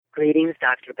Greetings,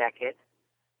 Dr. Beckett.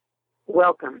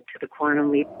 Welcome to the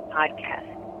Quantum Leap podcast.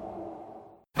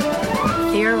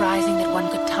 Theorizing that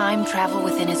one could time travel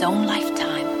within his own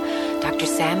lifetime, Dr.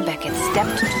 Sam Beckett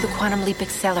stepped into the Quantum Leap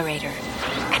accelerator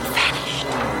and vanished.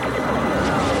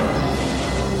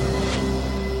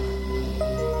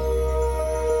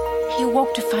 He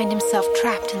awoke to find himself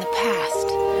trapped in the past,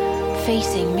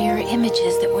 facing mirror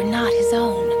images that were not his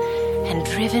own, and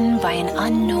driven by an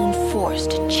unknown force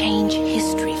to change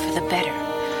history for the better.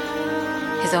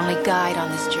 His only guide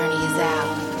on this journey is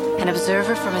Al, an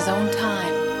observer from his own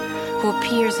time, who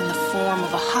appears in the form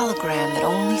of a hologram that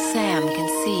only Sam can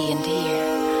see and hear.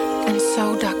 And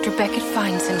so Dr. Beckett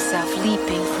finds himself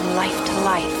leaping from life to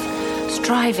life,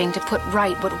 striving to put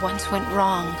right what once went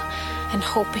wrong, and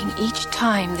hoping each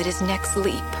time that his next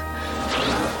leap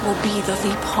will be the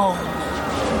leap home.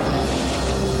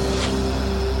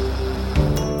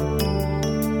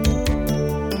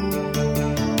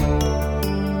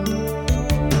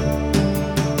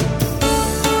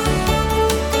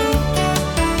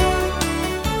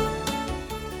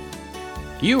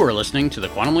 You are listening to the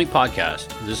Quantum Leap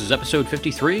Podcast. This is episode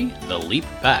 53, The Leap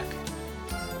Back.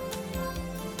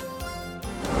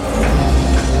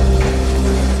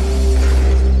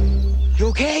 You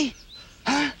okay?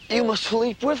 Huh? You must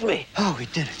leap with me. Oh, we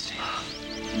did it, Sam.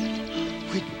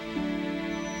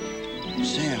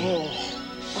 Sam,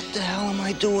 what the hell am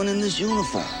I doing in this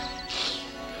uniform?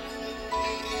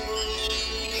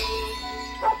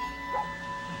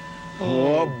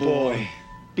 Oh, boy.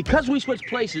 Because we switched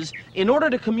places, in order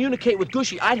to communicate with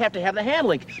Gushy, I'd have to have the hand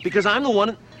link, because I'm the one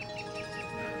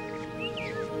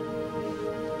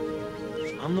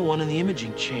in the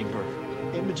imaging chamber.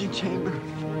 Imaging chamber?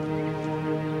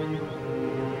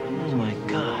 Oh, my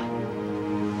God.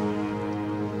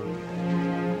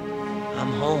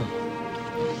 I'm home.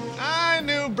 I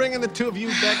knew bringing the two of you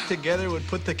back together would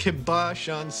put the kibosh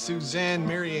on Suzanne,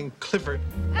 Mary, and Clifford.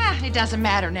 It doesn't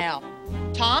matter now.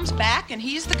 Tom's back, and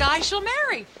he's the guy she'll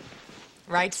marry.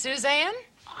 Right, Suzanne?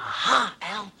 Aha,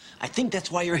 Al. I think that's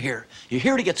why you're here. You're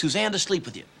here to get Suzanne to sleep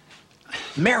with you.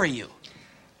 Marry you.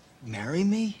 Marry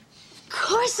me? Of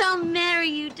course I'll marry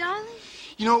you, darling.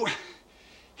 You know,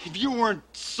 if you weren't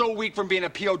so weak from being a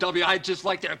POW, I'd just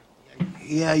like to...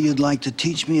 Yeah, you'd like to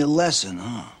teach me a lesson,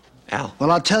 huh? Al.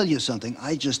 Well, I'll tell you something.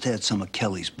 I just had some of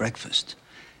Kelly's breakfast,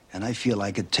 and I feel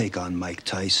I could take on Mike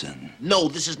Tyson. No,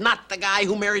 this is not the guy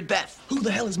who married Beth. Who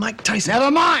the hell is Mike Tyson?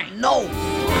 Never mind! No!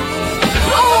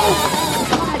 Oh,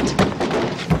 God!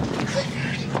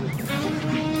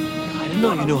 I didn't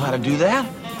know you knew how to do that.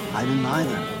 I didn't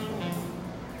either.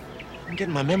 I'm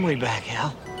getting my memory back,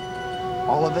 Al.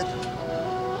 All of it?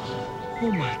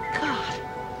 Oh, my God.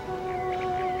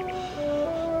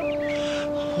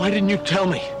 Why didn't you tell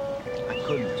me? I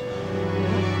couldn't.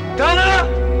 Donna!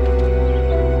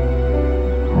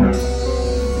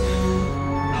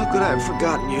 How could I have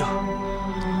forgotten you?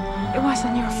 It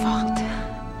wasn't your fault.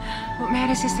 What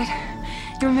matters is that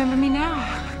you remember me now.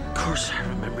 Of course I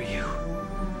remember you.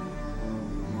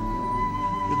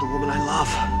 You're the woman I love.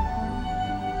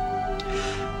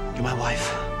 You're my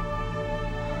wife.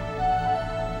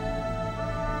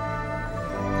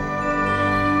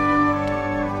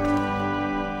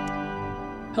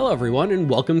 Hello, everyone, and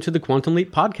welcome to the Quantum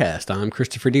Leap Podcast. I'm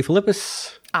Christopher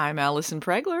DeFilippis. I'm Allison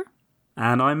Pregler.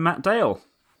 And I'm Matt Dale.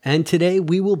 And today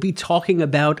we will be talking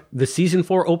about the Season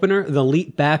 4 opener, The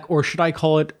Leap Back, or should I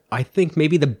call it, I think,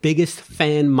 maybe the biggest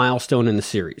fan milestone in the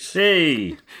series.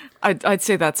 Hey! I'd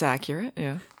say that's accurate,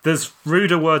 yeah. There's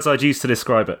ruder words I'd use to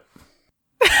describe it.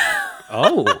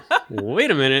 Oh, wait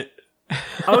a minute.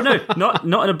 Oh no, not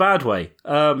in a bad way.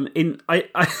 I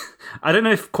don't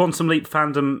know if Quantum Leap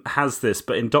fandom has this,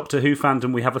 but in Doctor Who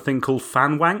fandom we have a thing called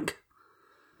fan wank.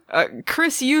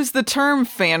 Chris used the term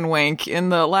fan wank in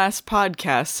the last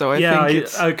podcast, so I think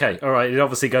it's... Okay, all right. It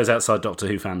obviously goes outside Doctor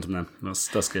Who fandom then.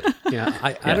 That's good. Yeah,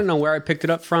 I don't know where I picked it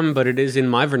up from, but it is in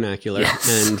my vernacular,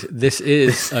 yes. And this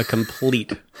is a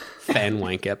complete fan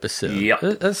wank episode. Yep.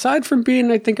 Aside from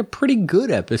being, I think, a pretty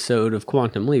good episode of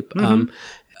Quantum Leap. Mm-hmm.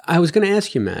 I was going to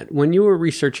ask you, Matt, when you were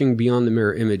researching Beyond the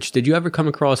Mirror Image, did you ever come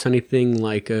across anything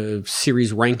like a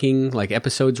series ranking, like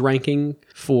episodes ranking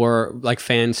for like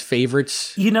fans'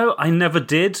 favorites? You know, I never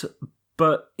did,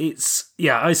 but it's,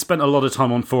 yeah, I spent a lot of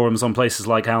time on forums on places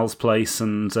like Al's Place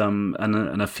and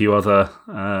a few other,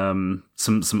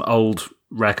 some old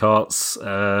rec arts,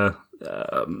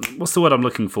 what's the word I'm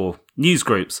looking for? News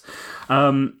groups.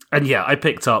 And yeah, I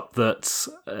picked up that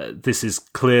this is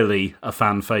clearly a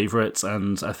fan favourite,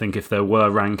 and I think if there were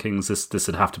rankings, this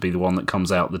would have to be the one that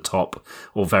comes out the top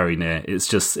or very near. It's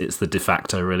the de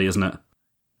facto, really, isn't it?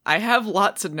 I have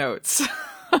lots of notes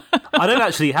I don't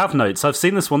actually have notes. I've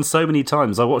seen this one so many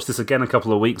times. I watched this again a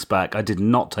couple of weeks back. I did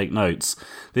not take notes.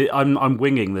 I'm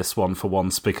winging this one for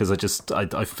once because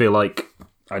I feel like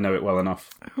I know it well enough.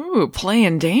 Ooh,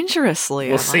 playing dangeropsly.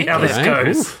 We'll see how this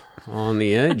goes. Oof, on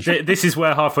the edge. This is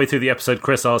where halfway through the episode,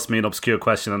 Chris asks me an obscure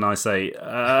question, and I say,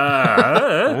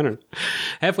 I don't.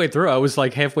 Halfway through, I was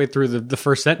like halfway through the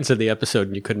first sentence of the episode,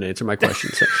 and you couldn't answer my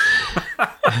question. So.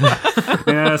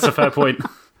 Yeah, that's a fair point.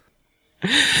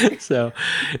 So,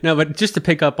 no, but just to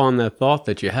pick up on the thought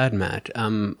that you had, Matt,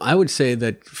 I would say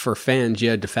that for fans,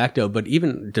 yeah, de facto, but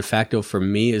even de facto for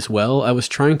me as well, I was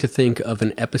trying to think of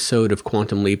an episode of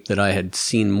Quantum Leap that I had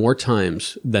seen more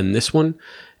times than this one,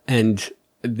 and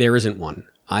there isn't one.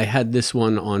 I had this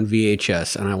one on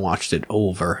VHS, and I watched it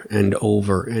over and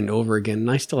over and over again,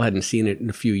 and I still hadn't seen it in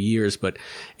a few years, but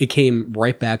it came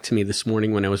right back to me this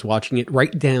morning when I was watching it,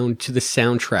 right down to the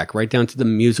soundtrack, right down to the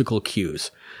musical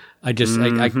cues. I just,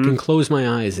 I can close my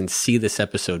eyes and see this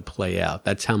episode play out.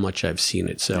 That's how much I've seen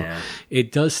it. So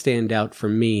It does stand out for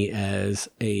me as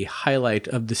a highlight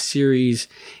of the series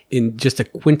in just a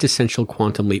quintessential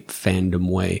Quantum Leap fandom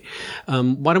way.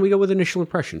 Why don't we go with initial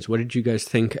impressions? What did you guys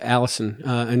think, Allison?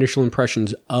 Initial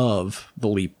impressions of the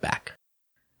leap back.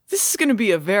 This is going to be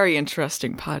a very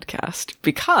interesting podcast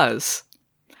because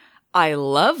I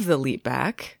love the leap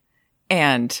back.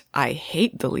 And I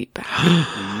hate the leap back.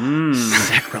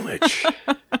 Sacrilege.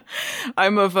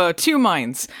 I'm of two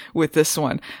minds with this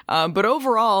one. But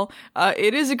overall,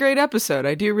 it is a great episode.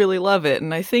 I do really love it.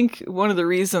 And I think one of the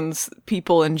reasons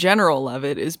people in general love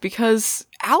it is because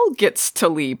Al gets to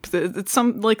leap. It's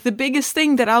the biggest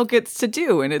thing that Al gets to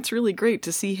do. And it's really great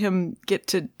to see him get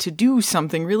to do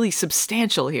something really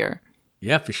substantial here.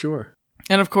 Yeah, for sure.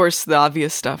 And of course, the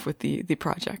obvious stuff with the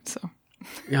project, so.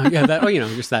 Yeah, that,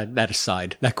 just that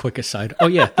aside, that quick aside. Oh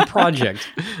yeah, the project.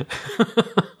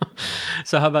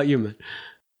 So how about you, man?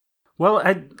 Well,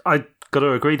 I got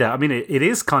to agree there. I mean, it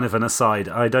is kind of an aside.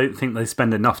 I don't think they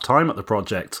spend enough time at the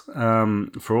project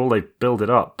for all they build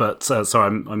it up. But sorry,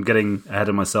 I'm getting ahead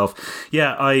of myself.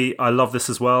 Yeah, I love this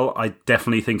as well. I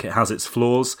definitely think it has its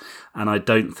flaws, and I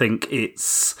don't think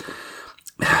it's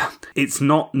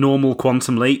not normal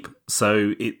Quantum Leap.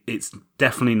 So it's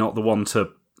definitely not the one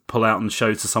to pull out and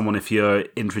show to someone if you're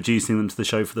introducing them to the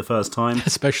show for the first time.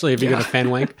 Especially if you get a fan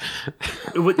wank.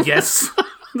 Yes.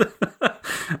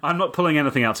 I'm not pulling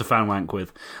anything out to fan wank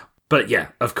with. But yeah,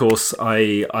 of course,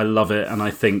 I love it, and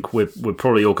I think we're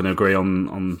probably all going to agree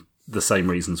on the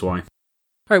same reasons why.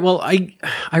 All right, well,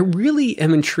 I really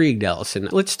am intrigued, Allison.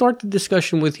 Let's start the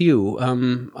discussion with you.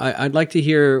 I'd like to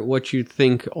hear what you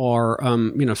think are,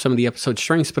 some of the episode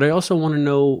strengths, but I also want to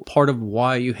know part of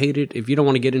why you hate it. If you don't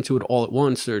want to get into it all at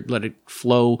once or let it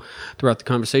flow throughout the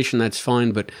conversation, that's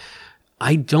fine. But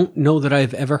I don't know that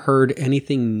I've ever heard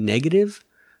anything negative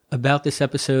about this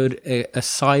episode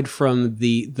aside from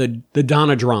the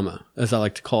Donna drama, as I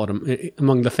like to call it,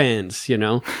 among the fans,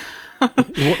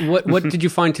 What did you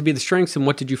find to be the strengths, and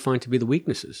what did you find to be the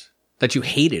weaknesses that you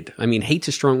hated? I mean, hate's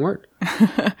a strong word.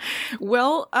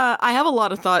 Well, I have a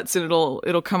lot of thoughts, and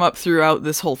it'll come up throughout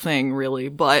this whole thing, really.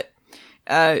 But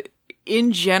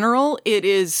in general, it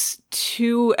is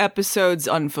 2 episodes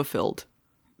unfulfilled.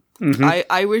 Mm-hmm.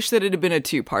 I wish that it had been a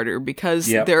 2-parter because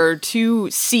there are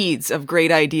 2 seeds of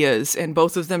great ideas, and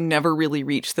both of them never really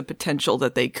reached the potential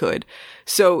that they could.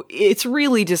 So it's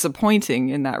really disappointing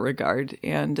in that regard.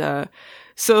 And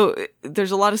so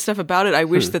there's a lot of stuff about it I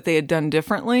wish that they had done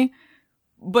differently.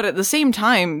 But at the same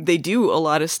time, they do a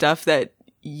lot of stuff that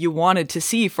you wanted to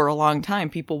see for a long time.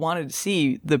 People wanted to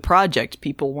see the project.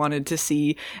 People wanted to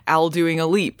see Al doing a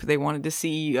leap. They wanted to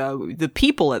see the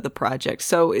people at the project.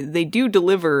 So they do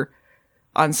deliver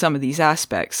on some of these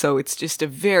aspects. So it's just a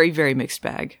very, very mixed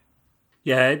bag.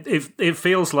 Yeah, it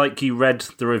feels like you read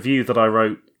the review that I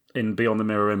wrote in Beyond the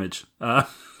Mirror Image.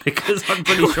 Because I'm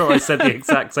pretty sure I said the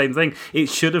exact same thing. It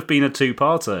should have been a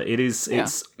 2-parter. It is. Yeah.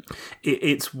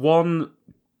 It's one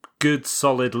good,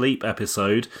 solid leap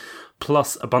episode,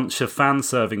 plus a bunch of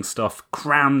fan-serving stuff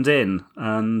crammed in.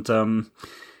 And,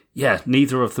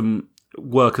 neither of them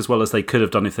work as well as they could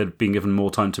have done if they'd been given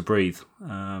more time to breathe.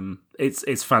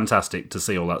 It's fantastic to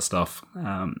see all that stuff.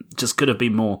 Just could have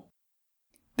been more.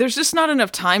 There's just not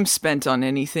enough time spent on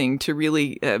anything to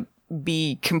really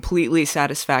be completely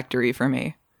satisfactory for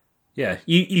me. Yeah,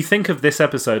 you think of this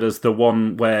episode as the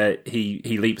one where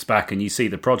he leaps back and you see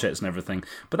the projects and everything,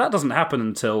 but that doesn't happen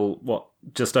until,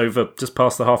 just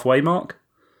past the halfway mark?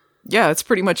 Yeah, it's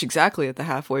pretty much exactly at the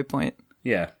halfway point.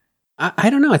 Yeah. I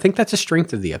don't know. I think that's a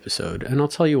strength of the episode, and I'll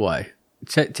tell you why.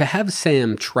 To have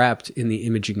Sam trapped in the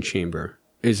imaging chamber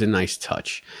is a nice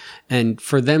touch. And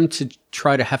for them to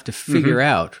try to have to figure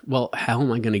out, well, how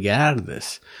am I going to get out of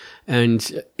this?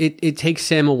 And it takes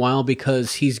Sam a while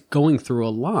because he's going through a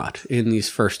lot in these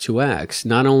first 2 acts.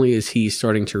 Not only is he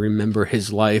starting to remember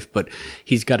his life, but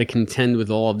he's got to contend with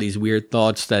all of these weird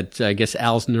thoughts that I guess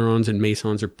Al's neurons and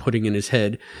Mason's are putting in his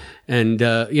head. And,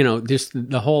 just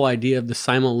the whole idea of the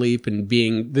simuleap and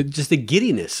being just the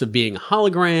giddiness of being a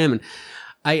hologram. And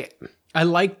I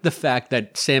like the fact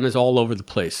that Sam is all over the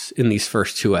place in these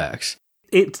first 2 acts.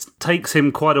 It takes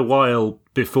him quite a while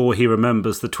before he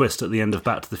remembers the twist at the end of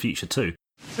Back to the Future 2.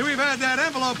 So we've had that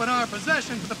envelope in our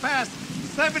possession for the past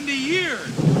 70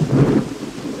 years.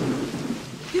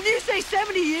 Did you say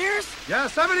 70 years? Yeah,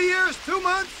 70 years, 2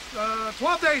 months,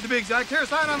 12 days to be exact. Here,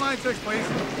 sign on line 6, please.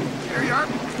 Here you are.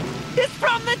 It's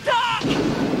from the dock!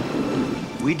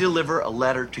 We deliver a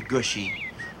letter to Gushy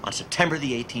on September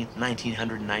the 18th,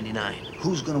 1999.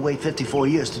 Who's gonna wait 54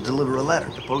 years to deliver a letter?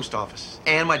 The post office.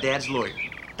 And my dad's lawyer,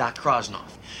 Doc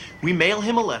Krosnoff. We mail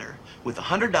him a letter with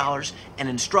 $100 and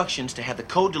instructions to have the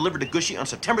code delivered to Gushy on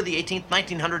September the 18th,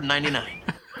 1999.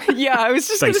 Yeah, I was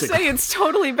just going to say, it's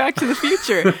totally Back to the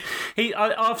Future.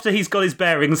 After he's got his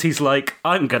bearings, he's like,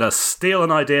 I'm going to steal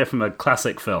an idea from a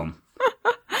classic film.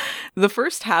 The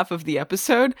first half of the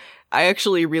episode, I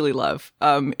actually really love.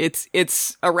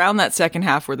 It's around that second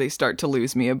half where they start to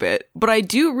lose me a bit. But I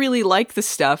do really like the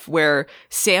stuff where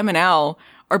Sam and Al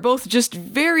are both just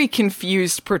very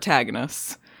confused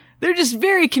protagonists. They're just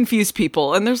very confused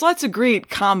people, and there's lots of great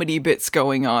comedy bits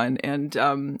going on,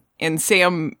 and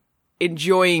Sam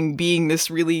enjoying being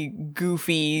this really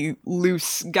goofy,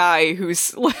 loose guy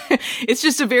who's it's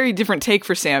just a very different take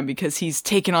for Sam because he's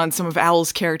taken on some of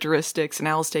Al's characteristics and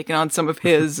Al's taken on some of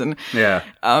his, and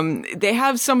they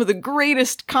have some of the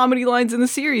greatest comedy lines in the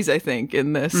series, I think,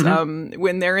 in this.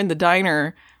 When they're in the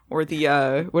diner or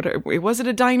the was it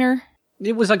a diner?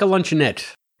 It was like a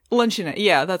luncheonette. Luncheonette,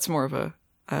 yeah, that's more of a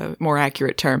more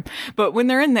accurate term. But when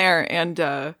they're in there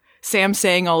and Sam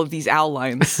saying all of these Al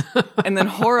lines and then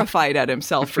horrified at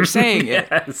himself for saying it.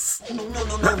 Yes.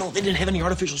 No. They didn't have any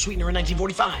artificial sweetener in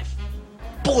 1945.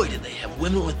 Boy, did they have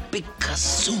women with big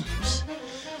kasums.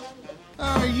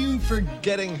 Are you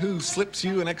forgetting who slips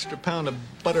you an extra pound of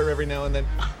butter every now and then?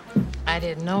 I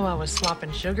didn't know I was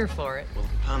swapping sugar for it. Well,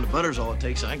 a pound of butter's all it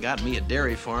takes. I got me a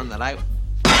dairy farm that I...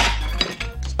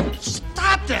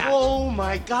 Stop that! Oh,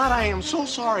 my God, I am so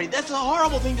sorry. That's a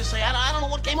horrible thing to say. I don't know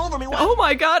what came over me. Oh,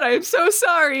 my God, I am so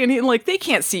sorry. And they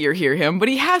can't see or hear him, but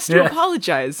he has to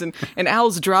apologize. And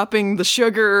Al's dropping the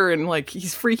sugar, and,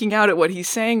 he's freaking out at what he's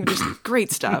saying. Just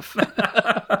great stuff.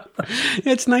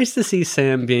 It's nice to see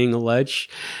Sam being a lech.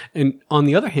 And on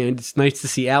the other hand, it's nice to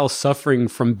see Al suffering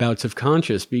from bouts of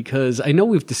conscience, because I know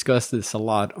we've discussed this a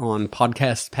lot on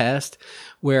podcasts past,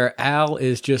 where Al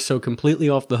is just so completely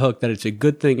off the hook that it's a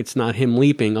good thing it's not him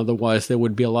leaping. Otherwise, there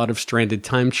would be a lot of stranded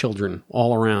time children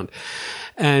all around.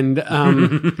 And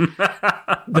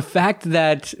the fact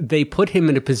that they put him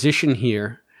in a position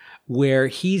here where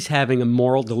he's having a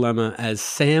moral dilemma as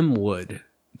Sam would,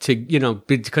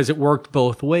 because it worked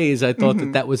both ways, I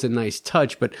thought that was a nice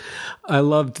touch. But I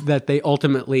loved that they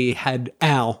ultimately had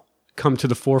Al come to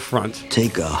the forefront.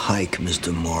 Take a hike,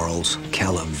 Mr. Morals.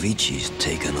 Calavicci's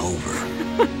taken over.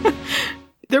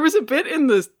 There was a bit in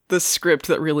the script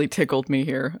that really tickled me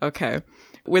here. Okay.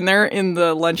 When they're in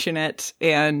the luncheonette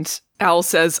and Al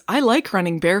says, I like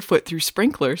running barefoot through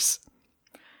sprinklers.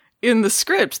 In the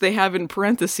script, they have in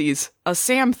parentheses, a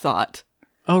Sam thought.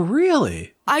 Oh,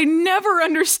 really? I never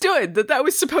understood that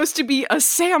was supposed to be a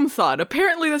Sam thought.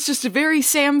 Apparently that's just a very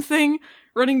Sam thing,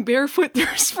 running barefoot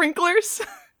through sprinklers.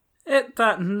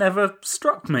 That never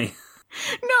struck me.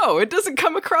 No, it doesn't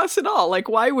come across at all.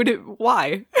 Why would it?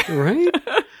 Why? Right?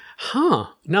 Huh.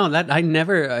 No, that I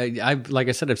never, like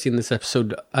I said, I've seen this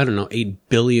episode, 8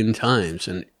 billion times,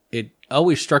 and it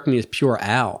always struck me as pure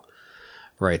Al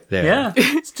right there. Yeah,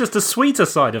 it's just a sweeter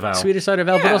side of Al. Sweeter side of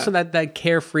Al, but also that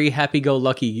carefree,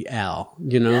 happy-go-lucky Al,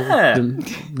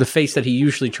 the face that he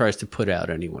usually tries to put out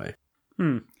anyway.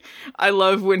 I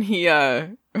love when he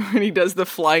does the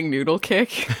flying noodle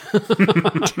kick,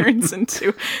 turns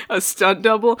into a stunt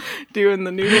double doing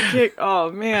the noodle kick.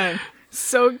 Oh man,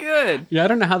 so good. Yeah, I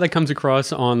don't know how that comes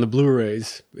across on the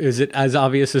Blu-rays. Is it as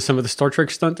obvious as some of the Star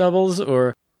Trek stunt doubles,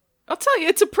 or? I'll tell you,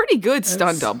 it's a pretty good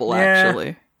stunt double,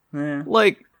 actually. Yeah.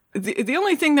 The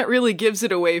only thing that really gives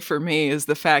it away for me is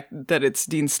the fact that it's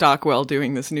Dean Stockwell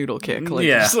doing this noodle kick.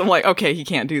 So I'm like, okay, he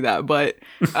can't do that. But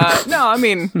no, I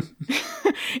mean,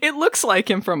 it looks like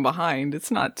him from behind.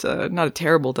 It's not a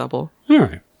terrible double. All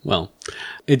right. Well,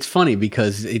 it's funny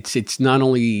because it's not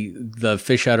only the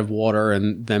fish out of water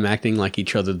and them acting like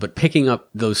each other, but picking up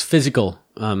those physical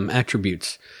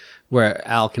attributes where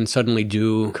Al can suddenly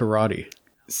do karate.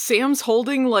 Sam's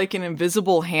holding like an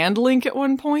invisible hand link at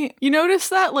one point. You notice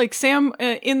that? Like Sam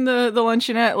in the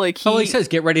luncheonette, like he says,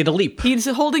 get ready to leap. He's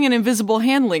holding an invisible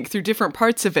hand link through different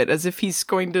parts of it as if he's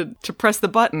going to press the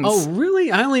buttons. Oh,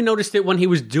 really? I only noticed it when he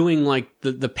was doing like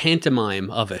the pantomime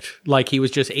of it. Like he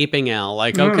was just aping Al.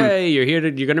 Like, okay, you're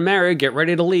going to marry, get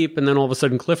ready to leap. And then all of a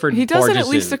sudden Clifford He does it at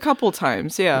least in. a couple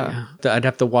times, yeah. I'd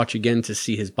have to watch again to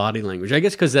see his body language. I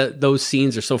guess because those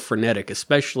scenes are so frenetic,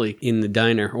 especially in the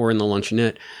diner or in the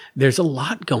luncheonette. There's a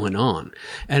lot going on.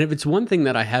 And if it's one thing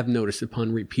that I have noticed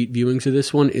upon repeat viewings of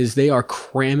this one is they are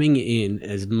cramming in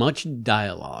as much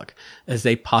dialogue as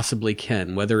they possibly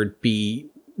can, whether it be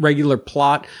regular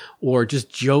plot or just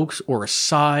jokes or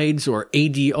asides or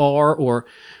ADR or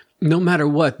no matter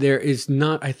what, there is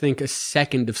not, I think, a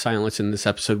second of silence in this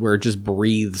episode where it just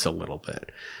breathes a little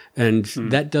bit. And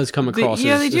that does come across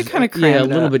they do kind of cram a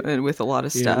little bit with a lot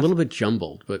of stuff. A little bit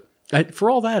jumbled, but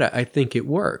for all that, I think it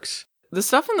works. The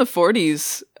stuff in the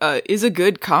 40s is a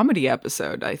good comedy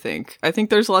episode, I think. I think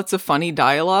there's lots of funny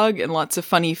dialogue and lots of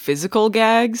funny physical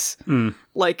gags.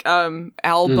 Like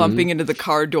Al bumping into the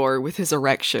car door with his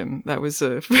erection. That was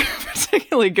a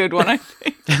particularly good one, I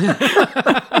think.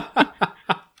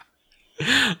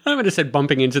 I would have said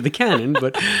bumping into the cannon,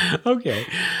 but okay.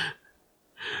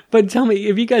 But tell me,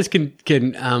 if you guys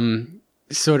can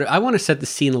sort of, I want to set the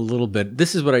scene a little bit.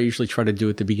 This is what I usually try to do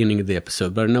at the beginning of the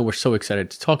episode, but I know we're so excited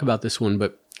to talk about this one.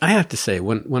 But I have to say,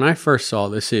 when I first saw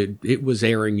this, it was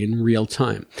airing in real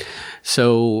time.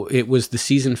 So it was the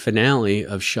season finale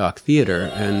of Shock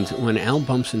Theater. And when Al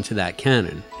bumps into that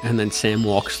cannon and then Sam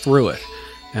walks through it,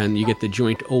 and you get the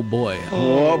joint, oh boy.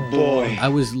 Oh boy. I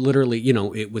was literally,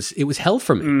 it was hell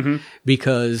for me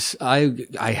because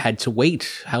I had to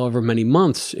wait however many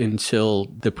months until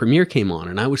the premiere came on.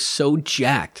 And I was so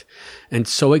jacked and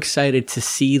so excited to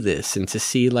see this and to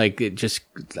see like it just,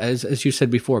 as you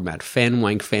said before, Matt,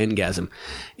 fangasm.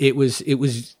 It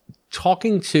was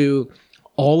talking to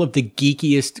all of the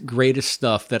geekiest, greatest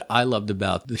stuff that I loved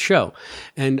about the show.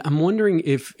 And I'm wondering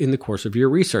if, in the course of your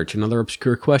research, another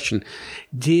obscure question,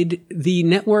 did the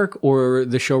network or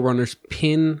the showrunners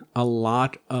pin a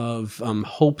lot of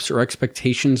hopes or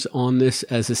expectations on this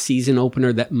as a season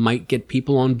opener that might get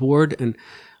people on board? And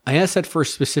I ask that for a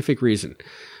specific reason.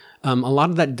 A lot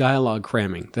of that dialogue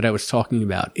cramming that I was talking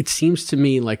about, it seems to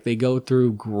me like they go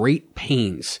through great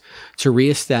pains to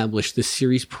reestablish the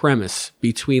series premise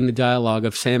between the dialogue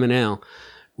of Sam and Al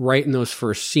right in those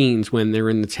first scenes when they're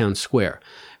in the town square.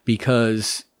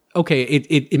 Because, okay,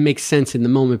 it makes sense in the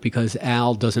moment because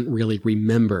Al doesn't really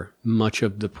remember much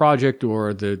of the project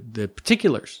or the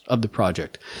particulars of the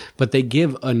project. But they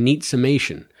give a neat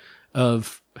summation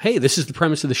of, hey, this is the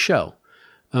premise of the show.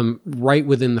 Right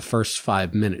within the first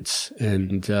 5 minutes.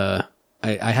 And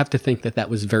I have to think that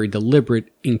was very deliberate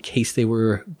in case they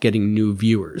were getting new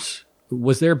viewers.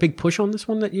 Was there a big push on this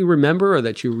one that you remember or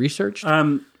that you researched?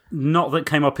 Not that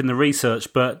came up in the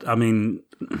research, but I mean,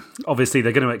 obviously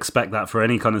they're going to expect that for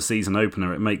any kind of season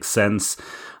opener. It makes sense.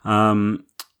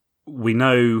 We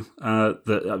know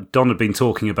that Don had been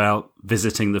talking about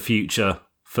visiting the future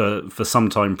for some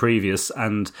time previous,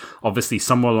 and obviously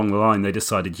somewhere along the line they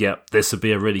decided, yep, this would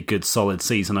be a really good solid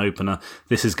season opener.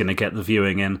 This is going to get the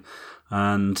viewing in,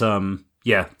 and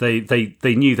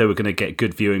they knew they were going to get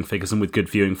good viewing figures, and with good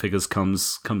viewing figures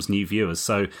comes new viewers.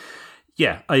 So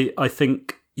yeah, I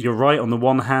think you're right. On the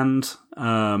one hand,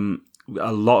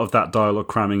 a lot of that dialogue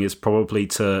cramming is probably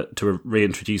to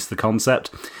reintroduce the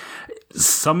concept.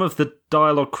 Some of the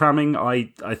dialogue cramming,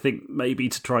 I think maybe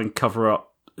to try and cover up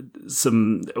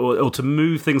some or to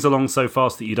move things along so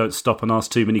fast that you don't stop and ask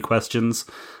too many questions,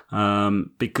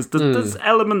 because there's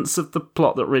elements of the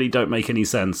plot that really don't make any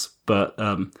sense. But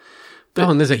and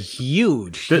there's a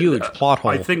huge plot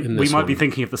hole. I think we might be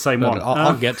thinking of the same one.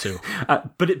 I'll get to.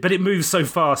 But it moves so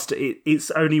fast. It's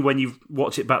only when you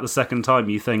watch it back the second time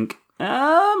you think,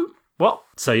 what?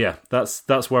 So yeah,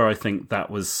 that's where I think that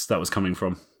was coming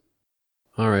from.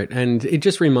 All right. And it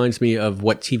just reminds me of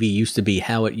what TV used to be,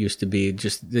 how it used to be.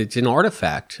 It's an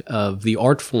artifact of the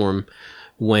art form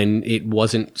when it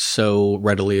wasn't so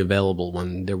readily available,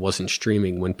 when there wasn't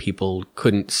streaming, when people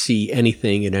couldn't see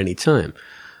anything at any time.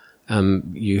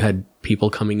 You had people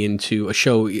coming into a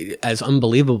show, as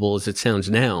unbelievable as it sounds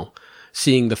now,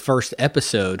 seeing the first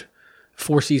episode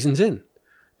 4 seasons in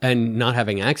and not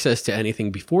having access to anything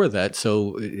before that.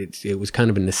 So it was kind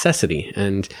of a necessity.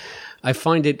 And I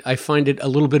find it a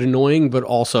little bit annoying, but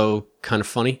also kind of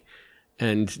funny.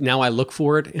 And now I look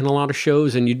for it in a lot of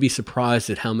shows, and you'd be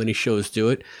surprised at how many shows do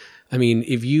it. I mean,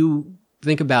 if you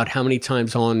think about how many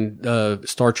times on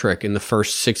Star Trek in the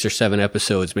first 6 or 7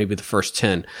 episodes, maybe the first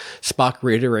 10, Spock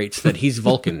reiterates that he's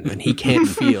Vulcan and he can't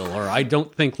feel, or I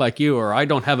don't think like you, or I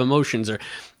don't have emotions, or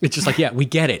it's just like, yeah, we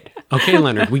get it. Okay,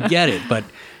 Leonard, we get it. But,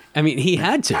 I mean, he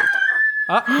had to.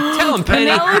 Tell him,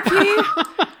 Penny. Penelope?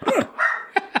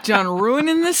 John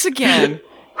ruining this again.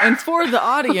 And for the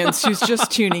audience who's just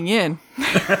tuning in,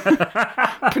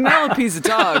 Penelope's a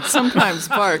dog, sometimes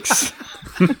barks.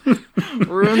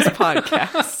 Ruins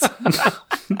podcasts.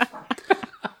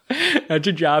 That's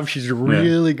a job. She's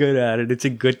really good at it. It's a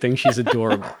good thing she's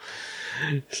adorable.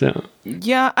 So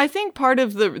yeah, I think part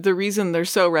of the reason they're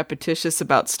so repetitious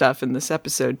about stuff in this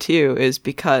episode too is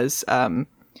because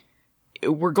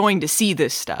we're going to see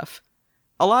this stuff.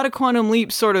 A lot of Quantum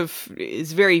Leap sort of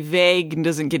is very vague and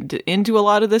doesn't get into a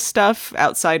lot of this stuff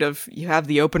outside of you have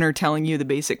the opener telling you the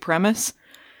basic premise.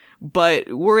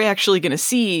 But we're actually going to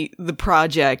see the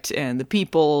project and the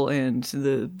people and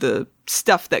the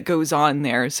stuff that goes on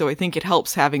there. So I think it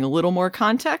helps having a little more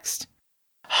context.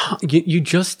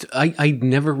 I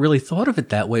never really thought of it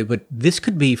that way, but this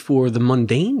could be for the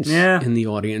mundanes in the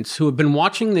audience who have been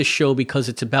watching this show because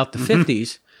it's about the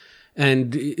 50s.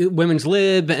 And women's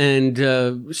lib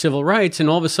and civil rights, and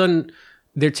all of a sudden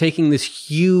they're taking this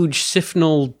huge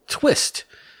Sifnal twist,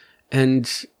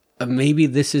 and maybe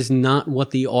this is not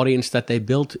what the audience that they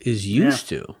built is used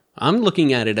to. I'm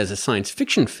looking at it as a science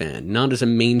fiction fan, not as a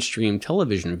mainstream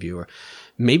television viewer.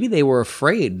 Maybe they were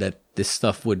afraid that this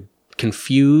stuff would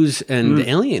confuse and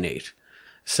alienate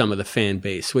some of the fan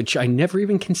base, which I never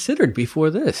even considered before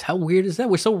this. How weird is that?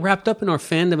 We're so wrapped up in our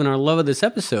fandom and our love of this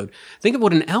episode. Think of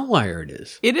what an outlier it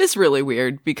is. It is really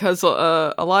weird because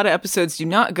a lot of episodes do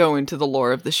not go into the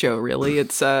lore of the show, really.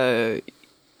 It's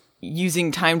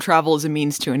using time travel as a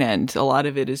means to an end. A lot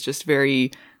of it is just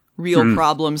very real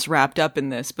problems wrapped up in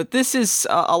this. But this is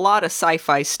a lot of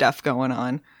sci-fi stuff going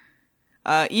on.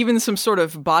 Even some sort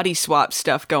of body swap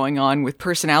stuff going on with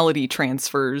personality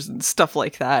transfers and stuff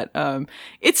like that.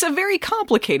 It's a very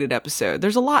complicated episode.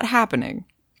 There's a lot happening.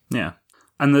 Yeah.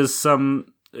 And there's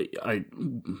some,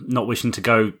 I'm not wishing to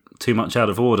go too much out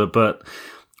of order, but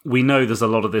we know there's a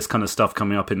lot of this kind of stuff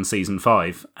coming up in season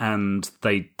 5, and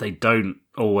they don't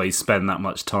always spend that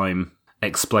much time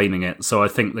explaining it. So I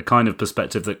think the kind of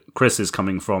perspective that Chris is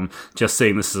coming from, just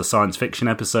seeing this as a science fiction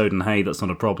episode and hey, that's not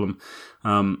a problem.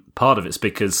 Part of it's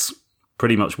because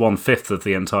pretty much 1/5 of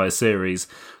the entire series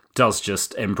does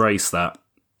just embrace that.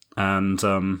 And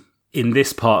in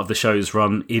this part of the show's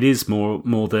run, it is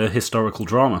more the historical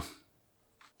drama.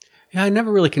 Yeah, I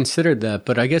never really considered that,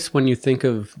 but I guess when you think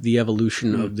of the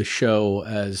evolution of the show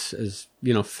as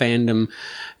you know, fandom,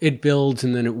 it builds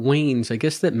and then it wanes. I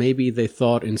guess that maybe they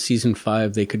thought in season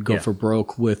 5 they could go for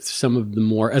broke with some of the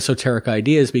more esoteric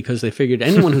ideas because they figured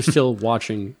anyone who's still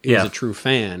watching is a true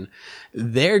fan.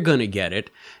 They're gonna get it,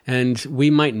 and we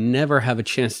might never have a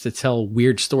chance to tell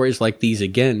weird stories like these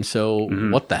again, so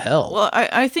what the hell? Well,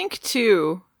 I think,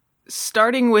 too,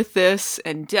 starting with this,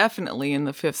 and definitely in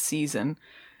the 5th season,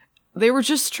 they were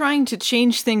just trying to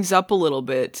change things up a little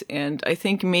bit, and I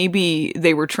think maybe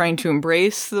they were trying to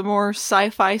embrace the more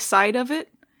sci-fi side of it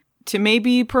to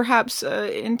maybe perhaps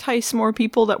entice more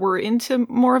people that were into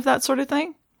more of that sort of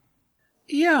thing.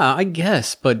 Yeah, I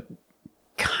guess, but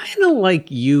kind of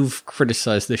like you've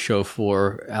criticized the show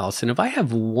for, Allison, if I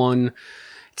have one,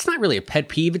 it's not really a pet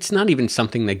peeve. It's not even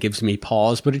something that gives me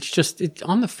pause, but it's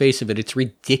on the face of it, it's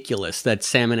ridiculous that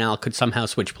Sam and Al could somehow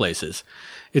switch places.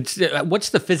 It's what's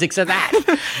the physics of that?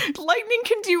 Lightning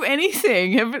can do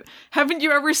anything. Haven't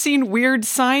you ever seen Weird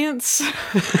Science?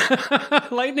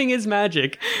 Lightning is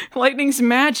magic. Lightning's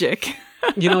magic.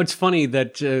 You know, it's funny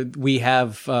that we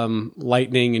have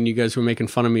Lightning, and you guys were making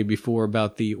fun of me before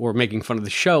or making fun of the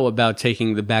show about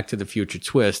taking the Back to the Future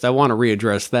twist. I want to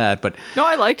readdress that, but no,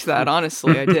 I liked that.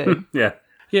 Honestly, I did.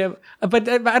 Yeah, but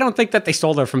I don't think that they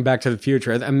stole that from Back to the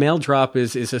Future. A mail drop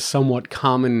is a somewhat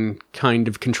common kind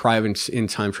of contrivance in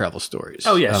time travel stories.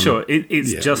 Oh yeah, sure.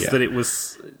 It's just that it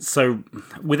was so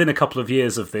within a couple of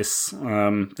years of this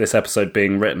episode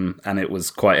being written, and it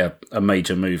was quite a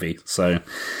major movie. So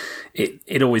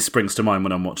it always springs to mind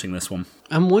when I'm watching this one.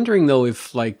 I'm wondering though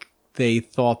if they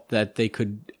thought that they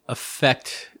could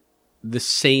affect the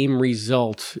same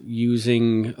result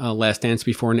using Last Dance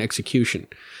before an execution.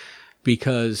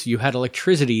 Because you had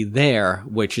electricity there,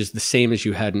 which is the same as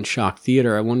you had in shock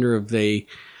theater. I wonder if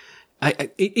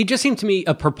it just seemed to me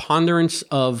a preponderance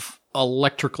of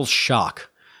electrical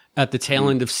shock at the tail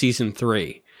end of season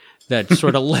 3 that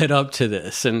sort of led up to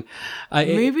this. And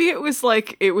maybe it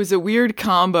was a weird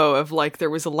combo of like there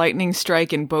was a lightning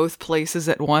strike in both places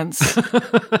at once.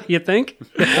 You think?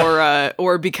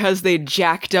 or because they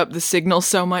jacked up the signal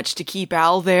so much to keep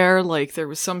Al there, like there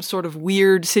was some sort of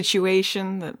weird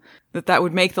situation that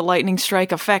would make the lightning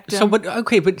strike affect him. So,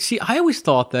 but see, I always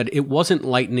thought that it wasn't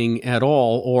lightning at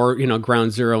all, or,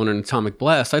 ground zero and an atomic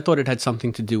blast. I thought it had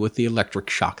something to do with the electric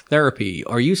shock therapy.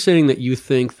 Are you saying that you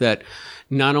think that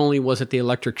not only was it the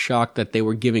electric shock that they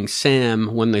were giving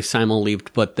Sam when they simuleaped,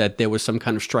 but that there was some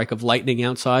kind of strike of lightning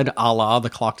outside, a la the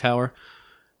clock tower?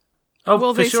 Oh,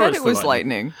 well, they said it was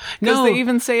lightning. Because they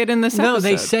even say it in this episode. No,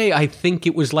 they say, I think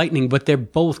it was lightning, but they're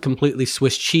both completely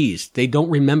Swiss cheese. They don't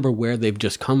remember where they've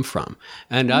just come from.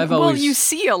 And I've always... Well, you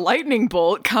see a lightning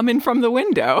bolt coming from the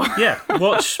window. Yeah,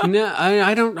 watch. No,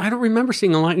 I don't remember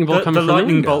seeing a lightning bolt coming from the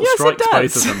window. The lightning bolt strikes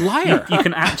both of them. Liar. You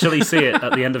can actually see it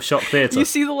at the end of Shock Theatre. You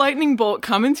see the lightning bolt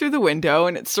coming through the window,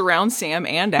 and it surrounds Sam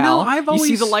and Al. You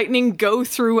see the lightning go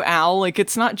through Al. Like,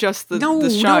 it's not just the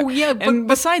shock. No, yeah, and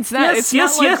besides that, it's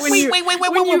not like wait.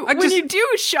 When you do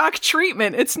shock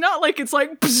treatment, it's not like it's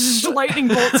like lightning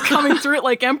bolts coming through it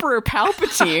like Emperor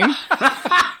Palpatine.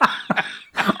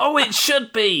 Oh, it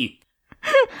should be.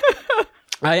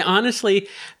 I honestly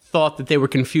thought that they were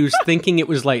confused, thinking it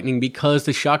was lightning because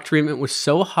the shock treatment was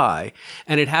so high,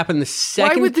 and it happened the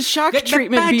second... Why would the shock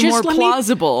treatment be more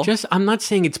plausible? I'm not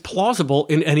saying it's plausible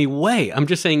in any way. I'm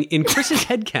just saying in Chris's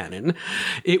headcanon,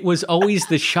 it was always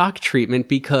the shock treatment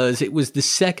because it was the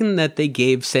second that they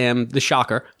gave Sam the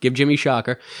shocker, give Jimmy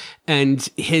shocker, and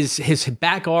his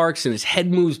back arcs and his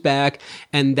head moves back,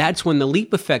 and that's when the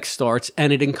leap effect starts,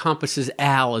 and it encompasses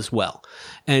Al as well.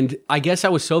 And I guess I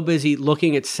was so busy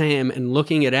looking at Sam and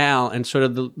looking at Al and sort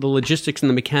of the logistics and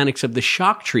the mechanics of the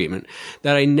shock treatment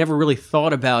that I never really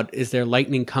thought about, is there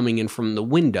lightning coming in from the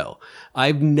window?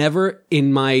 I've never,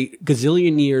 in my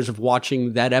gazillion years of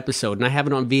watching that episode, and I have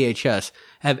it on VHS,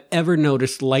 have ever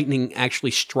noticed lightning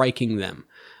actually striking them.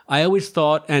 I always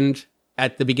thought, and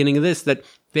at the beginning of this, that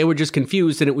they were just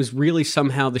confused and it was really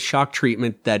somehow the shock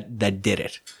treatment that did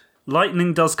it.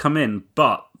 Lightning does come in,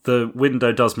 but the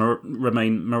window does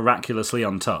remain miraculously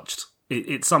untouched.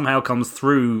 It somehow comes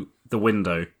through the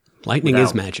window. Lightning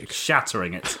is magic.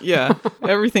 Shattering it. Yeah,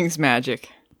 everything's magic.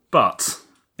 But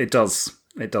it does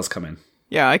come in.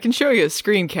 Yeah, I can show you a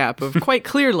screen cap of quite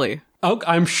clearly. Oh,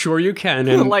 I'm sure you can.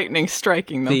 The lightning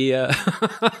striking them.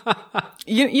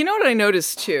 You know what I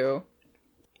noticed too?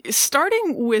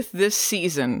 Starting with this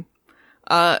season,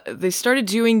 they started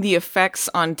doing the effects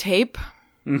on tape.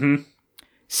 Mm-hmm.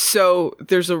 So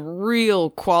there's a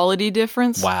real quality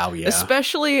difference. Wow, yeah.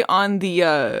 Especially on the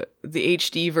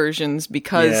HD versions,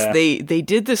 because they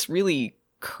did this really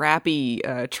crappy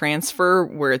transfer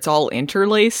where it's all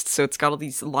interlaced, so it's got all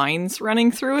these lines running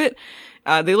through it.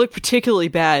 They look particularly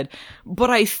bad. But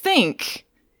I think,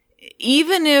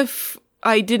 even if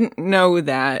I didn't know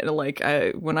that,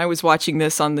 when I was watching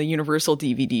this on the Universal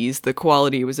DVDs, the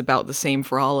quality was about the same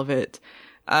for all of it.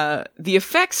 The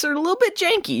effects are a little bit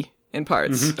janky in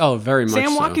parts. Mm-hmm. Oh, very much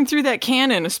Sam walking through that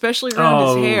cannon, especially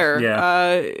around his hair,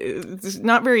 it's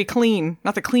not very clean.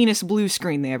 Not the cleanest blue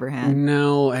screen they ever had.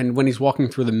 No, and when he's walking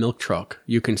through the milk truck,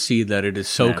 you can see that it is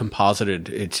so composited.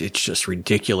 It's just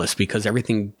ridiculous because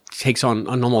everything takes on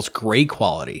an almost gray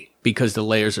quality because the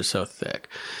layers are so thick.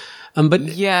 But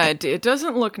yeah, it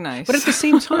doesn't look nice. But at the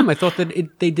same time, I thought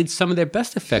that they did some of their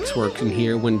best effects work in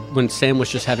here when Sam was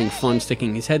just having fun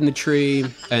sticking his head in the tree,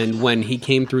 and when he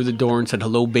came through the door and said,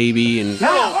 "Hello, baby," and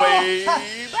hello, baby.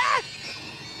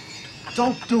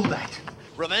 Don't do that.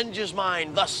 Revenge is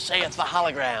mine, thus saith the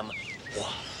hologram.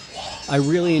 I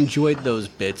really enjoyed those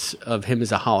bits of him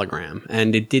as a hologram,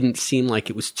 and it didn't seem like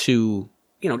it was too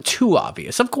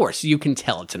obvious. Of course, you can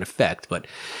tell it's an effect, but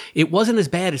it wasn't as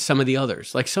bad as some of the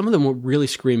others. Like, some of them were really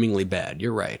screamingly bad.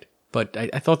 You're right. But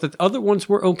I thought that other ones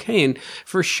were okay. And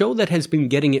for a show that has been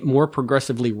getting it more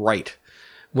progressively right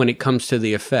when it comes to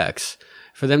the effects,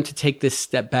 for them to take this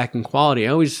step back in quality,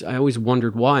 I always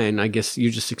wondered why. And I guess you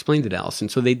just explained it, Allison.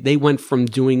 So they went from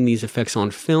doing these effects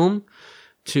on film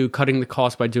to cutting the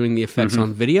cost by doing the effects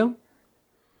on video?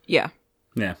 Yeah.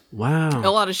 Yeah. Wow. A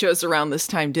lot of shows around this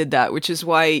time did that, which is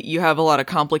why you have a lot of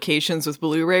complications with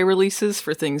Blu-ray releases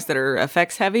for things that are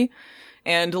effects heavy.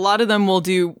 And a lot of them will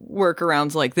do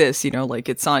workarounds like this, like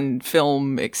it's on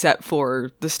film except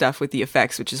for the stuff with the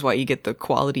effects, which is why you get the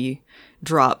quality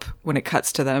drop when it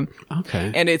cuts to them.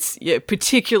 Okay. And it's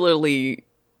particularly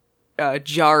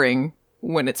jarring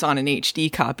when it's on an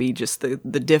HD copy, just the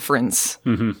difference.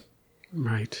 Mm-hmm.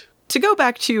 Right. To go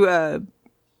back to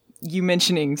you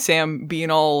mentioning Sam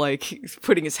being all like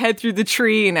putting his head through the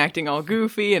tree and acting all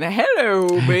goofy and hello,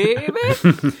 baby.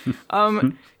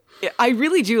 I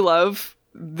really do love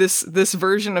this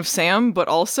version of Sam, but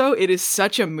also it is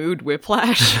such a mood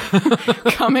whiplash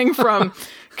coming from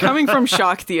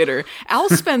shock theater. Al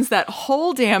spends that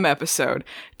whole damn episode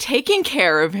taking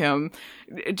care of him,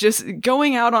 just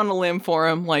going out on a limb for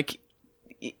him, like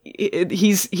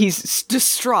he's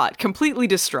distraught, completely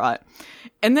distraught.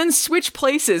 And then switch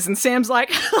places, and Sam's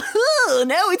like, oh,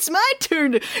 now it's my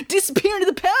turn to disappear into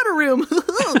the powder room.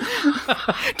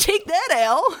 Take that,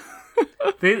 Al.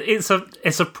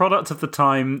 It's a product of the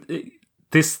time.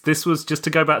 This was, just to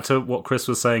go back to what Chris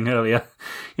was saying earlier.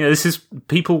 You know, this is,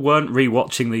 people weren't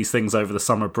rewatching these things over the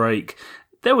summer break.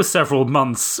 There were several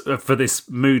months for this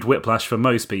mood whiplash for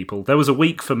most people. There was a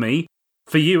week for me.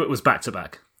 For you, it was back to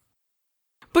back.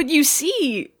 But you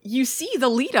see the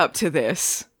lead up to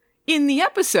this. In the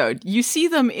episode, you see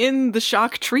them in the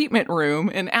shock treatment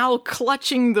room, and Al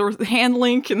clutching the hand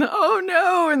link, and oh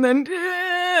no, and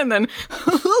then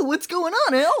what's going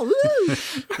on, Al?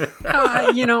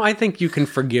 I think you can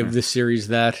forgive the series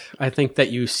that. I think that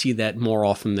you see that more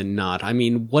often than not. I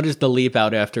mean, what is the leap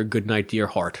out after Goodnight Dear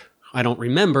Heart? I don't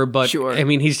remember, but sure. I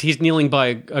mean, he's kneeling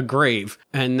by a grave,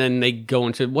 and then they go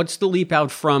into, what's the leap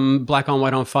out from Black on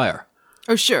White on Fire?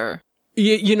 Oh, sure.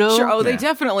 You know? Sure. Oh, they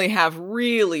definitely have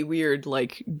really weird,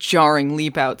 like, jarring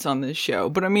leap outs on this show.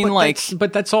 But I mean,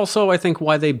 but that's also, I think,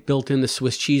 why they built in the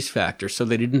Swiss cheese factor, so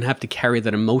they didn't have to carry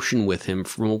that emotion with him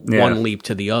from one leap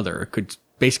to the other. It could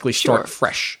basically start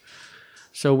fresh.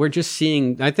 So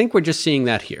I think we're just seeing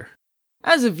that here.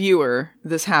 As a viewer,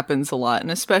 this happens a lot, and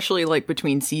especially, like,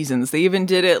 between seasons. They even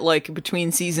did it, like,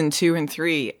 between season 2 and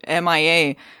 3,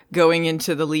 MIA going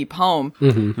into the leap home.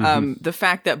 The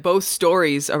fact that both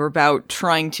stories are about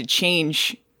trying to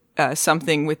change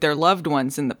something with their loved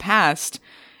ones in the past,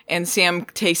 and Sam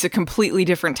takes a completely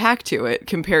different tack to it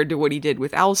compared to what he did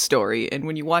with Al's story. And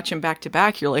when you watch him back to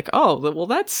back, you're like, oh, well,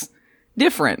 that's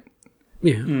different.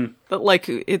 Yeah. But, like,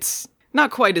 it's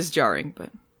not quite as jarring, but...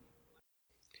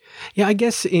 Yeah, I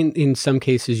guess in some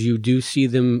cases you do see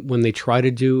them when they try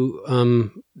to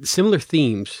do similar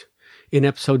themes in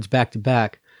episodes back to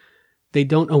back. They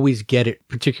don't always get it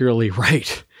particularly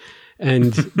right.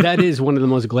 And that is one of the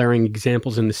most glaring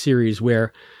examples in the series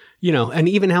where, and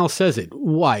even Hal says it.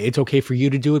 Why? It's okay for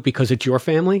you to do it because it's your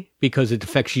family? Because it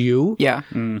affects you? Yeah.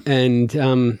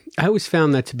 And I always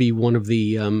found that to be one of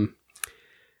the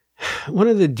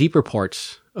deeper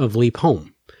parts of Leap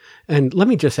Home. And let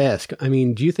me just ask, I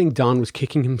mean, do you think Don was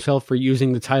kicking himself for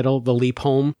using the title, The Leap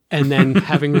Home, and then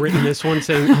having written this one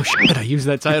saying, oh shit, I used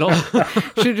that title?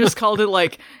 Should have just called it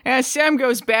like, Sam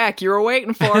goes back, you were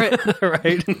waiting for it.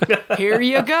 Right. Here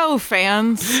you go,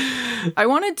 fans. I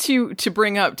wanted to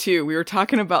bring up, too, we were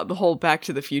talking about the whole Back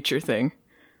to the Future thing.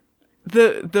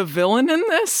 The villain in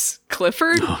this,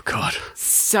 Clifford. Oh, God.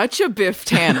 Such a Biff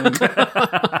Tannen.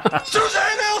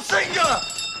 Suzanne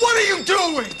Elsinger! What are you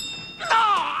doing?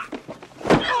 Ah!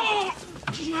 Oh!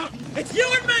 It's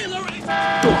you and me, Lorraine!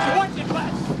 Watch it,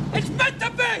 Les! It's meant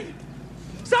to be!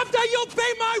 Someday you'll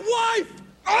be my wife!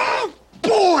 Oh,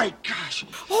 boy! Gosh!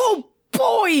 Oh,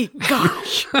 boy!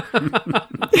 Gosh!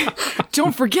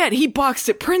 Don't forget, he boxed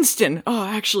at Princeton. Oh,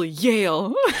 actually,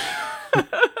 Yale.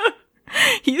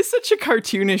 He is such a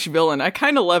cartoonish villain. I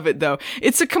kind of love it, though.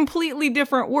 It's a completely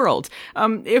different world.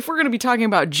 If we're going to be talking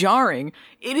about jarring,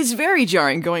 it is very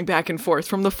jarring going back and forth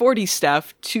from the 40s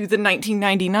stuff to the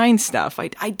 1999 stuff.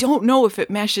 I don't know if it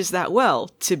meshes that well,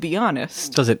 to be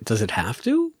honest. Does it have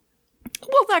to?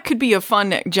 Well, that could be a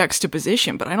fun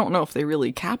juxtaposition, but I don't know if they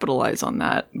really capitalize on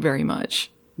that very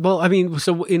much. Well, I mean,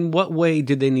 so in what way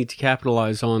did they need to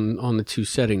capitalize on the two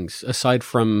settings, aside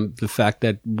from the fact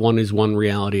that one is one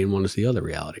reality and one is the other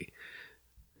reality?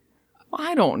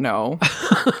 I don't know.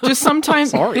 Just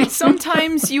sometimes,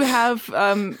 sometimes you have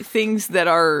things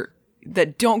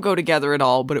that don't go together at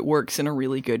all, but it works in a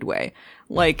really good way.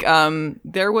 Like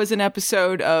there was an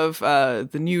episode of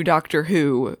the new Doctor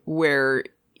Who where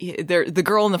the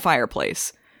girl in the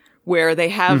fireplace, where they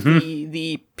have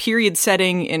the period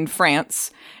setting in France,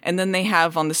 and then they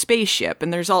have on the spaceship,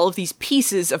 and there's all of these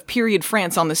pieces of period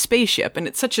France on the spaceship, and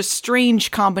it's such a strange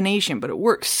combination, but it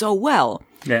works so well.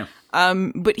 Yeah.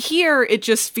 But here, it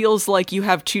just feels like you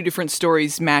have two different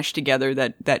stories mashed together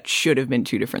that should have been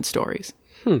two different stories.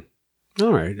 All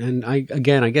right. And I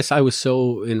guess I was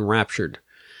so enraptured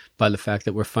by the fact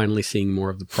that we're finally seeing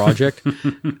more of the project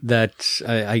that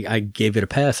I gave it a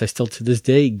pass. I still to this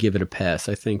day give it a pass.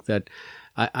 I think that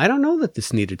I don't know that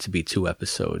this needed to be 2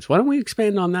 episodes. Why don't we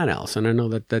expand on that, Allison? I know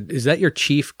that is that your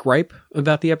chief gripe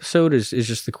about the episode is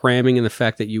just the cramming and the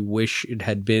fact that you wish it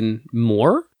had been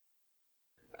more?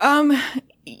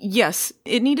 Yes,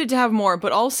 it needed to have more,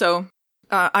 but also,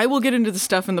 I will get into the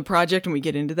stuff in the project when we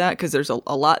get into that, because there's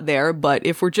a lot there, but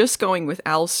if we're just going with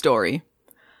Al's story,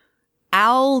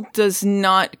 Al does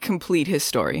not complete his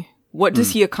story. What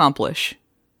does he accomplish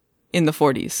in the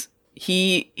 40s?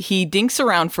 He dinks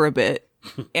around for a bit,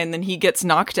 and then he gets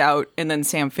knocked out, and then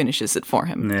Sam finishes it for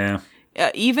him. Yeah.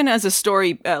 Even as a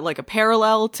story, like a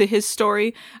parallel to his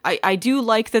story, I do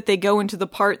like that they go into the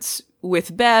parts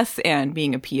with Beth and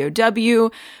being a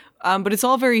POW, but it's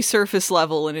all very surface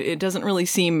level, and it doesn't really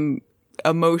seem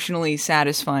emotionally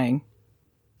satisfying.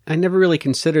 I never really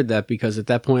considered that, because at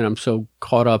that point I'm so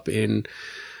caught up in,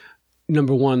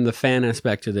 number one, the fan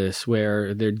aspect of this,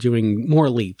 where they're doing more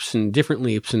leaps and different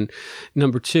leaps. And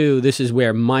number two, this is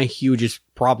where my hugest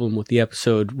problem with the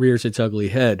episode rears its ugly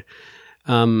head.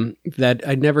 That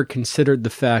I never considered the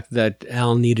fact that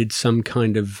Al needed some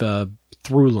kind of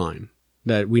through line,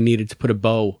 that we needed to put a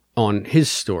bow on his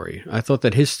story. I thought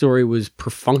that his story was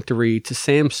perfunctory to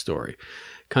Sam's story,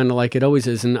 kind of like it always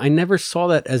is. And I never saw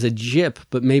that as a jip,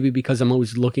 but maybe because I'm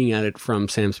always looking at it from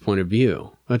Sam's point of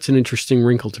view. That's an interesting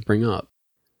wrinkle to bring up.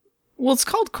 Well, it's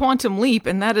called Quantum Leap,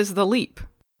 and that is the leap.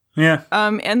 Yeah.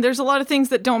 And there's a lot of things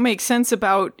that don't make sense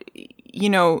about, you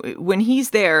know, when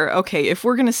he's there. Okay, if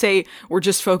we're going to say we're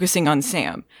just focusing on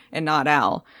Sam and not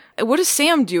Al, what is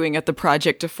Sam doing at the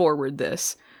project to forward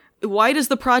this? Why does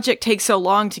the project take so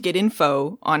long to get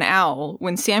info on Al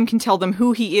when Sam can tell them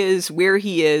who he is, where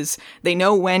he is, they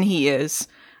know when he is?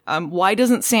 Why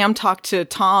doesn't Sam talk to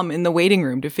Tom in the waiting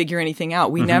room to figure anything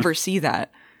out? We never see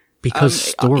that. Because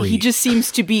story. He just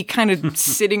seems to be kind of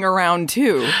sitting around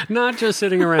too. Not just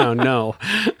sitting around, no.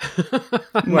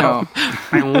 No.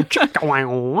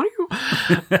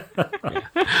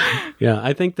 Yeah,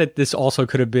 I think that this also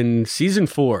could have been season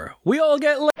 4. We all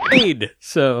get laid.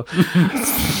 So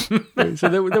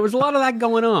there was a lot of that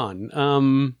going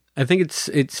on. I think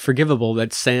it's forgivable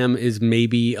that Sam is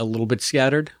maybe a little bit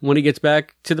scattered when he gets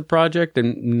back to the project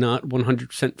and not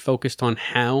 100% focused on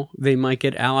how they might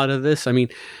get Al out of this. I mean,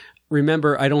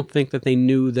 remember, I don't think that they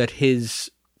knew that his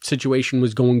situation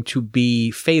was going to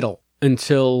be fatal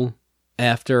until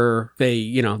after they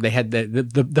had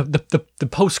the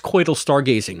post-coital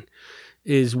stargazing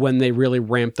is when they really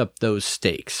ramped up those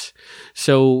stakes.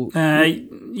 So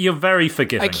you're very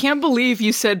forgiving. I can't believe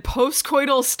you said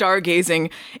post-coital stargazing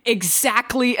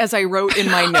exactly as I wrote in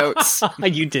my notes.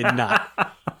 You did not.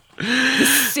 The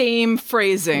same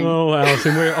phrasing. Oh,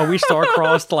 Allison, are we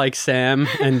star-crossed like Sam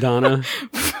and Donna?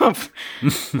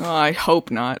 I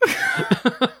hope not.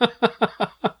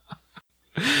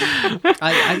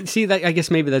 I see that. I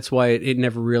guess maybe that's why it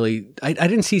never really. I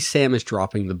didn't see Sam as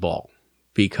dropping the ball,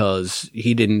 because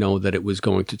he didn't know that it was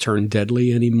going to turn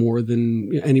deadly any more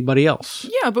than anybody else.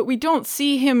 Yeah, but we don't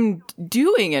see him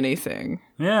doing anything.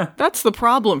 Yeah. That's the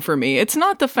problem for me. It's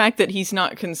not the fact that he's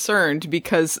not concerned,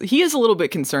 because he is a little bit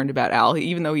concerned about Al,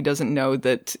 even though he doesn't know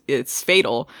that it's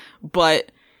fatal.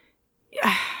 But...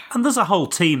 And there's a whole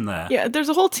team there. Yeah, there's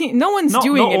a whole team. No one's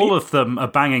doing Not all of them are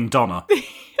banging Donna.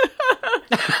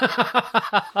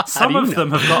 Some of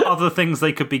them have got other things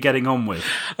they could be getting on with.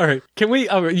 All right. Can we...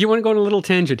 you want to go on a little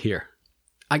tangent here?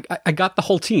 I got the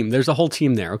whole team. There's a whole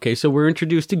team there. Okay, so we're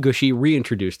introduced to Gushy,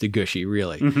 reintroduced to Gushy,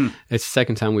 really. Mm-hmm. It's the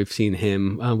second time we've seen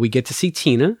him. We get to see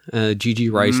Tina, Gigi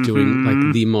Rice, doing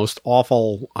like the most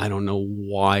awful... I don't know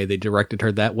why they directed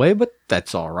her that way, but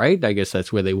that's all right. I guess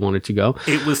that's where they wanted to go.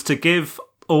 It was to give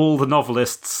all the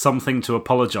novelists something to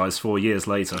apologize for years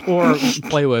later. Or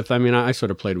play with. I mean, I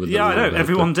sort of played with them. Yeah, I know.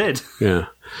 Everyone did. Yeah.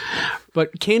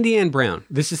 But Candy Ann Brown,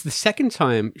 this is the second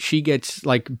time she gets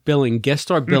like guest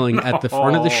star billing at the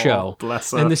front of the show.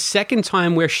 Bless her. And the second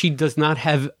time where she does not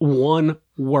have one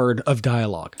word of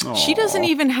dialogue. She doesn't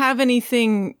even have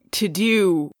anything to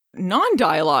do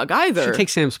non-dialogue either. She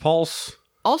takes Sam's pulse.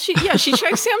 She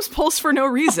checks Sam's pulse for no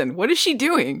reason. What is she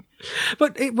doing?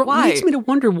 But it leads me to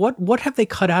wonder, what have they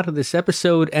cut out of this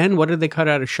episode, and what did they cut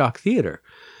out of Shock Theater,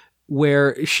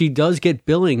 where she does get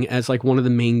billing as like one of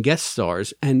the main guest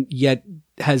stars and yet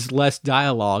has less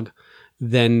dialogue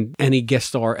than any guest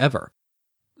star ever.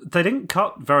 They didn't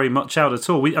cut very much out at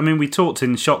all. We talked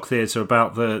in Shock Theater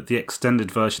about the extended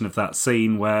version of that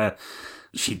scene where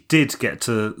she did get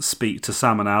to speak to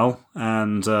Sam and Al,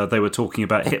 and they were talking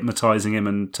about hypnotizing him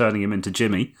and turning him into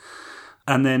Jimmy.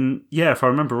 And then, yeah, if I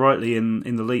remember rightly,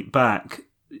 in the leap back,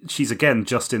 she's again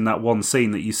just in that one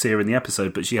scene that you see her in the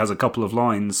episode, but she has a couple of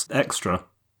lines extra.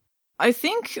 I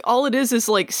think all it is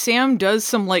like Sam does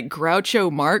some like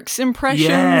Groucho Marx impressions,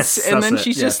 yes, and then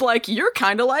she's just like, "You're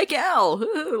kind of like Al."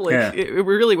 It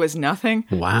really was nothing.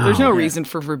 Wow. There's no reason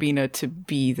for Verbena to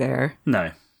be there.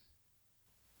 No.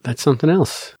 That's something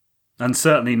else. And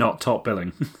certainly not top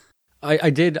billing.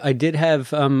 I did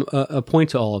have a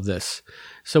point to all of this.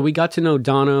 So we got to know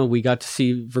Donna, we got to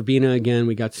see Verbena again,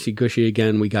 we got to see Gushy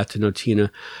again, we got to know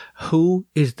Tina. Who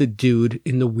is the dude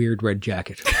in the weird red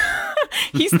jacket?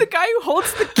 He's the guy who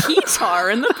holds the guitar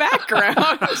in the background.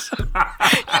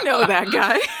 You know that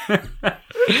guy.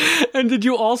 And did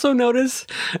you also notice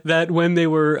that when they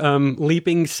were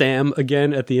leaping Sam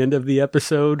again at the end of the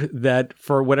episode, that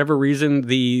for whatever reason,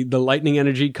 the lightning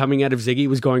energy coming out of Ziggy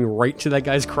was going right to that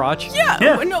guy's crotch? Yeah.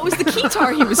 No, it was the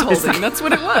guitar he was holding. That's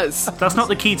what it was. That's not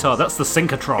the guitar, that's the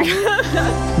synchrotron. 9.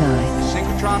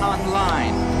 Synchrotron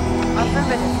online.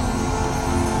 Affirmative.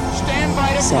 Stand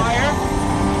by to 7. fire.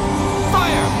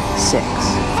 Fire! 6.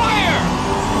 Fire!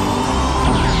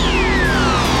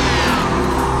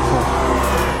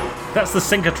 That's the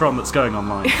synchrotron that's going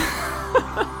online.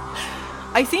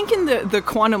 I think in the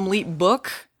Quantum Leap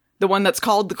book, the one that's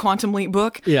called the Quantum Leap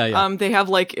book, they have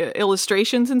like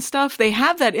illustrations and stuff. They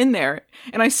have that in there.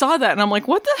 And I saw that and I'm like,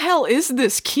 what the hell is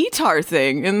this keytar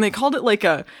thing? And they called it like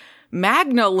a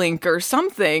Magna Link or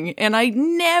something. And I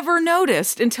never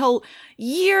noticed until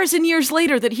years and years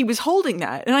later that he was holding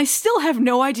that. And I still have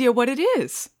no idea what it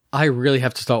is. I really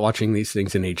have to start watching these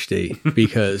things in HD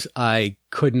because I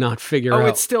could not figure out. Oh,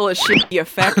 it's still a shitty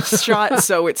effects shot,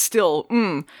 so it's still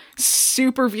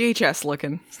super VHS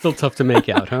looking. Still tough to make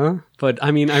out, huh? But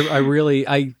I mean,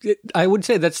 I would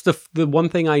say that's the one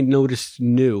thing I noticed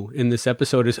new in this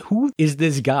episode is who is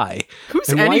this guy? Who's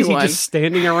and anyone? Why is he just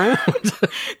standing around?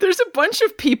 There's a bunch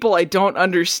of people I don't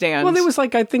understand. Well, there was I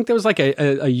think there was like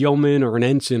a yeoman or an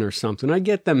ensign or something. I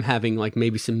get them having like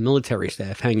maybe some military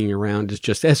staff hanging around as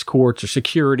just escorts or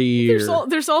security.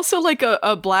 There's also like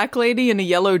a black lady in a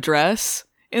yellow dress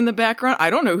in the background. I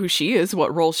don't know who she is,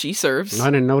 what role she serves.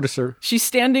 I didn't notice her. She's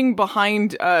standing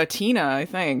behind Tina, I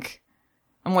think.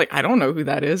 I'm like, I don't know who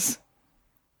that is.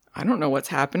 I don't know what's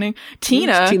happening.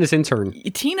 Tina's intern.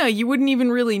 Tina, you wouldn't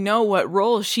even really know what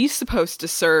role she's supposed to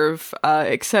serve,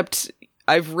 except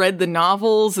I've read the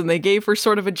novels and they gave her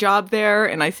sort of a job there.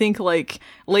 And I think like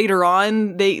later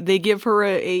on, they give her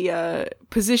a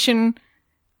position.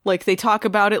 Like they talk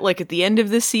about it like at the end of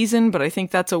this season, but I think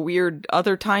that's a weird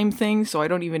other time thing. So I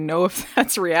don't even know if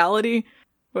that's reality.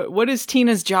 But what is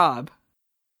Tina's job?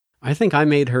 I think I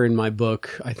made her in my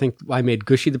book. I think I made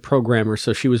Gushy the programmer,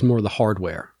 so she was more the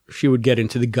hardware. She would get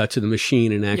into the guts of the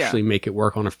machine and actually make it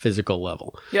work on a physical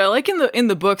level. Yeah, like in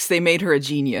the books, they made her a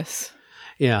genius.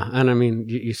 Yeah, and I mean,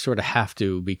 you sort of have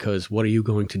to, because what are you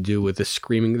going to do with the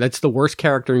screaming? That's the worst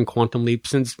character in Quantum Leap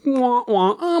since, wah,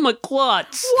 wah, I'm a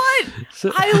klutz. What?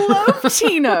 I love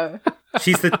Tina.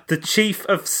 She's the chief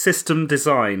of system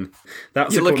design.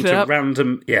 That's You according looking it to up?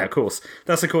 random. Yeah, of course.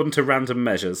 That's according to random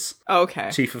measures.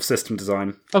 Okay. Chief of system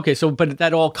design. Okay, so but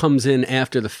that all comes in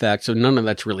after the fact, so none of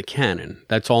that's really canon.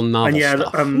 That's all novel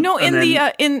stuff. No,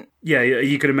 in Yeah,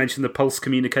 you could have mentioned the pulse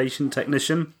communication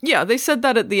technician. Yeah, they said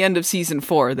that at the end of season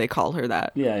 4. They call her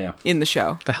that. Yeah. In the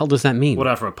show. The hell does that mean?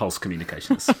 Whatever a pulse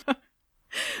communication is.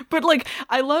 But like,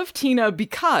 I love Tina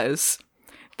because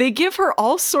they give her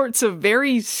all sorts of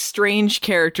very strange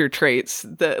character traits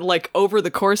that, like, over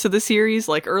the course of the series,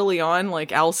 like early on,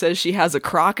 like Al says she has a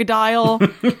crocodile.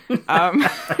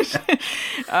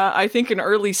 I think an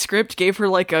early script gave her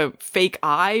like a fake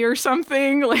eye or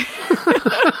something. Like,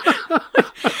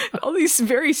 all these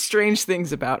very strange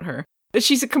things about her.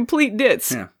 She's a complete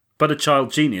ditz. Yeah. But a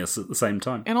child genius at the same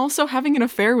time. And also having an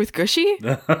affair with Gushy?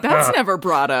 That's never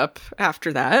brought up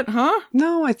after that, huh?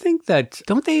 No, I think that...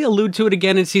 Don't they allude to it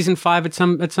again in season 5 at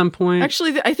some point?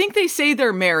 Actually, I think they say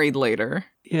they're married later.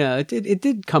 Yeah, it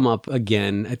did come up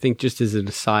again, I think just as an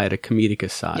aside, a comedic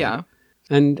aside. Yeah.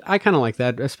 And I kind of like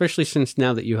that, especially since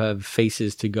now that you have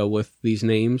faces to go with these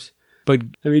names. But,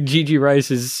 I mean, Gigi Rice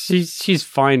she's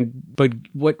fine, but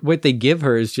what they give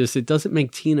her is just, it doesn't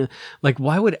make Tina, like,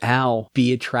 why would Al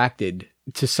be attracted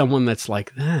to someone that's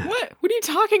like that? What are you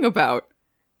talking about?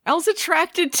 Al's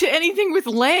attracted to anything with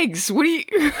legs. What do you...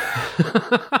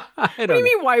 What do you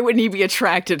mean, why wouldn't he be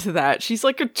attracted to that? She's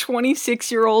like a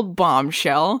 26-year-old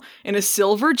bombshell in a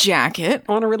silver jacket.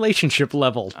 On a relationship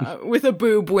level. With a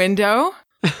boob window.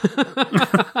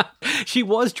 She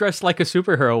was dressed like a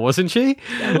superhero, wasn't she?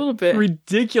 Yeah, a little bit.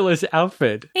 Ridiculous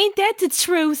outfit. Ain't that the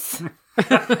truth?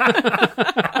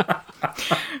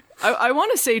 I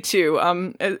want to say, too,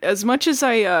 as much as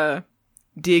I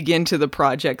dig into the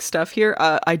project stuff here,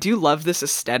 I do love this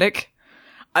aesthetic.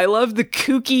 I love the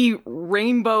kooky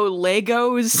rainbow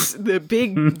Legos, the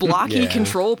big blocky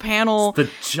control panel. It's the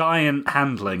giant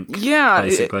handling. Yeah.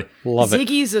 Basically. Love it.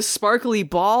 Ziggy's a sparkly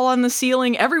ball on the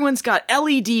ceiling. Everyone's got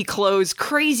LED clothes,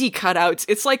 crazy cutouts.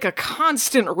 It's like a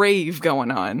constant rave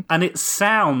going on. And it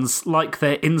sounds like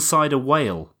they're inside a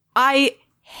whale. I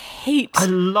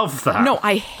love that. No,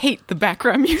 I hate the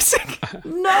background music.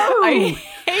 No! I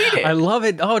hate it. I love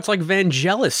it. Oh, it's like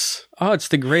Vangelis. Oh, it's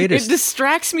the greatest. It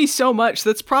distracts me so much.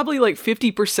 That's probably like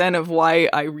 50% of why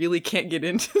I really can't get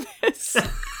into this.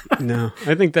 No,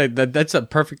 I think that's a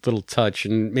perfect little touch.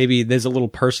 And maybe there's a little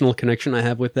personal connection I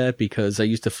have with that because I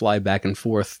used to fly back and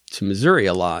forth to Missouri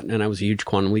a lot. And I was a huge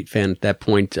Quantum Leap fan at that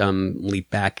point. Leap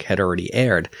Back had already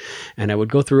aired. And I would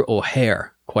go through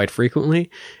O'Hare quite frequently,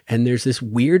 and there's this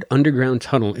weird underground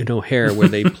tunnel in O'Hare where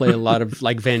they play a lot of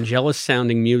like Vangelis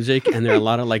sounding music, and there are a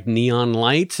lot of like neon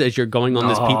lights as you're going on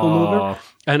this people mover.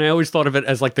 And I always thought of it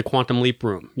as like the Quantum Leap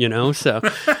room, you know? So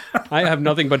I have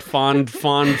nothing but fond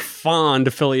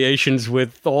affiliations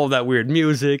with all that weird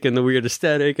music and the weird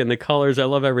aesthetic and the colors. I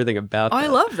love everything about that. I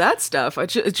love that stuff.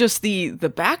 Just the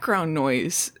background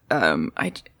noise.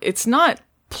 It's not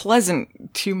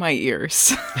pleasant to my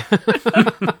ears.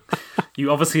 You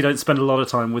obviously don't spend a lot of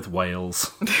time with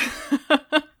whales.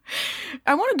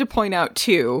 I wanted to point out,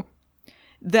 too,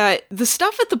 that the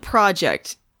stuff at the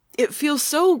project, it feels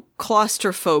so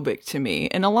claustrophobic to me,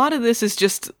 and a lot of this is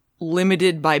just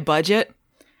limited by budget.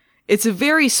 It's a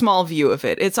very small view of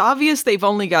it. It's obvious they've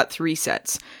only got 3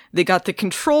 sets. They got the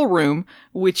control room,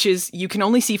 which is you can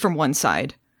only see from one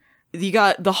side. You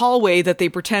got the hallway that they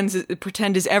pretend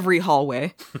is every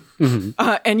hallway.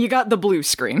 And you got the blue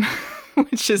screen,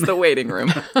 which is the waiting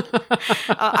room.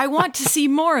 I want to see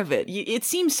more of it. It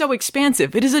seems so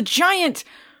expansive. It is a giant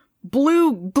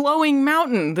blue glowing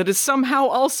mountain that is somehow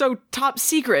also top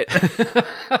secret.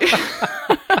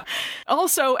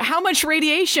 Also, how much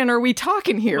radiation are we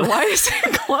talking here? Why is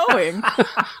it glowing?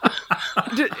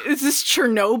 Is this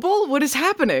Chernobyl? What is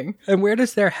happening? And where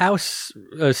does their house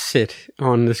sit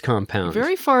on this compound?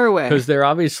 Very far away. Because they're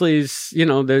obviously,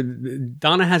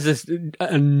 Donna has this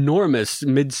enormous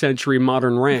mid-century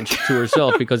modern ranch to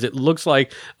herself because it looks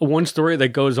like a one-story that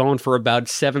goes on for about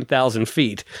 7,000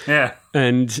 feet. Yeah.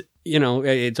 And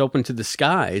it's open to the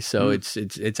sky, so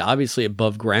it's obviously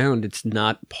above ground. It's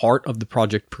not part of the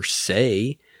project per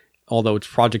se, although it's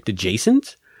project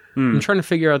adjacent. I'm trying to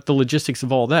figure out the logistics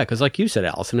of all that, because like you said,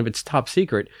 Allison, if it's top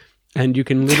secret, and you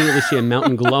can literally see a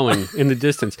mountain glowing in the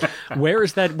distance, where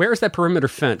is that perimeter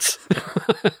fence?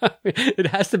 It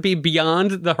has to be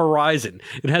beyond the horizon.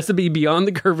 It has to be beyond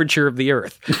the curvature of the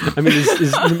earth. I mean,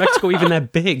 is New Mexico even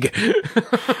that big?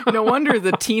 No wonder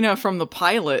the Tina from the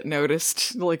pilot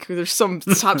noticed, like, there's some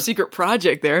top secret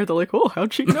project there. They're like, oh,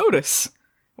 how'd she notice?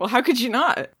 Well, how could you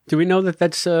not? Do we know that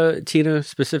that's Tina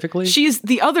specifically? She's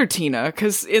the other Tina,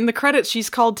 because in the credits she's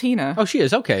called Tina. Oh, she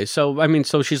is? Okay. So, I mean,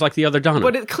 so she's like the other Donna.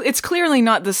 But it's clearly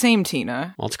not the same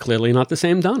Tina. Well, it's clearly not the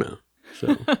same Donna.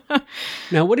 So.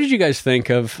 Now, what did you guys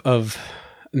think of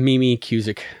Mimi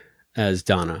Cusick as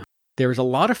Donna? There was a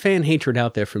lot of fan hatred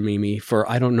out there for Mimi for,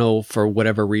 I don't know, for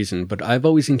whatever reason, but I've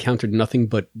always encountered nothing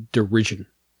but derision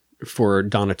for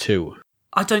Donna 2.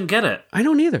 I don't get it. I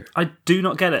don't either. I do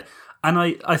not get it. And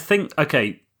I think,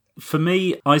 okay, for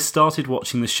me, I started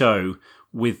watching the show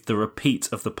with the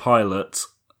repeat of the pilot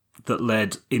that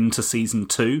led into season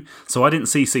 2. So I didn't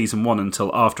see season 1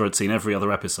 until after I'd seen every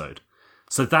other episode.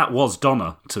 So that was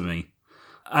Donna to me.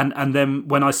 And then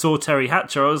when I saw Terry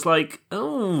Hatcher, I was like,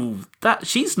 oh,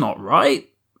 she's not right.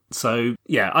 So,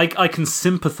 yeah, I can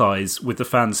sympathise with the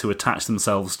fans who attach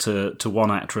themselves to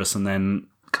one actress and then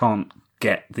can't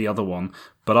get the other one.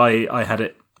 But I had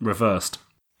it reversed.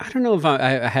 I don't know if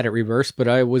I had it reversed, but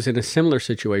I was in a similar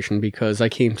situation because I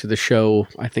came to the show,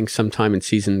 I think, sometime in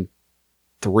season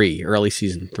 3, early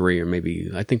season 3, or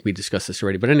maybe, I think we discussed this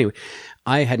already. But anyway,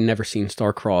 I had never seen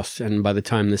Star-Crossed, and by the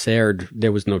time this aired,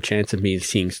 there was no chance of me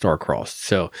seeing Star-Crossed.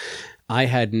 So I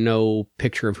had no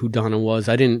picture of who Donna was.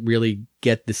 I didn't really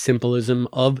get the symbolism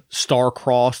of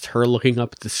star-crossed, her looking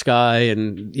up at the sky,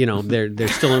 and, they're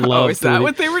still in love. Oh, is that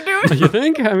what they were doing? You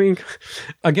think? I mean,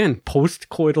 again,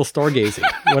 post-coital stargazing.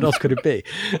 What else could it be?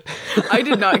 I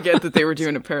did not get that they were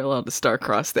doing a parallel to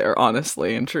Star-Crossed there,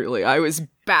 honestly and truly. I was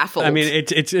baffled. I mean,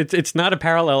 it's not a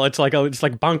parallel. It's like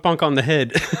bonk bonk on the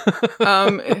head.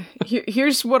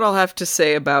 Here's what I'll have to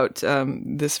say about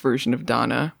this version of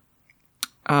Donna.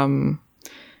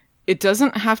 It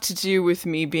doesn't have to do with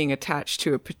me being attached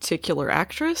to a particular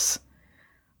actress.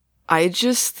 I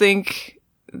just think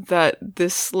that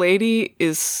this lady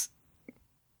is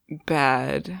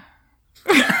bad.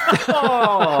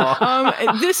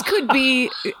 This could be,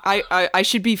 I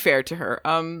should be fair to her.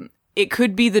 It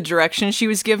could be the direction she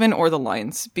was given or the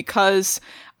lines, because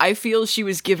I feel she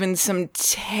was given some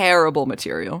terrible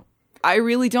material. I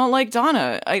really don't like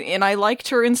Donna, and I liked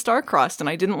her in Star-Crossed, and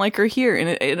I didn't like her here, and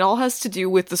it all has to do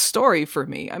with the story for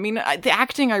me. I mean, the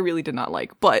acting I really did not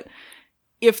like, but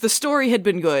if the story had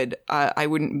been good, I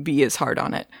wouldn't be as hard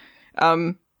on it.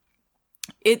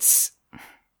 It's...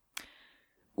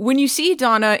 When you see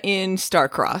Donna in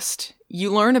Star-Crossed,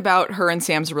 you learn about her and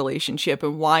Sam's relationship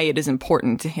and why it is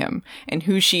important to him and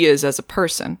who she is as a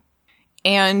person.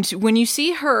 And when you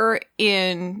see her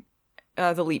in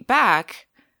The Leap Back,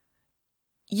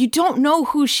 you don't know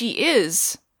who she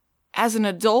is as an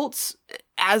adult,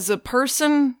 as a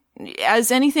person, as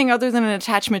anything other than an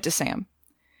attachment to Sam.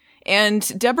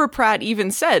 And Deborah Pratt even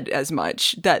said as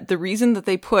much, that the reason that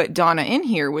they put Donna in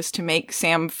here was to make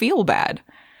Sam feel bad.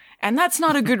 And that's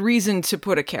not a good reason to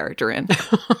put a character in.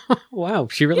 Wow,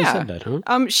 she really said that,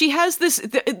 huh? She has this...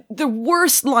 The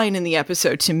worst line in the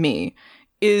episode to me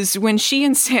is when she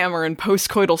and Sam are in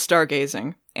post-coital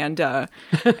stargazing. And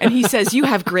he says, "You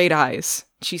have great eyes."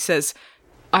 She says,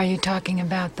 "Are you talking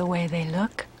about the way they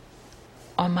look?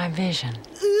 Or my vision?"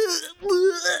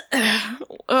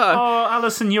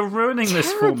 Allison, you're ruining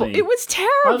this for me. It was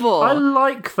terrible. I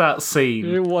like that scene.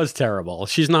 It was terrible.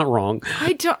 She's not wrong.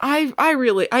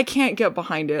 I can't get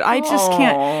behind it. I just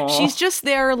can't. She's just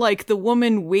there like the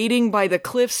woman waiting by the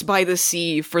cliffs by the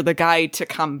sea for the guy to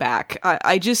come back.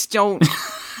 I just don't,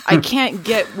 I can't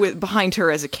get behind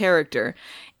her as a character.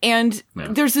 And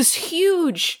there's this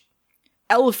huge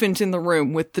elephant in the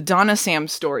room with the Donna Sam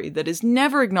story that is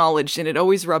never acknowledged, and it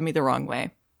always rubbed me the wrong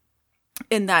way.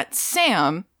 In that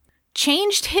Sam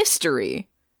changed history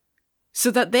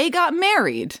so that they got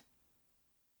married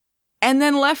and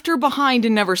then left her behind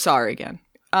and never saw her again.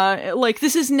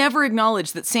 This is never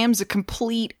acknowledged that Sam's a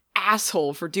complete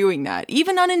asshole for doing that,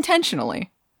 even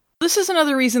unintentionally. This is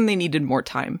another reason they needed more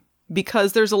time,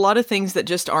 because there's a lot of things that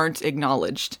just aren't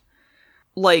acknowledged.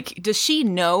 Like, does she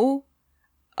know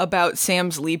about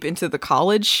Sam's leap into the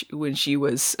college when she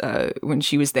was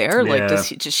there? Yeah. Like,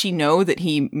 does she know that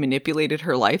he manipulated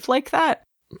her life like that?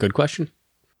 Good question.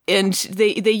 And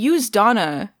they use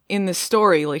Donna in the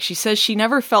story. Like, she says she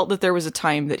never felt that there was a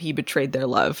time that he betrayed their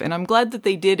love. And I'm glad that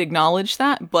they did acknowledge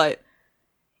that, but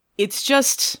it's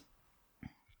just...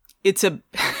 It's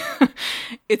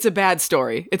a bad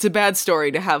story. It's a bad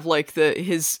story to have like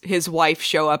his wife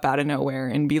show up out of nowhere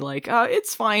and be like, "Oh,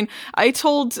 it's fine. I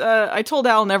told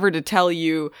Al never to tell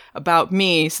you about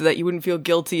me so that you wouldn't feel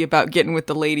guilty about getting with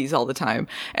the ladies all the time."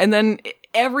 And then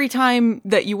every time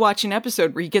that you watch an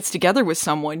episode where he gets together with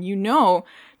someone, you know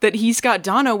that he's got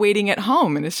Donna waiting at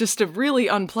home, and it's just a really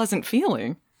unpleasant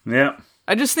feeling. Yeah.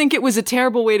 I just think it was a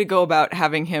terrible way to go about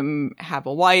having him have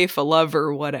a wife, a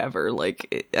lover, whatever.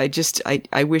 Like,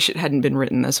 I wish it hadn't been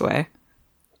written this way.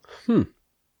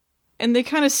 And they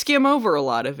kind of skim over a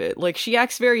lot of it. Like, she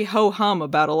acts very ho-hum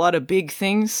about a lot of big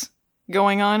things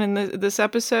going on in this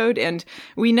episode, and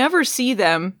we never see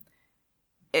them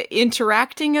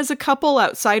interacting as a couple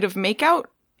outside of makeout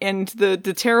and the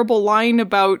terrible line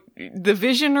about the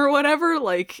vision or whatever.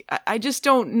 Like, I just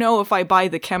don't know if I buy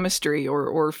the chemistry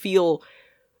or feel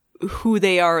who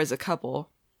they are as a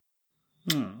couple.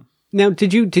 Now,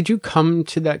 did you come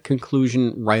to that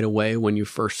conclusion right away when you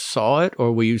first saw it,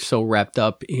 or were you so wrapped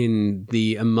up in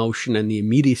the emotion and the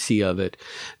immediacy of it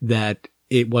that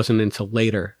it wasn't until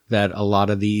later that a lot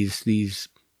of these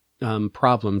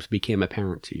problems became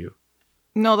apparent to you?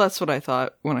 No, that's what I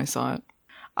thought when I saw it.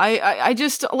 I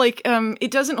just, like, it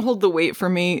doesn't hold the weight for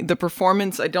me. The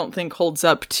performance, I don't think, holds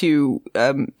up to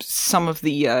some of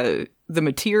the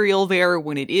material there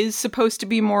when it is supposed to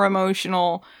be more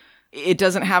emotional. It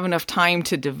doesn't have enough time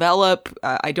to develop.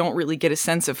 I don't really get a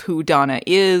sense of who Donna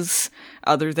is,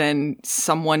 other than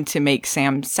someone to make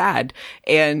Sam sad.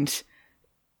 And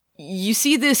you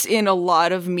see this in a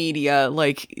lot of media,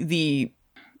 like the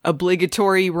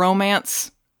obligatory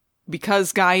romance.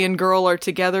 Because guy and girl are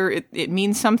together, it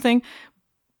means something.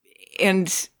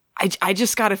 And I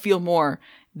just gotta feel more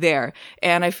there.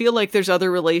 And I feel like there's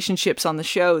other relationships on the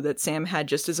show that Sam had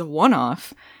just as a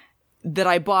one-off that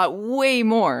I bought way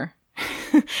more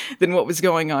than what was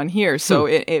going on here. So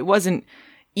it wasn't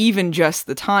even just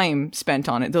the time spent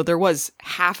on it, though there was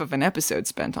half of an episode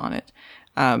spent on it.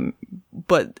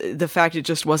 But the fact it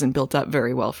just wasn't built up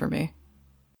very well for me.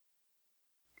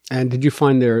 And did you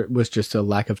find there was just a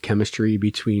lack of chemistry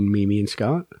between Mimi and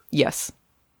Scott? Yes.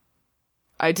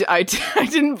 I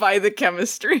didn't buy the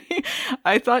chemistry.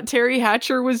 I thought Terry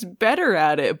Hatcher was better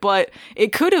at it, but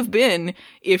it could have been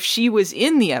if she was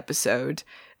in the episode.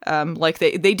 Like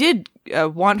they did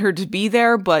want her to be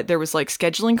there, but there was like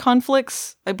scheduling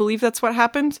conflicts. I believe that's what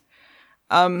happened.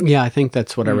 Yeah, I think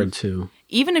that's what I read too.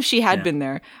 Even if she had been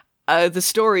there, the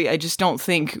story I just don't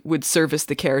think would service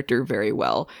the character very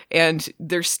well. And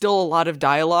there's still a lot of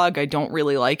dialogue I don't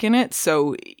really like in it,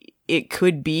 so it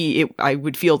could be I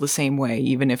would feel the same way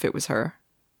even if it was her.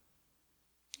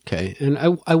 Okay, and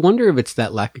I wonder if it's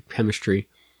that lack of chemistry.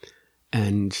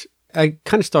 And I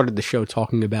kind of started the show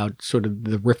talking about sort of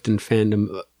the rift in fandom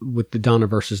with the Donna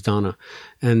versus Donna,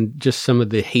 and just some of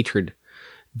the hatred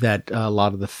that a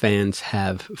lot of the fans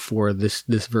have for this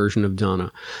version of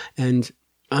Donna. And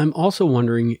I'm also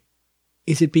wondering,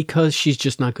 is it because she's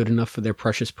just not good enough for their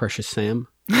precious, precious Sam?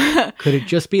 Could it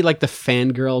just be like the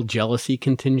fangirl jealousy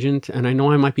contingent? And I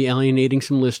know I might be alienating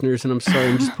some listeners, and I'm sorry,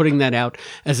 I'm just putting that out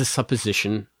as a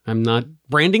supposition. I'm not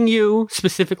branding you,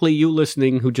 specifically you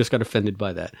listening who just got offended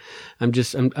by that. I'm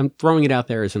throwing it out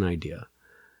there as an idea.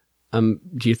 Do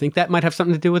you think that might have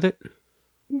something to do with it?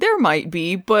 There might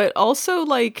be, but also,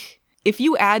 like, if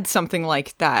you add something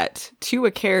like that to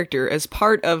a character as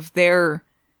part of their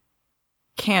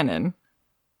canon,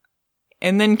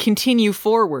 and then continue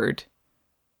forward,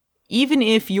 even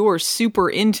if you're super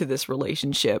into this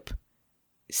relationship,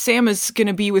 Sam is going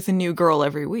to be with a new girl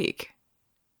every week.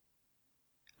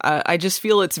 I just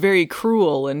feel it's very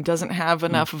cruel and doesn't have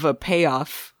enough of a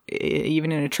payoff,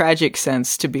 even in a tragic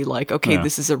sense, to be like, okay,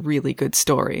 this is a really good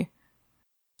story.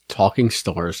 Talking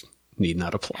stars need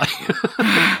not apply.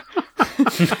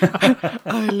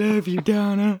 I love you,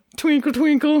 Donna. Twinkle,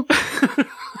 twinkle.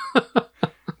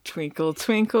 Twinkle,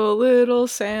 twinkle, little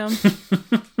Sam.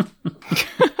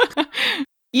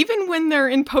 Even when they're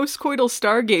in post-coital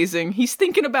stargazing, he's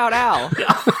thinking about Al.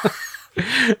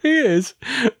 He is,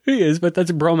 but that's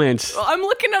a bromance. I'm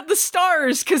looking at the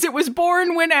stars because it was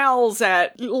born when Al's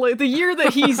at, the year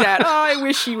that he's at. Oh, I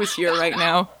wish he was here right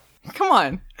now. Come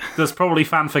on. There's probably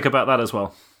fanfic about that as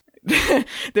well.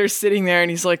 They're sitting there and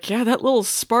he's like, yeah, that little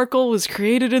sparkle was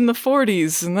created in the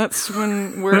 40s, and that's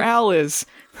where Al is.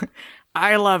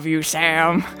 I love you,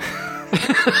 Sam.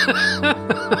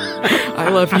 I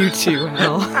love you too,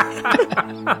 Al.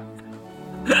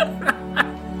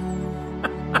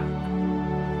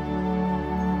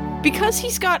 Because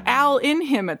he's got Al in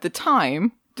him at the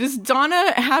time, does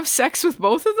Donna have sex with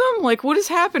both of them? Like, what is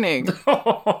happening?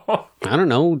 I don't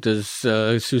know. Does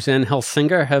Suzanne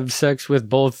Helsinger have sex with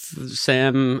both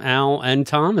Sam, Al, and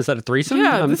Tom? Is that a threesome?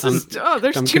 Yeah,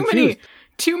 there's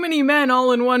too many men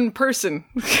all in one person.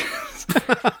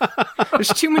 There's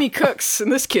too many cooks in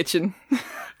this kitchen.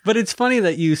 But it's funny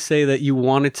that you say that you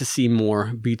wanted to see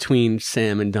more between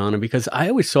Sam and Donna, because I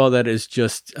always saw that as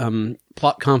just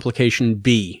plot complication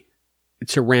B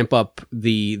to ramp up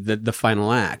the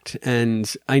final act.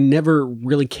 And I never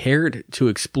really cared to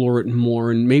explore it more.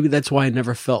 And maybe that's why I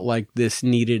never felt like this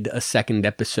needed a second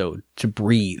episode to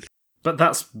breathe. But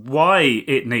that's why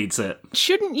it needs it.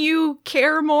 Shouldn't you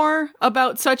care more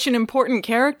about such an important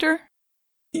character?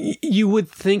 You would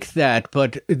think that,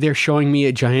 but they're showing me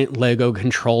a giant Lego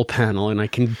control panel and I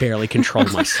can barely control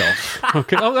myself.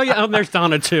 Okay. Oh, yeah. There's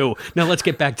Donna too. Now let's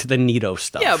get back to the Nito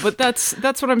stuff. Yeah, but that's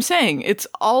what I'm saying. It's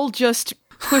all just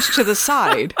pushed to the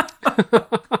side.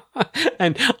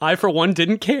 And I, for one,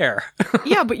 didn't care.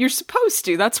 Yeah, but you're supposed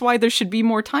to. That's why there should be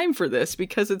more time for this,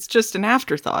 because it's just an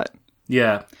afterthought.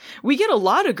 Yeah. We get a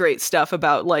lot of great stuff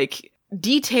about, like,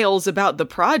 details about the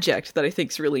project that I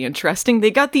think is really interesting.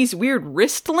 They got these weird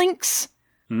wrist links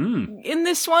in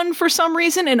this one for some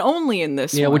reason, and only in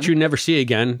this one. Yeah, which you never see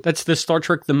again. That's the Star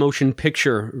Trek The Motion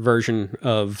Picture version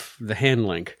of the hand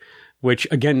link, which,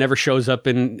 again, never shows up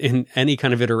in any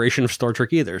kind of iteration of Star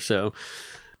Trek either, so...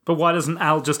 But why doesn't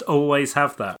Al just always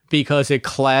have that? Because it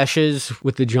clashes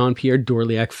with the Jean-Pierre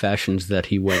Dorliac fashions that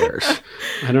he wears.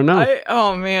 I don't know.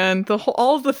 Oh, man.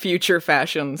 All of the future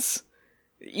fashions.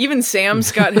 Even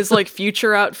Sam's got his, like,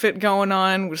 future outfit going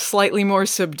on, with slightly more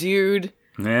subdued.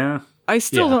 Yeah. I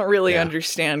still don't really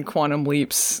understand Quantum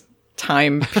Leap's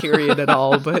time period at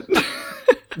all, but...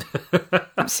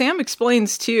 Sam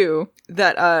explains, too,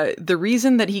 that the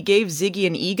reason that he gave Ziggy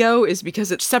an ego is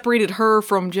because it separated her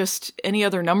from just any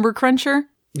other number cruncher.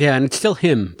 Yeah, and it's still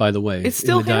him, by the way, it's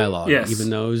still in the dialogue, yes. Even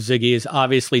though Ziggy is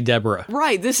obviously Deborah.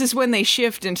 Right, this is when they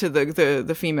shift into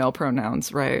the female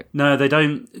pronouns, right? No, they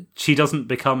don't. She doesn't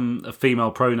become a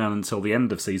female pronoun until the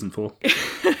end of season 4.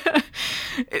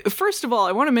 First of all,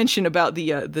 I want to mention about the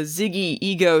Ziggy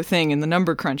ego thing in the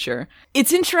number cruncher.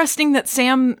 It's interesting that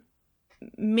Sam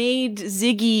made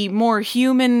Ziggy more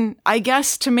human, I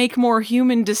guess, to make more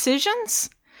human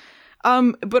decisions.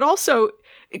 But also,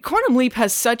 Quantum Leap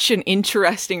has such an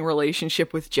interesting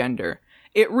relationship with gender.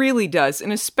 It really does.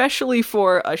 And especially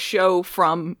for a show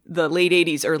from the late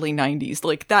 80s, early 90s.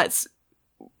 Like, that's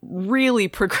really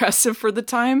progressive for the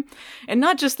time. And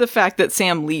not just the fact that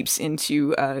Sam leaps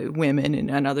into women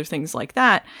and other things like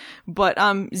that, but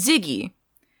Ziggy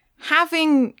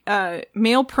having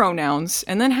male pronouns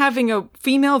and then having a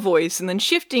female voice and then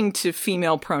shifting to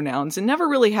female pronouns and never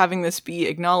really having this be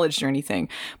acknowledged or anything.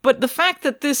 But the fact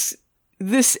that this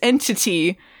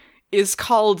entity is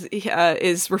called,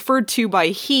 is referred to by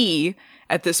he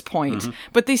at this point,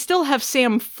 but they still have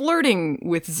Sam flirting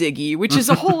with Ziggy, which is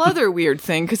a whole other weird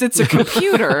thing because it's a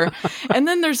computer. And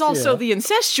then there's also the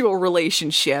incestual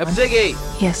relationship. Ziggy!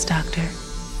 Yes, Doctor.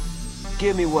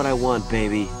 Give me what I want,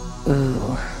 baby.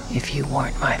 Ooh, if you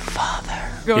weren't my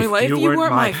father. Going like, if you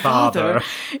weren't my father.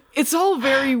 It's all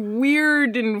very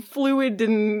weird and fluid,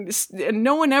 and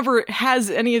no one ever has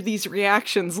any of these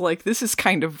reactions like, this is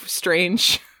kind of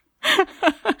strange.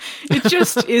 It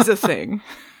just is a thing.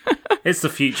 It's the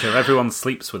future. Everyone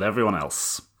sleeps with everyone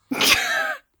else.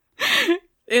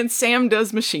 And Sam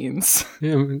does machines.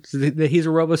 Yeah, he's a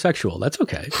robosexual. That's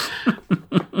okay.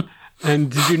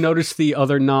 And did you notice the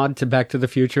other nod to Back to the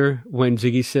Future when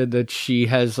Ziggy said that she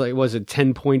has, like, was it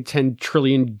 10.10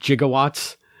 trillion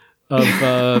gigawatts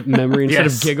of memory instead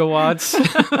of gigawatts?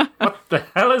 What the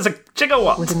hell is a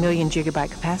gigawatt? With 1 million gigabyte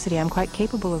capacity, I'm quite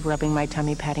capable of rubbing my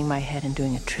tummy, patting my head, and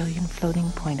doing 1 trillion floating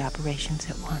point operations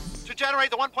at once. To generate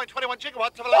the 1.21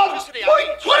 gigawatts of electricity.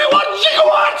 1.21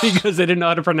 gigawatts! Because they didn't know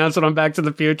how to pronounce it on Back to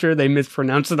the Future, they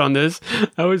mispronounced it on this.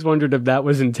 I always wondered if that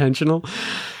was intentional.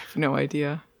 No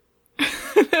idea.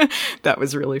 That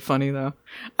was really funny, though.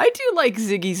 I do like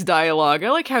Ziggy's dialogue. I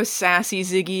like how sassy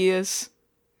Ziggy is.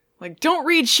 Like, don't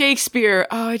read Shakespeare.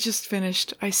 Oh, I just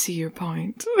finished. I see your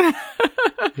point.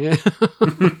 Yeah.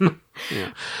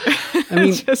 Yeah. I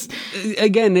mean,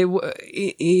 again,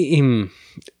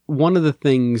 one of the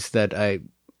things that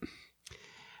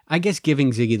I guess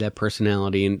giving Ziggy that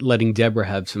personality and letting Deborah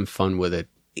have some fun with it,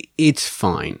 it's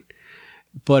fine.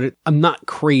 But I'm not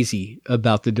crazy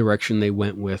about the direction they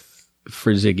went with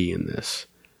for Ziggy in this.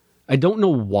 I don't know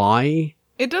why.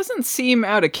 It doesn't seem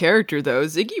out of character, though.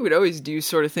 Ziggy would always do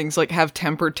sort of things like have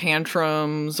temper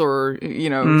tantrums or, you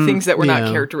know, things that were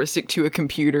not characteristic to a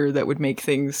computer that would make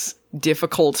things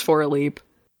difficult for a leap.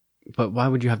 But why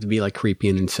would you have to be, like, creepy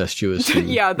and incestuous? And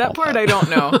yeah, that part I don't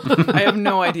know. I have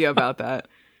no idea about that.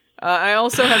 I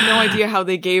also have no idea how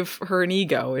they gave her an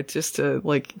ego. It just,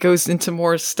 like, goes into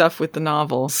more stuff with the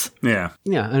novels. Yeah.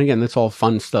 Yeah, and again, that's all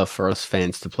fun stuff for us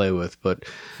fans to play with. But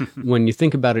when you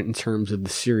think about it in terms of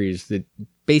the series, that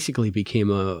basically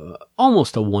became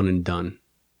almost a one and done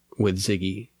with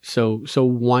Ziggy. So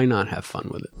why not have fun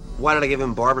with it? Why did I give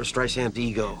him Barbara Streisand's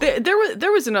ego?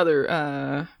 There was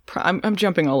another, I'm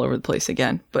jumping all over the place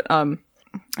again, but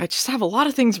I just have a lot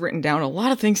of things written down, a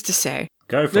lot of things to say.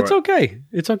 Go for it. It's okay.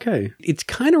 It's okay. It's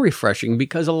kind of refreshing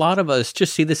because a lot of us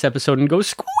just see this episode and go,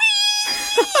 squee!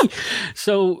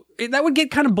 So that would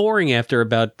get kind of boring after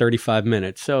about 35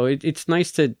 minutes. So it's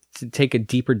nice to take a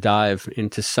deeper dive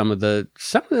into some of the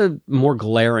more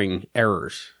glaring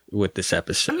errors with this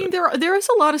episode. I mean, there is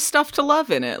a lot of stuff to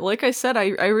love in it. Like I said, I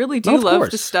really do love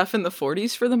the stuff in the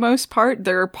 40s for the most part.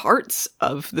 There are parts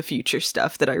of the future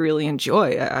stuff that I really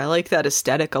enjoy. I like that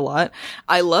aesthetic a lot.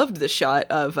 I loved the shot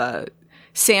of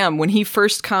Sam when he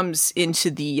first comes into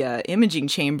the imaging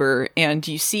chamber and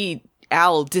you see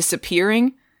Al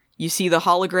disappearing. You see the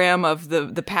hologram of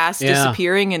the past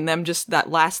disappearing and them just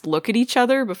that last look at each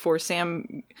other before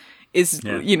Sam is,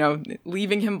 you know,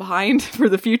 leaving him behind for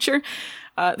the future.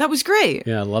 That was great.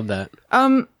 Yeah, I love that.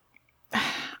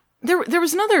 There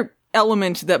was another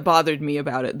element that bothered me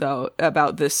about it, though,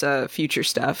 about this future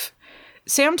stuff.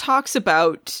 Sam talks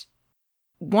about,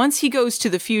 once he goes to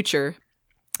the future,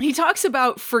 he talks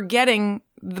about forgetting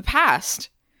the past.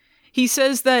 He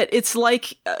says that it's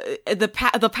like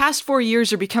the past 4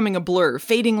 years are becoming a blur,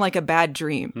 fading like a bad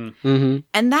dream. Mm-hmm.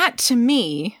 And that, to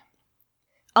me,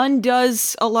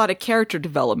 undoes a lot of character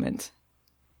development.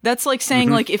 That's like saying,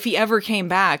 like, if he ever came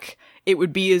back, it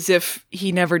would be as if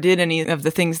he never did any of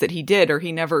the things that he did, or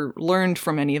he never learned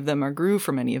from any of them or grew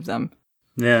from any of them.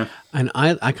 Yeah. And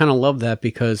I kind of love that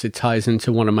because it ties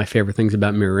into one of my favorite things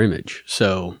about mirror image.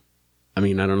 So, I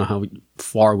mean, I don't know how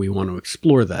far we want to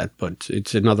explore that, but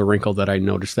it's another wrinkle that I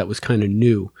noticed that was kind of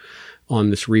new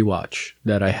on this rewatch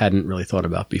that I hadn't really thought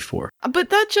about before. But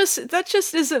that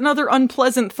just is another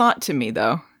unpleasant thought to me,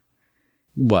 though.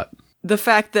 What? The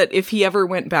fact that if he ever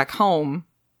went back home,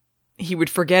 he would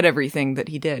forget everything that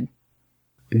he did.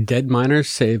 Dead miners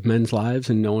save men's lives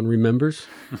and no one remembers.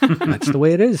 That's the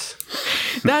way it is.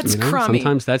 That's crummy.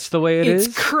 Sometimes that's the way it is.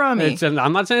 It's crummy.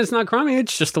 I'm not saying it's not crummy.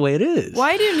 It's just the way it is.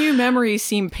 Why do new memories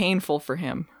seem painful for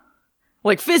him?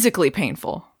 Like physically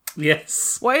painful.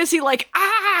 Yes. Why is he like,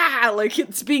 like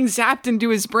it's being zapped into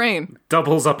his brain?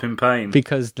 Doubles up in pain.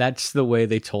 Because that's the way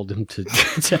they told him to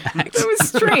act. That was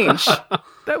strange.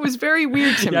 That was very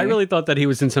weird to me. I really thought that he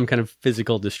was in some kind of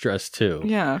physical distress too.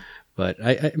 Yeah. But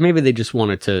maybe they just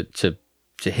wanted to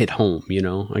hit home,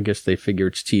 I guess they figure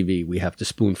it's TV. We have to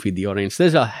spoon feed the audience.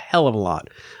 There's a hell of a lot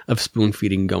of spoon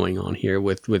feeding going on here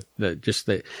with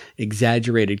the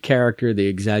exaggerated character, the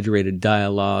exaggerated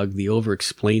dialogue, the over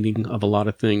explaining of a lot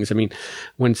of things. I mean,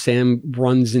 when Sam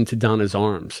runs into Donna's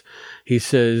arms, he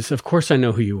says, "Of course I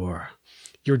know who you are.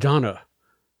 You're Donna.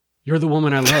 You're the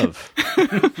woman I love.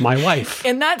 My wife."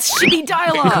 And that's shitty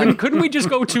dialogue. Couldn't we just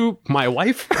go to my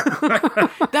wife?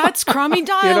 That's crummy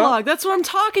dialogue. That's what I'm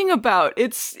talking about.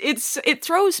 It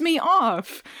throws me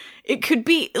off. It could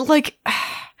be like,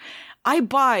 I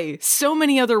buy so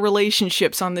many other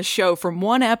relationships on this show from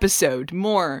one episode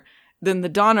more than the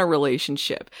Donna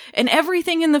relationship. And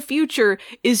everything in the future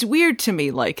is weird to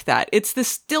me like that. It's the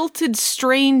stilted,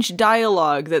 strange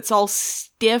dialogue that's all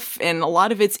stiff and a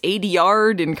lot of it's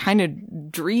ADR'd and kind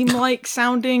of dreamlike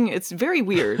sounding. It's very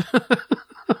weird.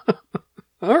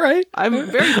 All right.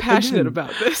 I'm very passionate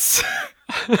about this.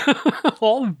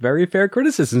 All very fair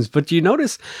criticisms. But you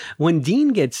notice when Dean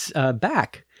gets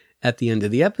back at the end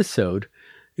of the episode,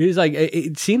 it's like,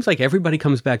 it seems like everybody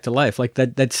comes back to life. Like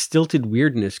that stilted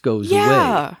weirdness goes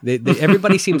away.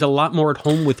 Everybody seems a lot more at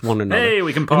home with one another. Hey,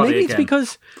 we can party maybe again. It's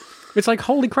because it's like,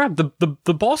 holy crap,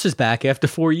 the boss is back after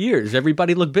 4 years.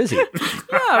 Everybody looked busy. Yeah,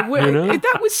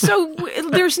 that was so...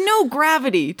 There's no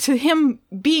gravity to him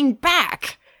being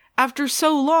back after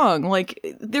so long. Like,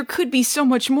 there could be so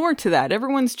much more to that.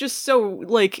 Everyone's just so,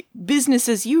 like, business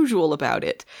as usual about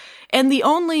it. And the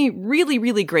only really,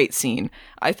 really great scene,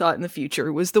 I thought, in the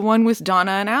future was the one with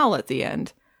Donna and Al at the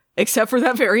end. Except for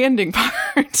that very ending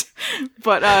part.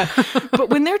 But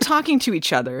when they're talking to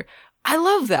each other, I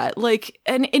love that. Like,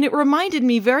 and it reminded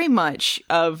me very much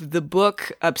of the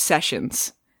book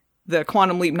Obsessions, the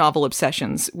Quantum Leap novel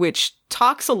Obsessions, which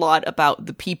talks a lot about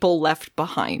the people left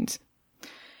behind.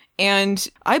 And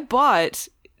I bought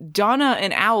Donna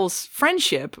and Al's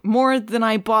friendship more than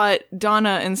I bought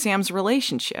Donna and Sam's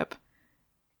relationship.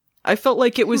 I felt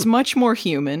like it was much more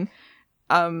human.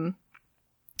 And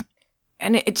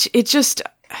it just...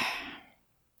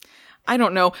 I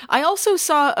don't know. I also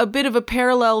saw a bit of a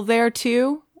parallel there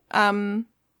too.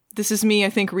 This is me, I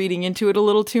think, reading into it a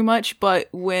little too much, but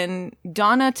when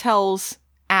Donna tells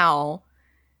Al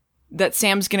that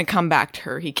Sam's going to come back to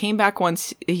her, he came back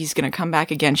once, he's going to come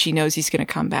back again, she knows he's going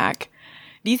to come back.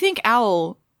 Do you think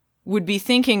Al would be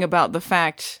thinking about the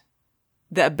fact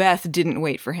that Beth didn't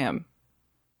wait for him?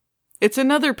 It's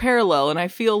another parallel, and I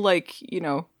feel like,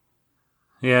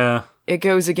 yeah, it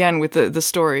goes again with the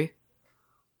story.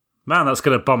 Man, that's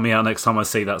going to bum me out next time I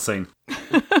see that scene.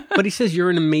 But he says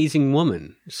you're an amazing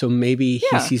woman. So maybe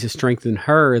he sees a strength in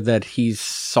her that he's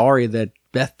sorry that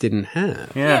Beth didn't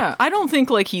have. Yeah. I don't think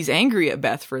like he's angry at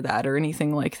Beth for that or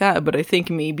anything like that, but I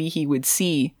think maybe he would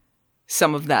see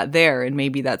some of that there, and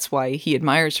maybe that's why he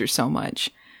admires her so much.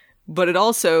 But it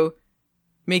also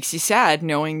makes you sad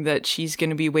knowing that she's going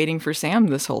to be waiting for Sam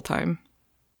this whole time.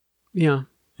 Yeah.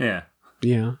 Yeah.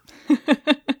 Yeah.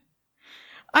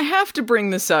 I have to bring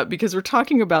this up because we're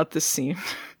talking about this scene.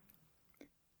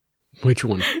 Which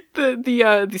one?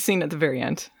 The scene at the very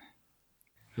end.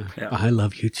 Yeah. I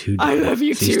love you too, Donna. I love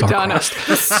you too, Donna.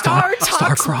 The star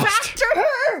talks back to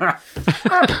her!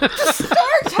 The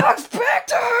star talks back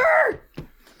to her!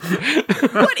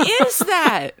 What is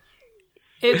that?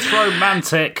 It's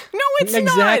romantic. No, it's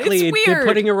exactly. not. It's weird. They're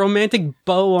putting a romantic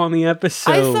bow on the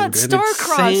episode. I thought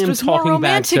Star-Crossed was more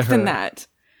romantic than that.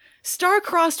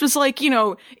 Star-Crossed was like,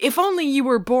 if only you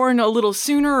were born a little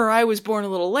sooner or I was born a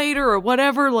little later or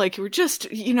whatever, like we're just,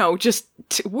 just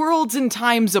worlds and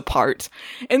times apart.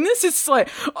 And this is like,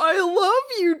 I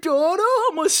love you, Donna,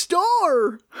 I'm a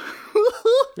star.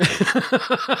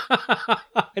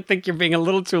 I think you're being a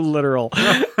little too literal,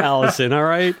 Allison, all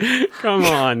right? Come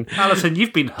on. Allison,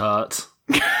 you've been hurt.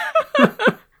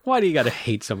 Why do you got to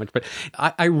hate so much? But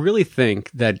I really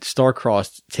think that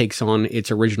Star-Crossed takes on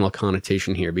its original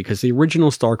connotation here because the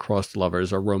original Star-Crossed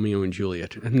lovers are Romeo and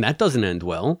Juliet, and that doesn't end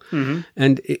well. Mm-hmm.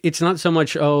 And it's not so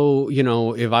much,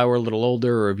 if I were a little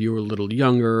older or if you were a little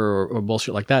younger or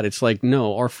bullshit like that. It's like,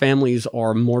 no, our families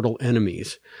are mortal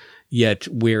enemies, yet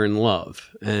we're in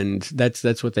love. And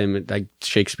that's what they meant. Like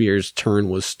Shakespeare's turn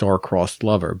was Star-Crossed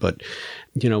lover, but,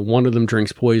 one of them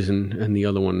drinks poison and the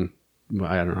other one,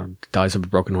 I don't know, dies of a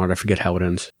broken heart. I forget how it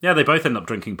ends. Yeah, they both end up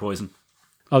drinking poison.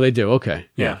 Oh, they do? Okay.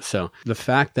 Yeah. So the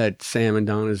fact that Sam and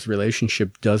Donna's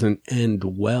relationship doesn't end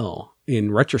well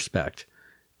in retrospect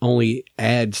only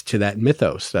adds to that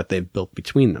mythos that they've built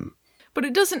between them. But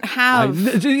it doesn't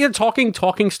have...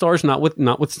 talking stars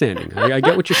notwithstanding. I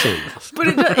get what you're saying.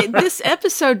 But this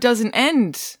episode doesn't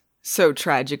end so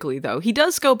tragically, though. He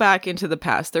does go back into the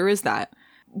past. There is that.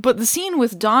 But the scene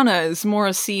with Donna is more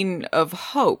a scene of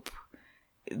hope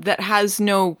that has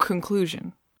no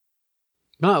conclusion.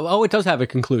 Oh, it does have a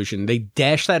conclusion. They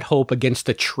dash that hope against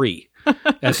a tree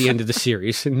at the end of the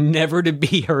series, never to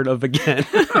be heard of again.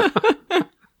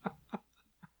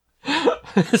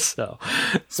 So,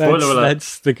 spoiler alert.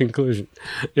 That's the conclusion.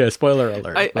 Yeah, spoiler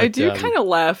alert. I do kind of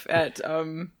laugh at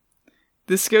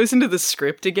this goes into the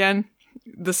script again.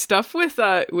 The stuff with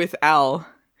Al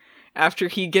after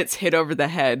he gets hit over the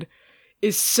head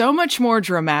is so much more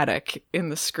dramatic in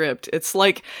the script. It's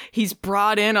like he's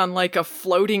brought in on like a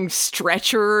floating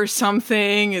stretcher or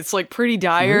something. It's like pretty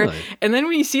dire. Really? And then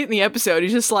when you see it in the episode,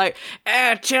 he's just like,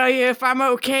 I'll tell you if I'm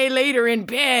okay later in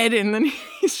bed. And then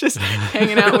he's just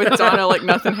hanging out with Donna like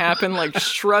nothing happened, like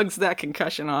shrugs that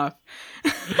concussion off.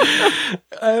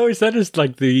 I always said it's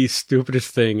like the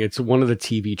stupidest thing. It's one of the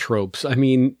TV tropes. I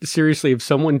mean, seriously, if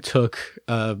someone took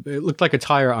it looked like a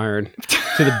tire iron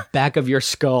to the back of your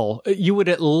skull, you would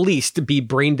at least be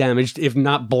brain damaged, if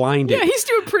not blinded. Yeah, he's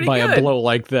doing pretty by good. A blow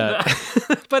like that.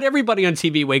 But everybody on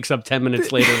TV wakes up 10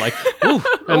 minutes later like, ooh,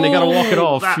 and they got to walk it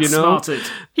off. You know, smarted.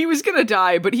 He was gonna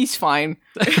die, but he's fine.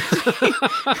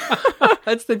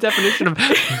 That's the definition of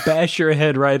bash your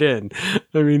head right in.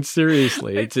 I mean,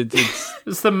 seriously,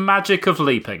 it's the magic of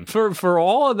leaping. For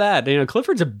all of that, you know,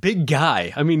 Clifford's a big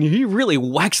guy. I mean, he really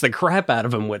whacks the crap out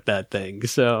of him with that thing.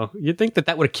 So you'd think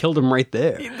that would have killed him right there.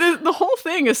 The whole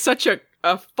thing is such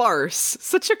a farce,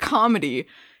 such a comedy.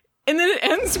 And then it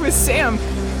ends with Sam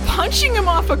punching him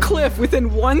off a cliff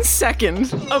within 1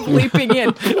 second of leaping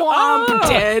in. Whomp,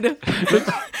 dead.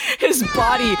 His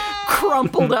body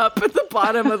crumpled up at the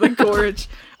bottom of the gorge.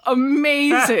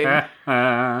 Amazing.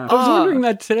 I was wondering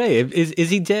that today. Is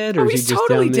he dead or is he just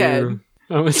totally down there? Dead.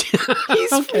 Oh, is he?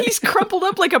 He's crumpled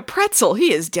up like a pretzel.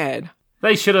 He is dead.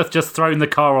 They should have just thrown the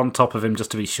car on top of him just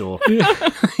to be sure.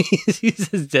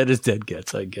 He's as dead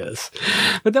gets, I guess.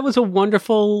 But that was a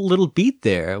wonderful little beat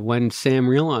there when Sam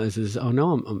realizes, oh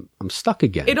no, I'm stuck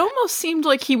again. It almost seemed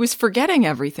like he was forgetting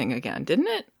everything again, didn't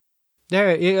it?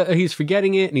 There, he's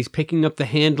forgetting it, and he's picking up the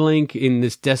hand link in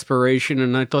this desperation,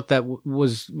 and I thought that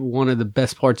was one of the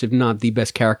best parts, if not the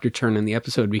best character turn in the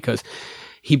episode, because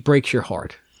he breaks your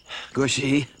heart.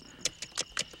 Gushy.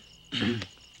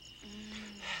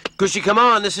 Gushy, come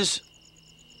on, this is...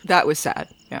 That was sad,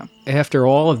 yeah. After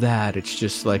all of that, it's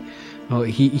just like, oh,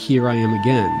 here I am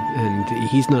again, and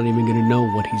he's not even going to know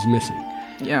what he's missing.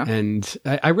 Yeah. And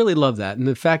I really love that. And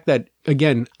the fact that,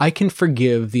 again, I can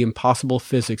forgive the impossible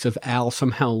physics of Al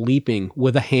somehow leaping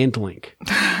with a hand link.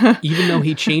 Even though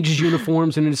he changes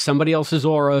uniforms and into somebody else's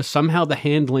aura, somehow the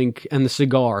hand link and the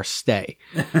cigar stay.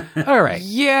 All right.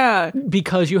 Yeah.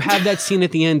 Because you have that scene at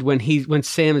the end when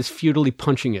Sam is futilely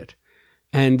punching it.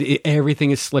 And everything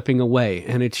is slipping away.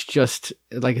 And it's just,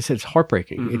 like I said, it's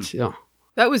heartbreaking. Mm-hmm. It's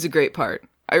That was a great part.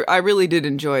 I really did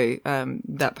enjoy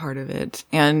that part of it.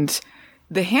 And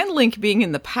the hand link being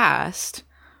in the past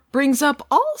brings up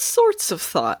all sorts of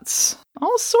thoughts,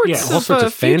 all sorts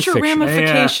of future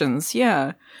ramifications.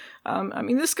 Yeah. I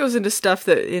mean, this goes into stuff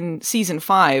that in season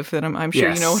 5 that I'm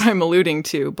sure you know what I'm alluding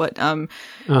to, but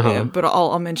but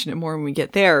I'll mention it more when we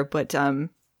get there. But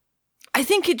I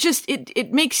think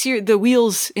it makes the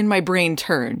wheels in my brain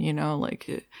turn. You know, like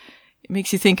it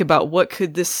makes you think about what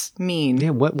could this mean.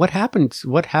 Yeah. What happened?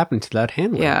 What happened to that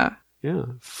hand link? Yeah. Yeah,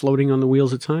 floating on the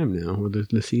wheels of time now, or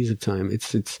the seas of time.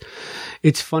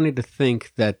 It's funny to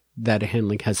think that a hand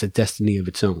link has a destiny of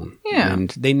its own. Yeah,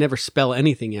 and they never spell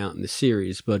anything out in the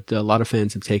series, but a lot of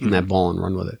fans have taken that ball and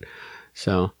run with it.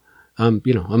 So,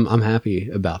 I'm happy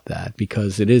about that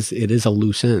because it is a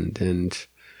loose end, and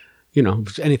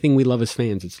anything we love as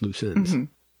fans, it's loose ends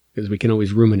because we can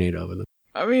always ruminate over them.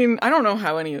 I mean, I don't know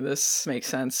how any of this makes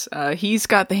sense. He's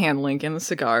got the hand link and the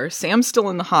cigar. Sam's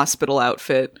still in the hospital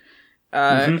outfit.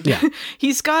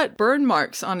 He's got burn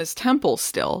marks on his temple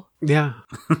still. Yeah.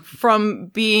 From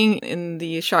being in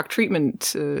the shock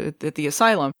treatment at the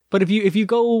asylum. But if you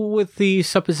go with the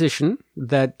supposition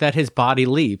that his body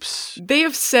leaps, they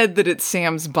have said that it's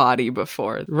Sam's body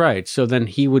before. Right. So then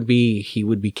he would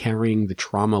be carrying the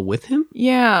trauma with him?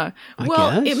 Yeah. I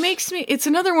guess. It's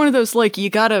another one of those, like, you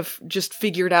gotta just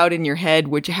figure it out in your head,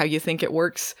 how you think it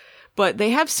works. But they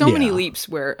have so many leaps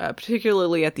where,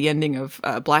 particularly at the ending of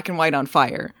Black and White on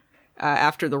Fire,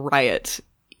 after the riot,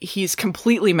 he's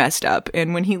completely messed up.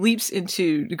 And when he leaps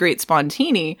into the Great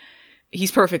Spontini,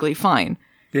 he's perfectly fine.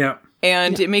 Yeah.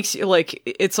 And it makes you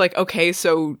it's like, okay,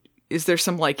 so is there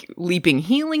some leaping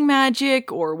healing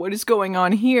magic or what is going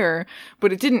on here?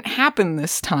 But it didn't happen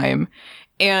this time.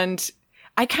 And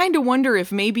I kind of wonder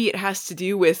if maybe it has to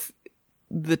do with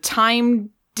the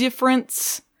time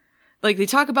difference. Like they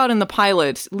talk about in the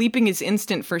pilot, leaping is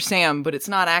instant for Sam, but it's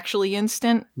not actually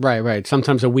instant. Right.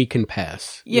 Sometimes a week can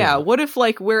pass. Yeah. What if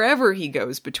wherever he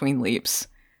goes between leaps,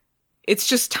 it's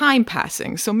just time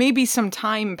passing. So maybe some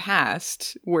time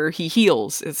passed where he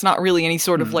heals. It's not really any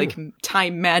sort of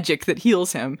time magic that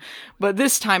heals him. But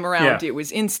this time around, it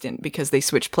was instant because they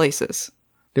switched places.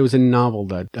 There was a novel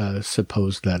that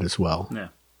supposed that as well. Yeah.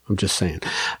 I'm just saying.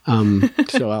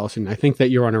 So Allison, I think that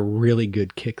you're on a really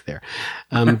good kick there.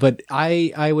 But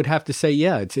I would have to say,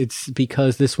 it's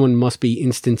because this one must be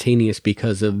instantaneous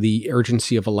because of the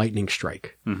urgency of a lightning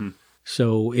strike. Mm-hmm.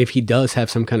 So if he does have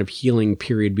some kind of healing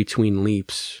period between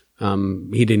leaps,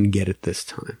 he didn't get it this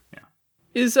time. Yeah.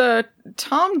 Is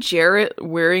Tom Jarrett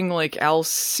wearing Al's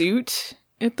suit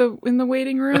in the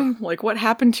waiting room? What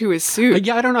happened to his suit?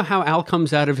 Yeah, I don't know how Al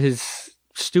comes out of his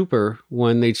stupor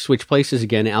when they switch places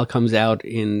again. Al comes out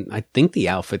in, I think, the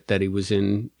outfit that he was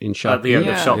in Shock. At the end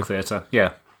of Shock Theatre,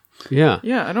 yeah. Yeah.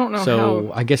 Yeah, I don't know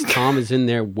so I guess Tom is in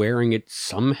there wearing it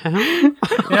somehow.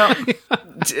 Yeah.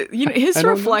 His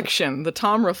reflection, the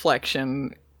Tom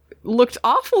reflection, looked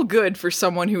awful good for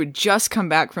someone who had just come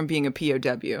back from being a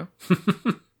POW.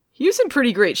 He was in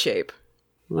pretty great shape.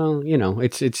 Well,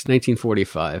 it's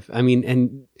 1945. I mean,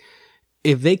 and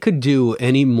if they could do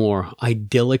any more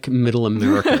idyllic middle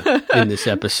America in this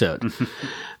episode,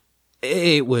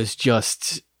 it was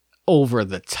just over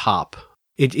the top.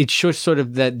 It shows sort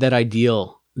of that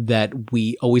ideal that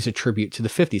we always attribute to the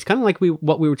 50s, kind of like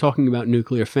what we were talking about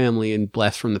Nuclear Family and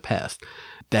Blast from the Past,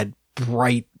 that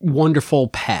bright, wonderful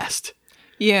past.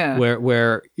 Yeah.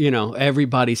 Where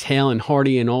everybody's hale and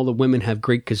hearty and all the women have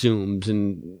great kazooms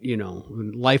and,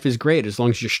 life is great as long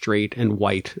as you're straight and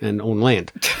white and own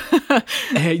land.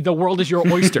 Hey, the world is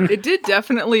your oyster. It did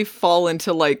definitely fall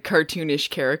into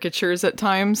cartoonish caricatures at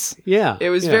times. Yeah.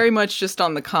 It was very much just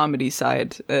on the comedy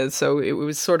side. So it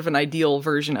was sort of an ideal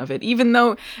version of it, even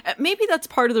though maybe that's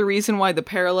part of the reason why the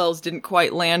parallels didn't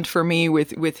quite land for me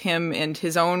with him and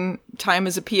his own time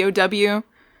as a POW.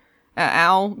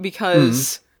 Al,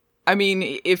 because I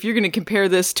mean, if you're going to compare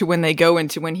this to when they go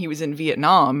into when he was in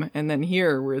Vietnam and then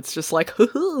here where it's just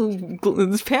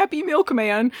this Pappy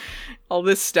Milkman, all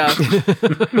this stuff.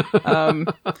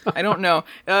 I don't know.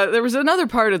 There was another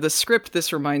part of the script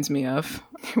this reminds me of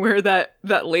where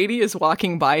that lady is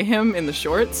walking by him in the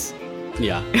shorts.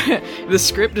 Yeah. The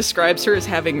script describes her as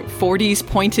having 40s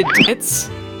pointed tits.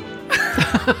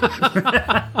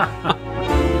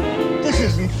 This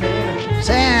isn't fair.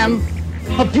 Sam,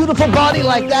 a beautiful body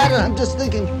like that, and I'm just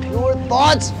thinking pure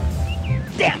thoughts?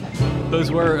 Damn it. Those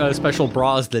were special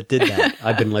bras that did that,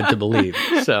 I've been led to believe.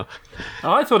 So,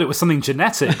 I thought it was something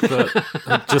genetic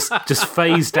that just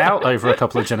phased out over a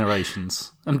couple of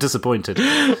generations. I'm disappointed.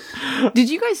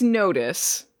 Did you guys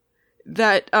notice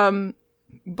that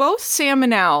both Sam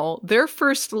and Al, their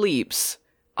first leaps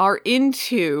are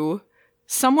into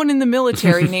someone in the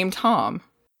military named Tom?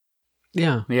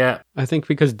 Yeah. Yeah. I think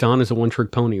because Don is a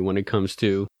one-trick pony when it comes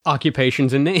to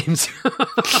occupations and names.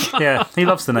 Yeah, he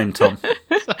loves the name Tom.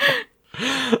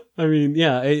 I mean,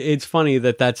 yeah, it's funny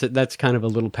that's kind of a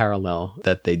little parallel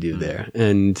that they do there.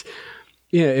 And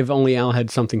yeah, if only Al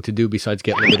had something to do besides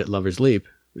get laid at Lover's Leap,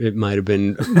 it might have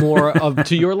been more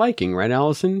to your liking, right,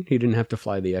 Allison? He didn't have to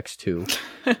fly the X2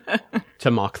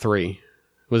 to Mach 3.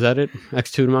 Was that it?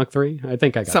 X2 to Mach 3? I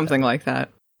think I got something like that.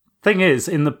 Thing is,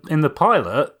 in the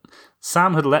pilot,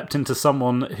 Sam had leapt into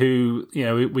someone who,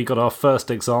 we got our first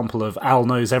example of Al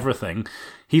knows everything.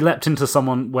 He leapt into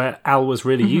someone where Al was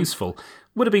really useful.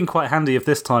 Would have been quite handy if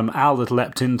this time Al had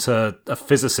leapt into a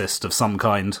physicist of some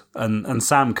kind, and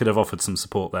Sam could have offered some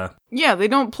support there. Yeah, they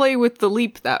don't play with the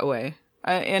leap that way.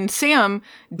 And Sam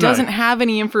doesn't have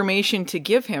any information to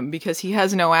give him because he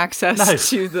has no access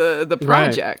to the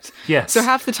project. Right. Yes. So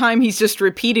half the time he's just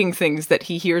repeating things that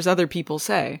he hears other people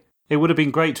say. It would have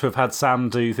been great to have had Sam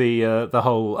do the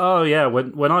whole, oh yeah,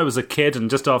 when I was a kid and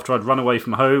just after I'd run away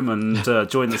from home and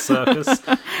joined the circus,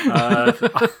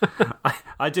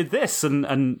 I did this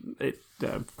and it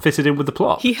fitted in with the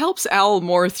plot. He helps Al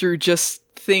more through just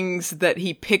things that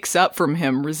he picks up from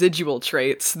him, residual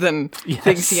traits, than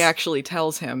things he actually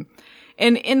tells him.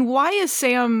 And why is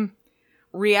Sam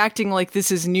reacting like this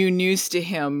is new news to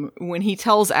him when he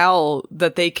tells Al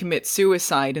that they commit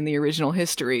suicide in the original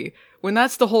history, when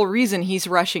that's the whole reason he's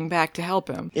rushing back to help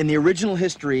him? In the original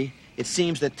history, it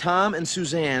seems that Tom and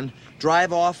Suzanne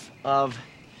drive off of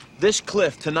this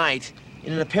cliff tonight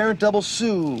in an apparent double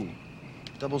suicide.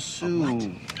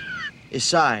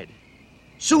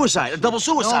 Suicide, a double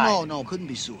suicide. No, couldn't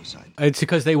be suicide. It's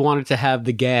because they wanted to have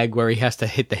the gag where he has to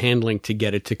hit the handling to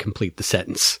get it to complete the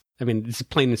sentence. I mean, it's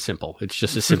plain and simple. It's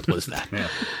just as simple as that. Yeah.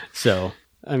 So,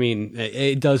 I mean,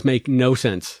 it does make no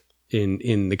sense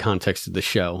in the context of the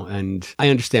show. And I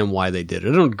understand why they did it.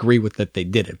 I don't agree with that they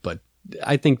did it, but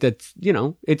I think that,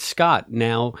 it's Scott.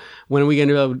 Now, when are we going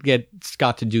to get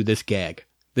Scott to do this gag?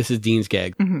 This is Dean's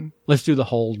gag. Mm-hmm. Let's do the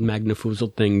whole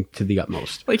magnifuzzled thing to the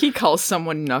utmost. Like he calls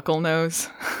someone knuckle nose.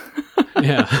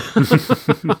 Yeah.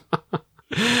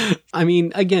 I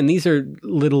mean, again, these are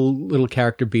little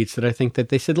character beats that I think that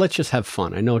they said, let's just have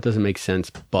fun. I know it doesn't make sense,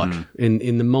 but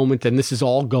in the moment, and this is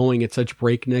all going at such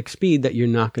breakneck speed that you're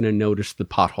not going to notice the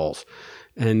potholes.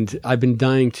 And I've been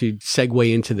dying to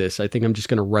segue into this. I think I'm just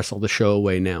going to wrestle the show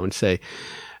away now and say,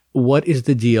 what is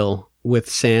the deal with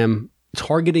Sam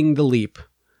targeting the leap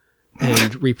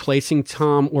and replacing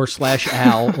Tom or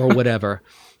 /Al or whatever,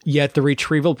 yet the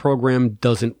retrieval program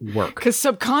doesn't work? Because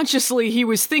subconsciously he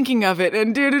was thinking of it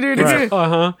and Deus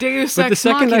But the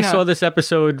second I Machina. saw this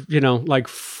episode, like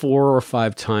 4 or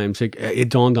 5 times, it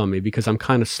dawned on me because I'm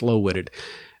kind of slow-witted.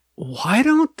 Why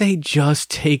don't they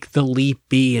just take the leap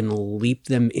B and leap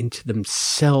them into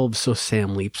themselves so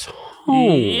Sam leaps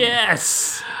home?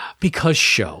 Yes! Because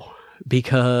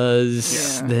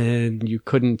then you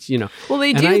couldn't, Well,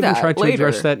 they do and I even that tried to later.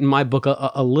 address that in my book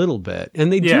a little bit.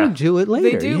 And they do it later.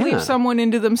 They do leap someone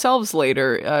into themselves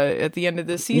later at the end of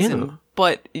this season. Yeah.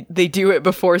 But they do it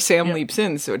before Sam leaps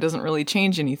in, so it doesn't really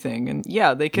change anything. And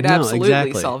they could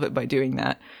absolutely solve it by doing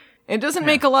that. It doesn't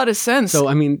make a lot of sense. So,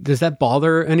 I mean, does that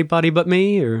bother anybody but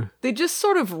me? Or they just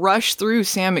sort of rush through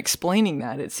Sam explaining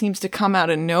that. It seems to come out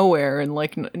of nowhere and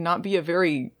not be a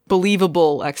very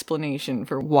believable explanation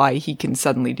for why he can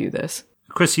suddenly do this.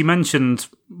 Chris, you mentioned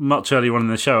much earlier on in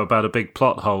the show about a big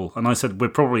plot hole, and I said we're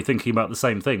probably thinking about the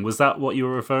same thing. Was that what you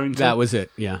were referring to? That was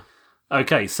it, yeah.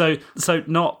 Okay, so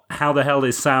not how the hell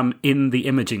is Sam in the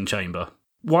imaging chamber?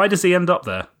 Why does he end up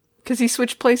there? Because he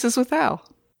switched places with Al.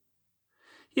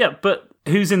 Yeah, but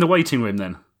who's in the waiting room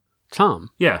then? Tom.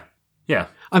 Yeah.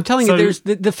 I'm telling you, there's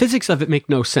the physics of it make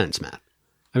no sense, Matt.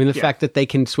 I mean, the fact that they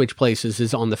can switch places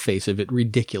is on the face of it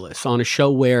ridiculous. On a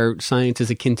show where science is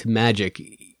akin to magic,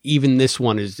 even this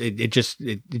one is,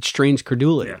 it strains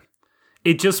credulity. Yeah.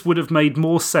 It just would have made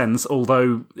more sense,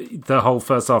 although the whole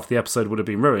first half of the episode would have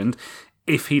been ruined,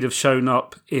 if he'd have shown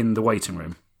up in the waiting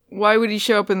room. Why would he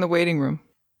show up in the waiting room?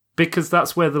 Because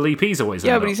that's where the leapees always end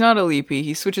Yeah, up. but he's not a leapy.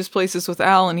 He switches places with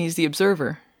Al and he's the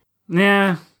observer.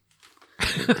 Yeah.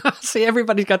 See,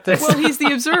 everybody's got this. Well, he's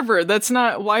the observer. That's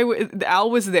not why Al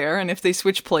was there, and if they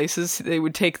switch places, they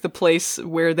would take the place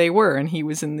where they were, and he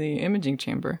was in the imaging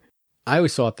chamber. I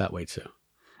always saw it that way too.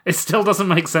 It still doesn't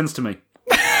make sense to me.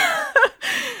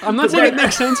 I'm not saying it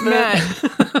makes sense,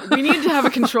 Matt. We need to have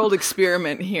a controlled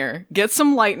experiment here. Get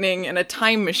some lightning and a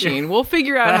time machine. We'll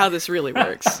figure out how this really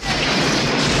works.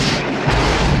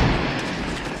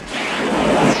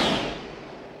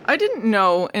 I didn't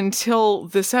know until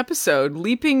this episode,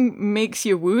 leaping makes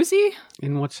you woozy?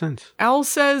 In what sense? Al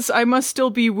says I must still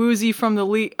be woozy from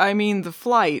the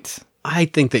flight. I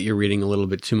think that you're reading a little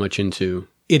bit too much into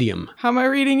idiom. How am I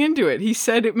reading into it? He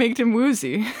said it made him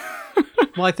woozy.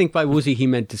 Well, I think by woozy he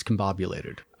meant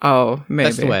discombobulated. Oh, maybe.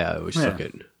 That's the way I always took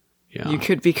it. Yeah. You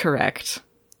could be correct.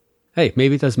 Hey,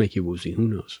 maybe it does make you woozy. Who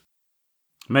knows?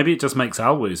 Maybe it just makes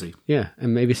Al woozy. Yeah,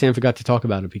 and maybe Sam forgot to talk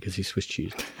about it because he's Swiss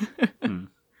cheese.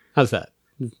 How's that?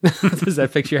 Does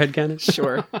that fix your headcanon?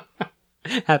 Sure.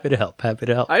 Happy to help.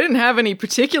 I didn't have any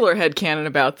particular headcanon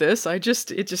about this. It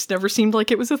just never seemed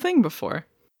like it was a thing before.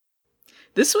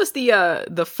 This was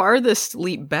the farthest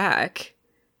leap back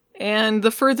and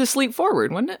the furthest leap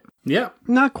forward, wasn't it? Yeah.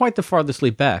 Not quite the farthest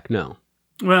leap back, no.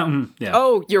 Well, yeah.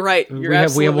 Oh, you're right. You're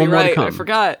absolutely one more to right. come. I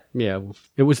forgot. Yeah,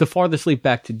 it was the farthest leap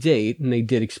back to date, and they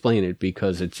did explain it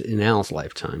because it's in Al's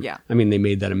lifetime. Yeah. I mean, they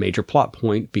made that a major plot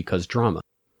point because drama.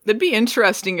 That'd be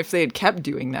interesting if they had kept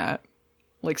doing that.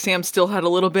 Like Sam still had a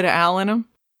little bit of Al in him.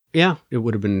 Yeah, it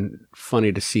would have been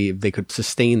funny to see if they could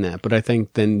sustain that, but I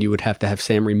think then you would have to have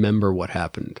Sam remember what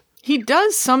happened. He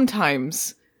does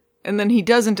sometimes, and then he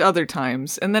doesn't other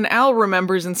times, and then Al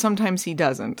remembers and sometimes he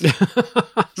doesn't.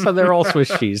 So they're all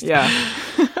Swiss cheese. Yeah.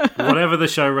 Whatever the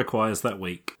show requires that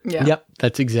week. Yeah. Yep,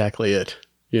 that's exactly it.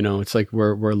 You know, it's like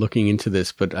we're looking into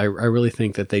this, but I really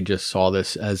think that they just saw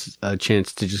this as a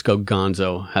chance to just go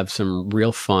gonzo, have some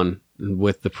real fun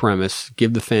with the premise,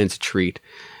 give the fans a treat,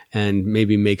 and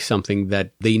maybe make something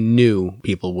that they knew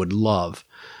people would love.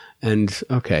 And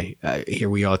okay, here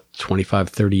we are 25,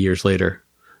 30 years later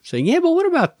saying, yeah, but what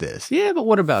about this? Yeah, but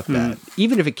what about that?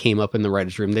 Even if it came up in the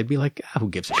writer's room, they'd be like, who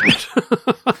gives a shit?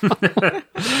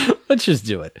 Let's just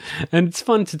do it. And it's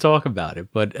fun to talk about it.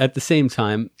 But at the same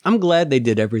time, I'm glad they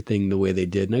did everything the way they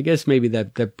did. And I guess maybe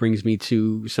that brings me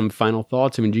to some final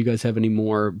thoughts. I mean, do you guys have any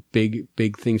more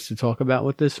big things to talk about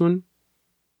with this one?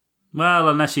 Well,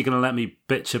 unless you're going to let me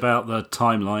bitch about the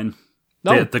timeline.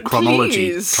 No, the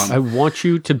chronology. I want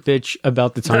you to bitch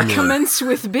about the timeline. Commence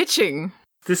with bitching.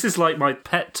 This is like my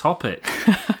pet topic.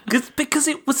 because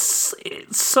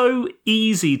it's so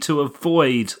easy to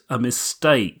avoid a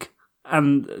mistake.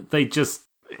 And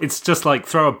it's just like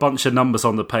throw a bunch of numbers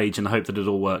on the page and hope that it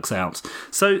all works out.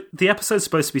 So the episode's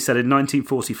supposed to be set in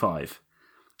 1945.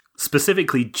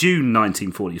 Specifically June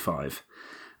 1945.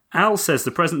 Al says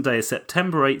the present day is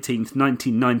September 18th,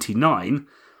 1999.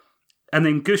 And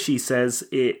then Gushy says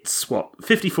it's,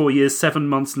 54 years, 7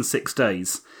 months and 6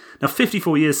 days. Now,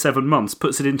 54 years, 7 months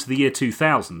puts it into the year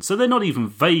 2000, so they're not even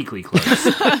vaguely close.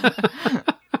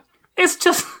 It's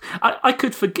just, I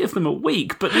could forgive them a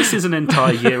week, but this is an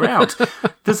entire year out.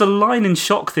 There's a line in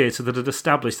Shock Theatre that had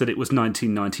established that it was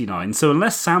 1999, so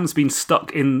unless Sam's been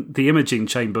stuck in the imaging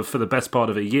chamber for the best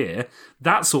part of a year,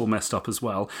 that's all messed up as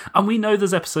well. And we know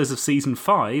there's episodes of Season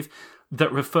 5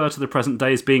 that refer to the present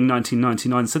day as being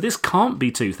 1999, so this can't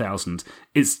be 2000.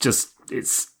 It's just,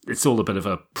 it's all a bit of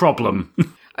a problem.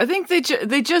 I think they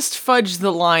just fudged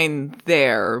the line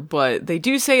there, but they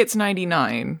do say it's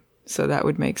 99, so that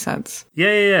would make sense.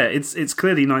 Yeah. It's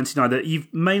clearly 99. That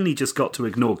you've mainly just got to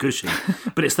ignore Gushy,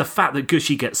 but it's the fact that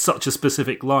Gushy gets such a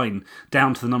specific line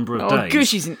down to the number of days.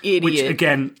 Gushy's an idiot. Which,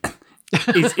 again,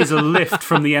 is a lift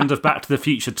from the end of Back to the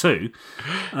Future 2.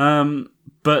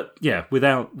 But yeah,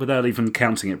 without even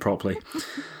counting it properly.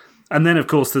 And then, of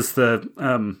course, there's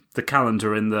the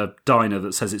calendar in the diner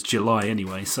that says it's July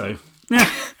anyway, so... Yeah.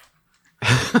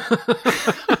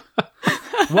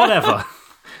 Whatever.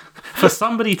 For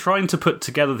somebody trying to put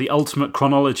together the ultimate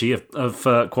chronology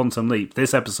of Quantum Leap,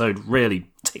 this episode really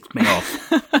ticked me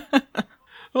off.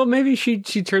 Well, maybe she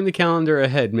turned the calendar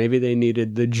ahead. Maybe they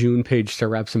needed the June page to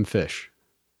wrap some fish.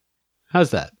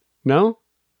 How's that? No?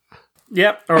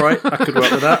 Yep, all right. I could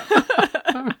work with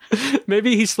that.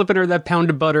 Maybe he's slipping her that pound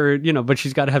of butter, but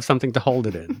she's got to have something to hold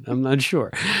it in. I'm not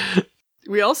sure.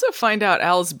 We also find out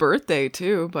Al's birthday,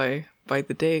 too, by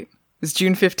the date. It's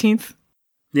June 15th?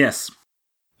 Yes.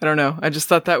 I don't know. I just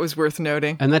thought that was worth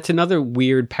noting. And that's another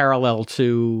weird parallel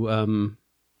to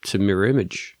Mirror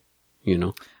Image,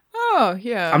 Oh,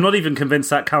 yeah. I'm not even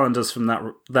convinced that calendar's from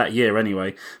that year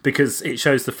anyway, because it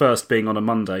shows the first being on a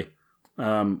Monday,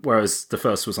 whereas the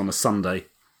first was on a Sunday,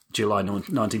 July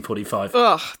 1945.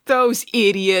 Ugh, those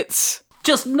idiots.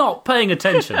 Just not paying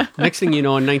attention. Next thing you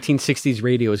know, a 1960s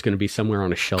radio is going to be somewhere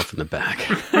on a shelf in the back.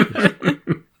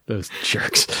 Those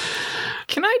jerks.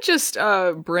 Can I just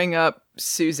bring up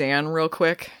Suzanne real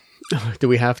quick? Do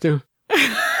we have to?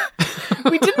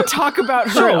 We didn't talk about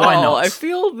her at all. I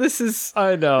feel this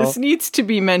needs to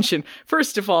be mentioned.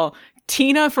 First of all,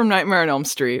 Tina from Nightmare on Elm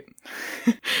Street.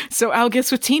 So Al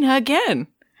gets with Tina again.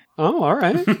 Oh, all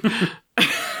right.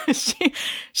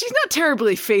 She's not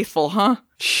terribly faithful, huh?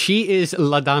 She is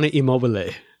La Donna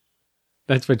Immobile.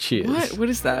 That's what she is. What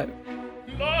is that?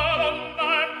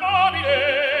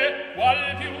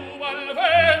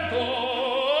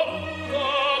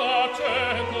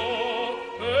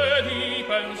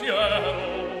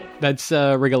 That's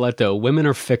Rigoletto. Women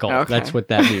are fickle. Okay. That's what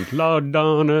that means. La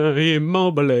Donna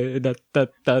Immobile. Da, da,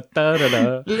 da, da, da,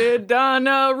 da. La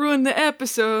Donna ruined the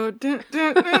episode.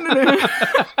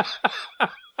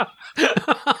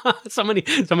 So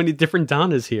many different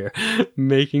Donnas here,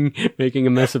 making a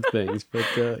mess of things. But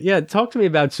yeah, talk to me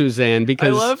about Suzanne,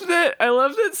 because I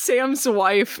love that Sam's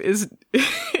wife is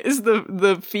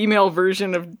the female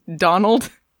version of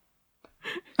Donald.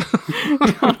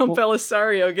 Donald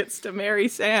Belisario gets to marry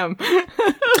Sam.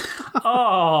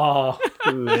 Oh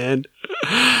man,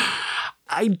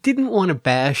 I didn't want to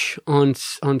bash on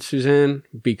Suzanne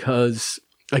because,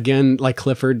 again, like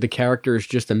Clifford, the character is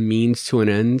just a means to an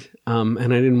end. And I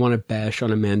didn't want to bash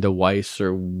on Amanda Weiss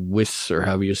or Wiss or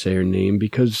however you say her name,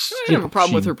 because I have a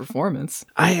problem with her performance.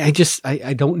 I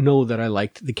don't know that I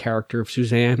liked the character of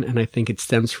Suzanne, and I think it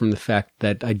stems from the fact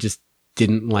that I just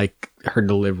didn't like her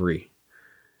delivery.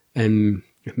 And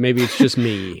maybe it's just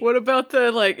me. What about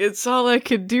the, it's all I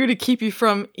could do to keep you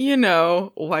from,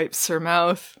 wipes her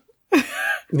mouth.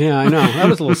 Yeah, I know. That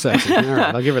was a little sexy. All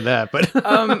right, I'll give her that. But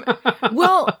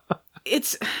well,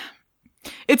 it's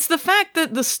the fact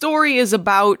that the story is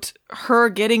about her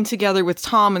getting together with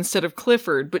Tom instead of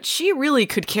Clifford, but she really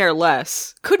couldn't care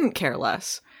less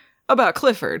about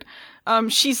Clifford.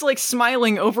 she's like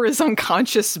smiling over his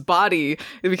unconscious body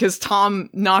because Tom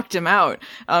knocked him out.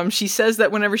 She says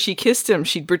that whenever she kissed him,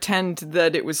 she'd pretend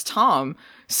that it was Tom.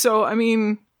 So, I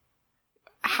mean,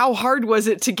 how hard was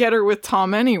it to get her with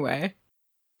Tom anyway?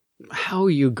 How are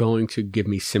you going to give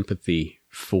me sympathy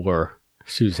for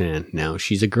Suzanne now?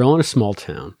 She's a girl in a small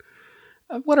town.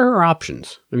 What are her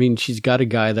options? I mean, she's got a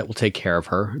guy that will take care of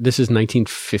her. This is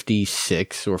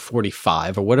 1956 or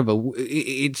 45 or whatever.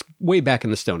 It's way back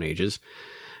in the Stone Ages.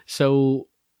 So,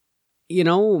 you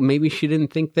know, maybe she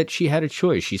didn't think that she had a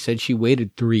choice. She said she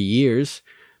waited 3 years,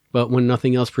 but when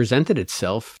nothing else presented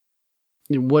itself,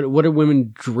 what are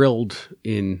women drilled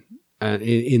in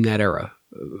that era?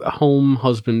 A home,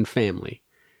 husband, family.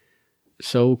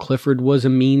 So Clifford was a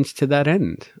means to that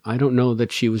end. I don't know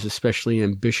that she was especially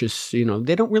ambitious. You know,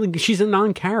 she's a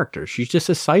non-character. She's just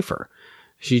a cipher.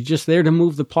 She's just there to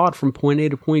move the plot from point A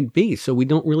to point B. So we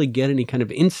don't really get any kind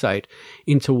of insight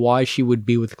into why she would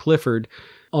be with Clifford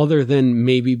other than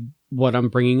maybe what I'm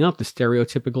bringing up, the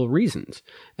stereotypical reasons.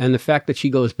 And the fact that she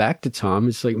goes back to Tom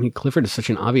is like, I mean, Clifford is such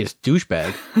an obvious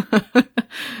douchebag,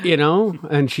 you know,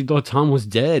 and she thought Tom was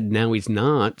dead. Now he's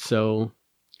not. So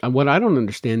what I don't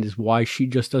understand is why she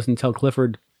just doesn't tell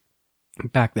Clifford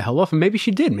back the hell off. And maybe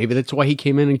she did. Maybe that's why he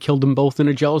came in and killed them both in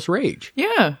a jealous rage.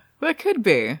 Yeah, that could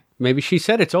be. Maybe she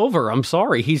said, it's over. I'm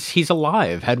sorry. He's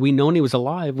alive. Had we known he was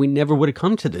alive, we never would have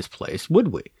come to this place, would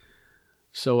we?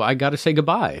 So I got to say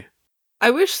goodbye. I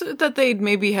wish that they'd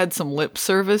maybe had some lip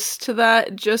service to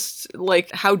that, just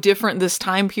like how different this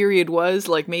time period was.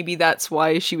 Like maybe that's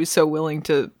why she was so willing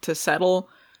to settle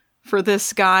for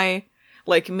this guy.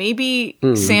 Like maybe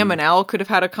Sam and Al could have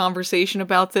had a conversation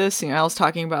about this. You know, Al's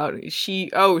talking about she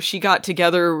got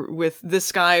together with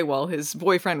this guy while his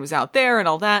boyfriend was out there and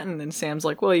all that. And then Sam's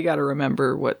like, well, you got to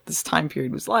remember what this time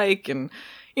period was like. And,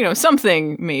 you know,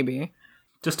 something maybe.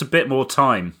 Just a bit more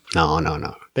time. No.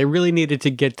 They really needed to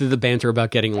get to the banter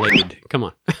about getting laid. Come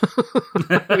on.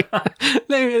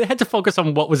 They had to focus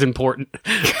on what was important.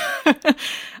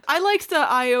 I liked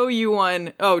the IOU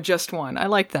one. Oh, just one. I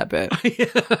liked that bit.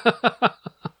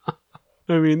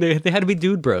 I mean, they had to be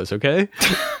dude bros, okay?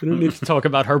 We don't need to talk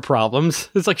about her problems.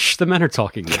 It's like, the men are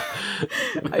talking now.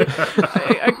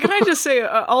 Can I just say,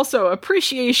 also,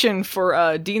 appreciation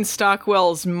for Dean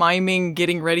Stockwell's miming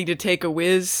getting ready to take a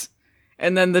whiz.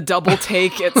 And then the double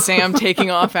take at Sam taking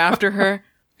off after her.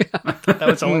 I thought that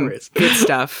was hilarious. Good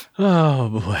stuff. Oh,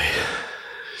 boy.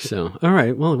 So, all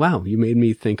right. Well, wow. You made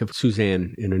me think of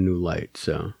Suzanne in a new light.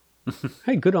 So,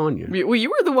 hey, good on you. Well,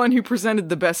 you were the one who presented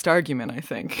the best argument, I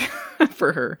think,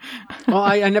 for her. Well,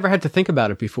 I never had to think about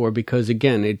it before because,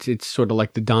 again, it's sort of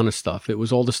like the Donna stuff. It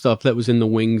was all the stuff that was in the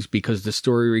wings because the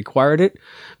story required it,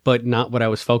 but not what I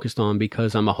was focused on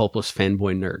because I'm a hopeless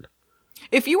fanboy nerd.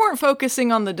 If you weren't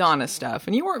focusing on the Donna stuff,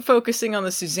 and you weren't focusing on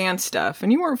the Suzanne stuff,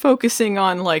 and you weren't focusing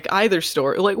on, like, either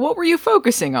story, like, what were you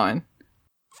focusing on?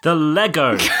 The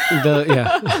Lego.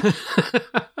 Yeah.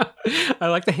 I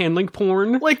like the handling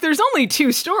porn. Like, there's only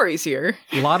 2 stories here.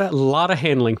 A lot of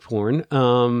handling porn.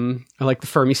 I like the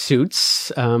Fermi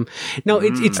suits. No,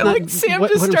 it's not. Like Sam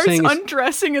just starts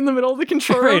undressing in the middle of the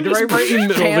control room. Right in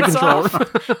the middle of the control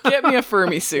room. Get me a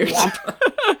Fermi suit.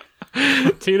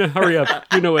 Tina, hurry up.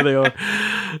 You know where they are.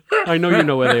 I know you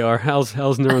know where they are. Hal's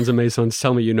neurons and mesons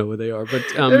tell me you know where they are. But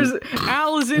there's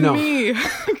Al is in me.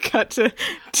 Cut to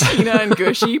Tina and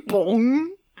Gushy.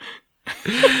 Boom.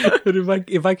 But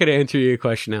if I could answer your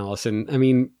question, Allison, I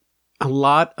mean, a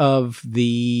lot of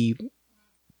the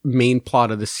main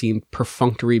plot of the scene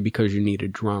perfunctory because you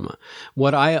needed drama.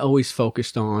 What I always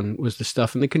focused on was the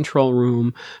stuff in the control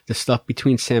room, the stuff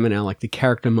between Sam and Al, like the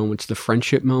character moments, the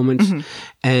friendship moments,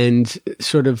 and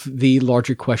sort of the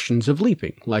larger questions of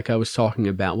leaping, like I was talking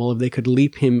about. Well, if they could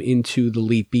leap him into the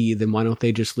leap B, then why don't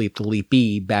they just leap the leap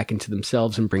B back into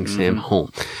themselves and bring Sam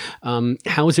home?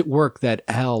 How does it work that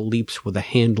Al leaps with a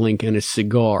hand link and a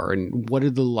cigar? And what are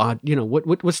the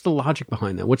what's the logic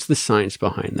behind that? What's the science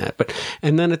behind that?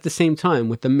 And then at the same time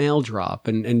with the mail drop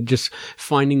and just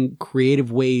finding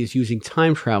creative ways using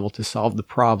time travel to solve the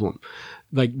problem.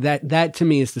 Like that to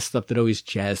me is the stuff that always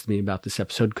jazzed me about this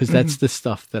episode because that's the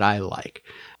stuff that I like.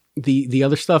 The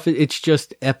other stuff, it's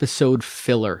just episode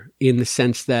filler in the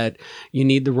sense that you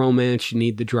need the romance, you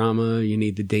need the drama, you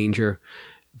need the danger.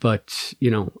 But,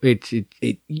 you know,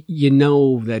 you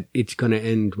know that it's going to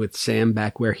end with Sam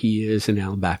back where he is and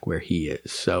Al back where he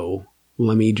is. So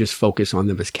let me just focus on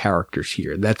them as characters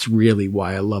here. That's really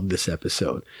why I love this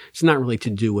episode. It's not really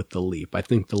to do with the leap. I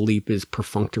think the leap is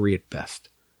perfunctory at best.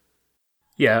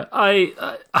 Yeah,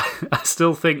 I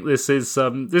still think this is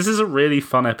a really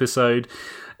fun episode.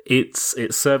 It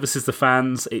services the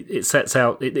fans. It sets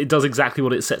out. It does exactly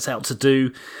what it sets out to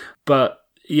do. But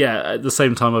yeah, at the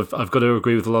same time, I've got to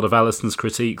agree with a lot of Allison's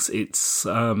critiques. It's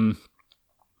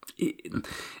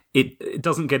it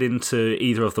doesn't get into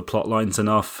either of the plot lines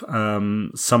enough.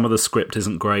 Some of the script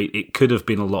isn't great. It could have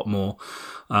been a lot more.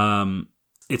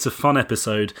 It's a fun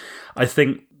episode. I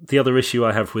think the other issue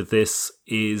I have with this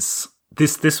is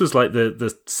this was like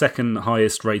the second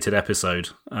highest rated episode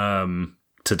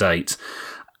to date,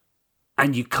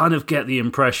 and you kind of get the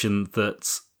impression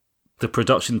that the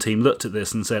production team looked at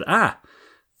this and said,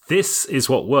 this is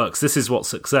what works, this is what's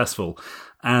successful,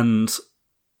 and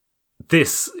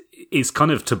this is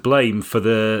kind of to blame for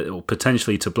or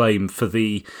potentially to blame for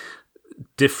the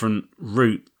different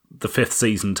route the fifth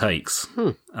season takes.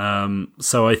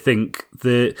 So I think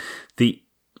the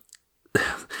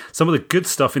some of the good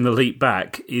stuff in the leap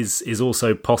back is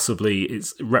also possibly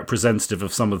it's representative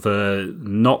of some of the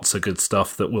not so good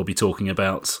stuff that we'll be talking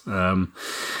about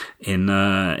in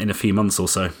a few months or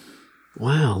so.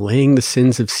 Wow, laying the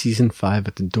sins of season 5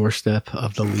 at the doorstep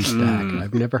of the leap back.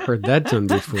 I've never heard that done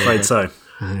before. Afraid so.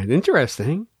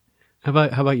 Interesting. How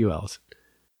about you, Allison?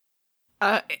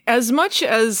 As much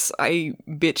as I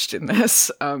bitched in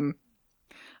this,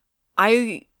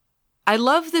 I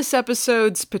love this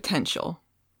episode's potential.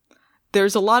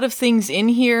 There's a lot of things in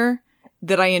here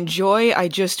that I enjoy. I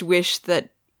just wish that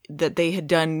they had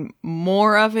done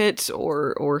more of it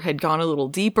or had gone a little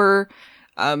deeper.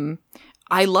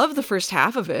 I love the first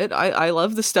half of it. I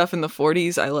love the stuff in the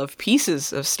 40s. I love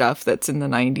pieces of stuff that's in the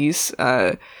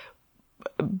 90s.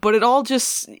 But it all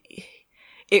just...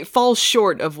 it falls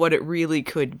short of what it really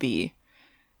could be.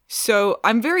 So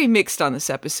I'm very mixed on this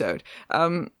episode.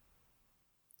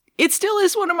 It still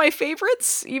is one of my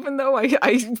favorites, even though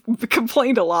I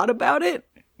complained a lot about it.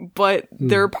 But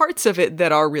there are parts of it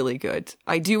that are really good.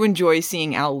 I do enjoy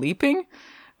seeing Al leaping.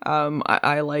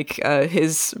 I like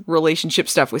his relationship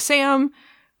stuff with Sam.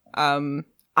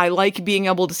 I like being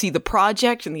able to see the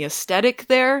project and the aesthetic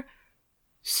there.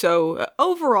 So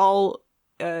overall,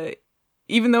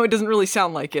 even though it doesn't really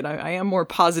sound like it, I am more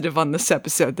positive on this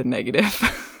episode than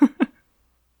negative.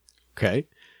 Okay.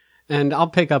 And I'll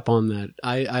pick up on that.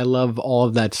 I love all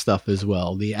of that stuff as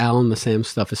well. The Al and the Sam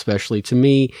stuff especially. To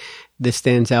me, this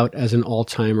stands out as an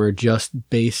all-timer just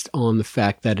based on the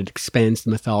fact that it expands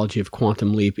the mythology of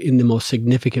Quantum Leap in the most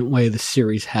significant way the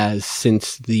series has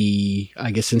since the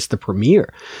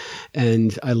premiere.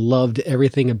 And I loved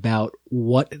everything about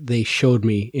what they showed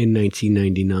me in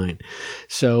 1999.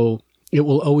 So it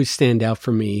will always stand out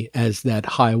for me as that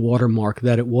high watermark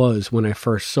that it was when I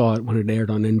first saw it when it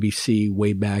aired on NBC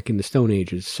way back in the Stone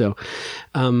Ages. So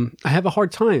I have a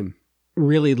hard time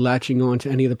really latching on to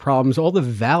any of the problems, all the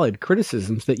valid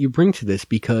criticisms that you bring to this,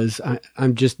 because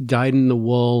I'm just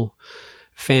dyed-in-the-wool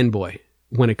fanboy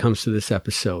when it comes to this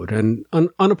episode, and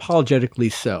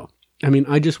unapologetically so. I mean,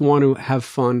 I just want to have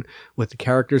fun with the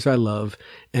characters I love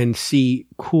and see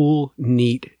cool,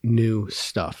 neat, new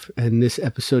stuff. And this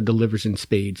episode delivers in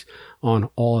spades on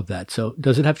all of that. So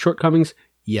does it have shortcomings?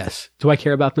 Yes. Do I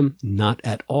care about them? Not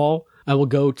at all. I will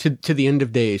go to the end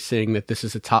of days saying that this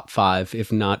is a top 5,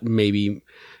 if not maybe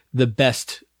the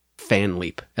best fan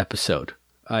leap episode.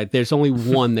 There's only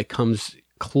one that comes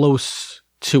close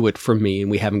to it for me, and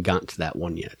we haven't gotten to that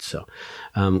one yet. So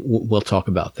we'll talk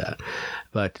about that.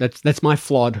 But that's my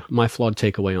flawed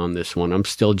takeaway on this one. I'm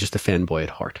still just a fanboy at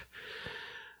heart.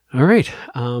 All right.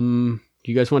 You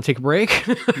guys want to take a break?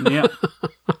 Yeah.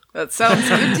 That sounds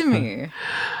good to me.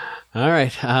 All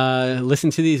right.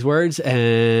 Listen to these words,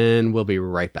 and we'll be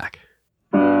right back.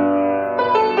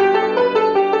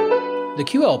 The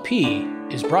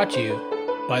QLP is brought to you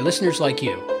by listeners like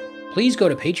you. Please go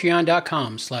to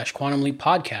patreon.com/Quantum Leap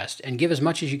Podcast and give as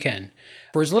much as you can.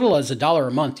 For as little as $1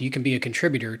 a month, you can be a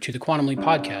contributor to the Quantum Leap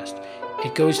Podcast.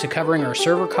 It goes to covering our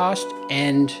server cost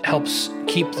and helps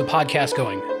keep the podcast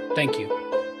going. Thank you.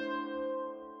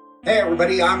 Hey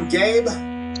everybody, I'm Gabe.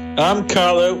 I'm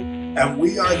Carlo. And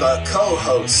we are the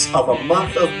co-hosts of A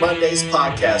Month of Mondays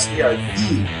podcast. We are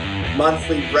the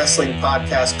monthly wrestling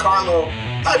podcast. Carlo,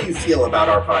 how do you feel about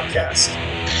our podcast?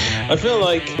 I feel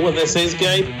like what this is,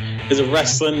 Gabe, is a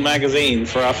wrestling magazine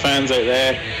for our fans out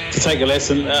there to take a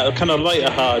listen at a kind of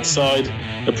lighter hard side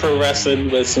of pro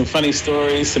wrestling with some funny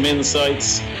stories, some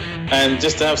insights, and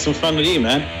just to have some fun with you,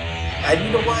 man. And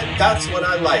you know what? That's what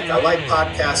I like. I like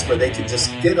podcasts where they can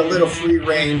just get a little free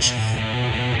range.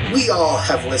 We all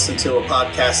have listened to a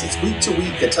podcast that's week to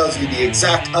week that tells you the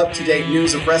exact up-to-date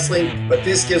news of wrestling, but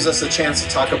this gives us a chance to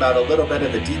talk about a little bit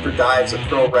of the deeper dives of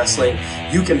pro wrestling.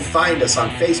 You can find us on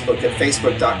Facebook at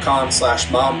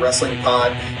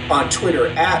facebook.com/momwrestlingpod, on Twitter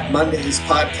at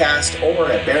mondayspodcast, or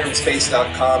at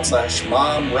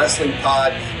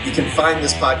baronspace.com/momwrestlingpod. You can find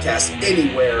this podcast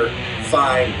anywhere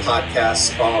fine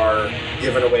podcasts are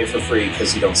given away for free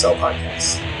because you don't sell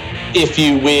podcasts. If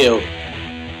you will.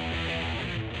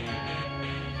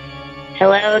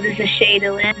 Hello, this is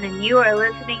Shada Lynn, and you are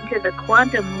listening to the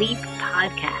Quantum Leap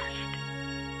Podcast.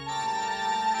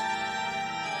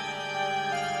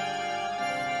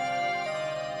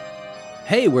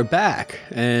 Hey, we're back,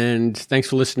 and thanks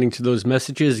for listening to those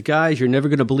messages. Guys, you're never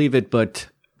going to believe it, but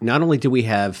not only do we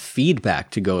have feedback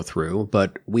to go through,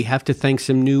 but we have to thank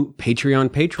some new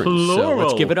Patreon patrons. Plural. So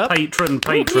let's give it up. Patrons.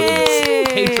 Yay!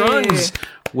 Patrons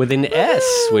with an S,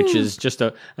 which is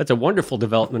that's a wonderful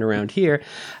development around here.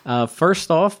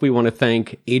 First off, we want to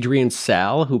thank Adrian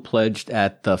Sal, who pledged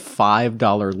at the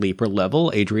 $5 Leaper level.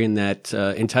 Adrian, that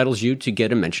entitles you to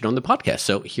get a mention on the podcast.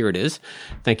 So here it is.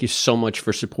 Thank you so much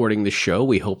for supporting the show.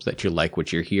 We hope that you like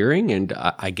what you're hearing. And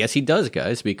I guess he does,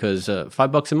 guys, because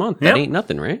 $5 a month, that ain't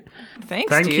nothing, right? Thank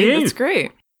you. That's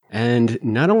great. And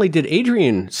not only did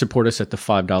Adrian support us at the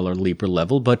 $5 Leaper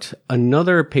level, but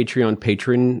another Patreon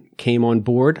patron came on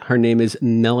board. Her name is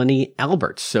Melanie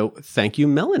Alberts. So thank you,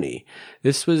 Melanie.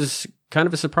 This was kind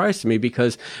of a surprise to me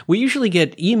because we usually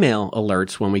get email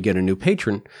alerts when we get a new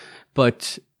patron,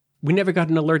 but we never got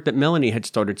an alert that Melanie had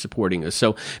started supporting us.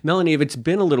 So, Melanie, if it's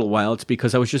been a little while, it's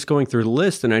because I was just going through the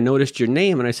list and I noticed your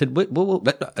name and I said, wait,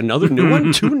 another new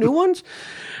one? 2 new ones?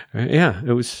 Yeah,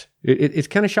 it's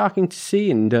kind of shocking to see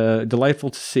and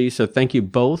delightful to see. So thank you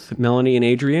both, Melanie and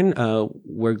Adrian.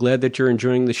 We're glad that you're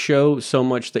enjoying the show so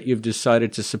much that you've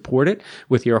decided to support it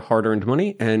with your hard-earned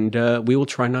money, and we will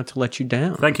try not to let you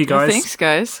down. Thank you, guys. Thanks,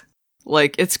 guys.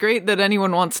 Like, it's great that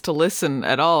anyone wants to listen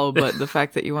at all, but the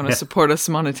fact that you want to support us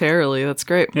monetarily, that's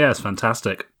great. Yeah, it's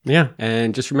fantastic. Yeah,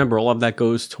 and just remember, all of that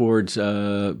goes towards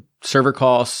server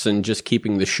costs and just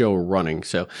keeping the show running.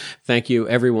 So thank you,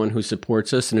 everyone who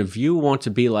supports us. And if you want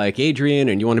to be like Adrian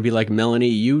and you want to be like Melanie,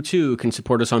 you too can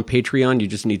support us on Patreon. You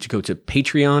just need to go to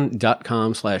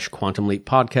patreon.com/Quantum Leap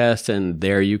Podcast, and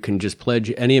there you can just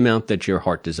pledge any amount that your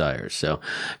heart desires. So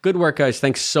good work, guys.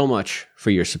 Thanks so much for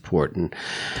your support. And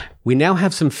we now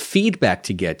have some feedback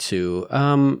to get to.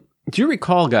 Do you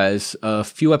recall, guys, a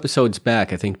few episodes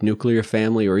back, I think Nuclear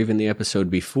Family or even the episode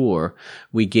before,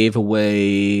 we gave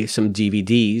away some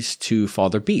DVDs to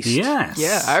Father Beast? Yes.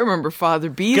 Yeah, I remember Father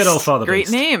Beast. Good old Father Great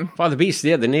Beast. name. Father Beast,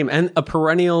 yeah, the name. And a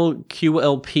perennial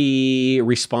QLP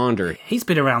responder. He's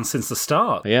been around since the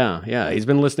start. Yeah. He's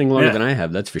been listening longer than I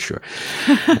have, that's for sure.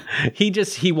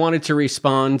 He wanted to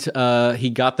respond.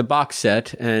 He got the box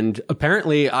set, and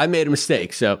apparently I made a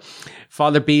mistake. So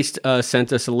Father Beast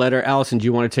sent us a letter. Allison, do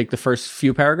you want to take the first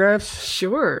few paragraphs?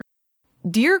 Sure.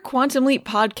 Dear Quantum Leap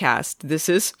Podcast, this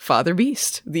is Father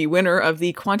Beast, the winner of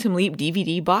the Quantum Leap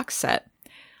DVD box set.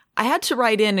 I had to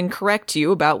write in and correct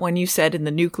you about when you said in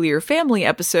the Nuclear Family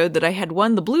episode that I had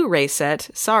won the Blu-ray set.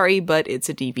 Sorry, but it's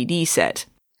a DVD set.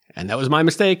 And that was my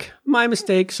mistake.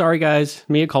 Sorry, guys.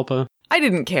 Mea culpa. I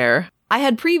didn't care. I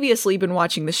had previously been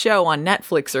watching the show on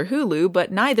Netflix or Hulu,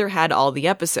 but neither had all the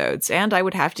episodes, and I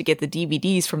would have to get the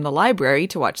DVDs from the library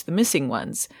to watch the missing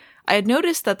ones. I had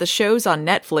noticed that the shows on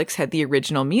Netflix had the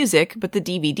original music, but the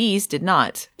DVDs did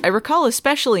not. I recall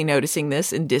especially noticing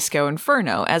this in Disco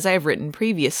Inferno, as I have written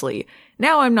previously.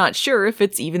 Now I'm not sure if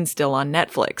it's even still on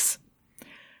Netflix.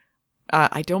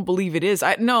 I don't believe it is.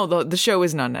 No, the show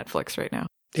isn't on Netflix right now.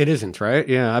 It isn't, right?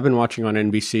 Yeah, I've been watching on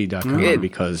NBC.com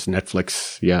because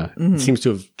Netflix, seems to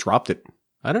have dropped it.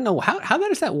 I don't know. How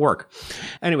does that work?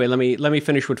 Anyway, let me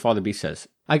finish what Father B says.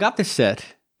 I got this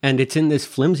set, and it's in this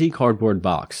flimsy cardboard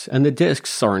box, and the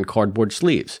discs are in cardboard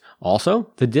sleeves.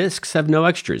 Also, the discs have no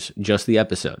extras, just the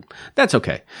episode. That's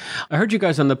okay. I heard you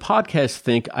guys on the podcast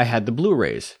think I had the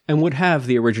Blu-rays and would have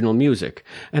the original music,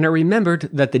 and I remembered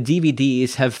that the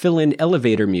DVDs have fill-in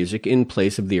elevator music in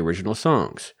place of the original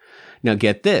songs. Now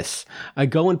get this, I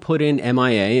go and put in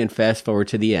MIA and fast forward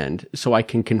to the end so I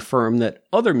can confirm that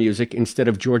other music instead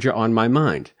of Georgia on My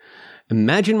Mind.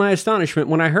 Imagine my astonishment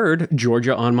when I heard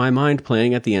Georgia on My Mind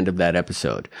playing at the end of that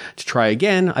episode. To try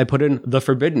again, I put in the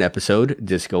forbidden episode,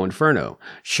 Disco Inferno.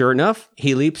 Sure enough,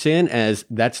 he leaps in as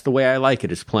That's the Way I Like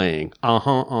It is playing.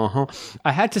 I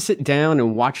had to sit down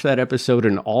and watch that episode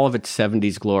in all of its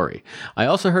 70s glory. I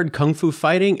also heard Kung Fu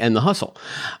Fighting and The Hustle.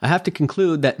 I have to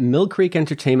conclude that Mill Creek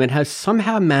Entertainment has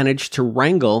somehow managed to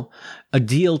wrangle a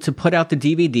deal to put out the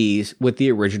DVDs with the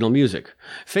original music.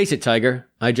 Face it, Tiger,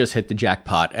 I just hit the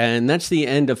jackpot. And that's the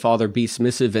end of Father Beast's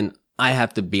missive, and I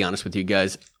have to be honest with you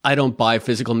guys, I don't buy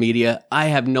physical media. I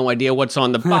have no idea what's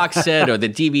on the box set or the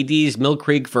DVDs, Mill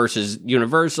Creek versus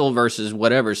Universal versus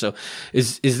whatever. So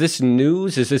is this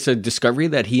news? Is this a discovery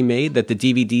that he made, that the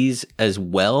DVDs as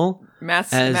well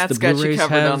Matt's as the got Blu-rays you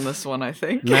covered have? on this one, I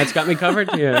think. Matt's got me covered?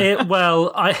 Yeah.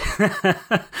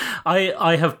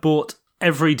 I have bought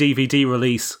every DVD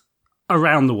release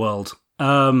around the world.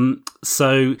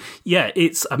 So yeah,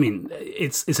 it's a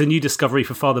new discovery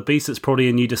for Father Beast. It's probably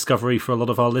a new discovery for a lot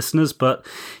of our listeners. But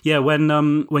yeah, when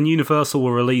Universal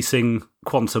were releasing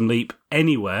Quantum Leap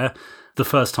anywhere the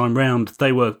first time round,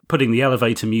 they were putting the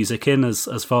elevator music in,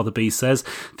 as Father Beast says.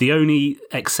 The only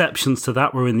exceptions to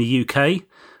that were in the UK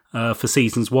for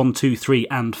seasons 1, 2, 3,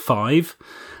 and 5,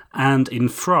 and in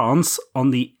France on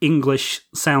the English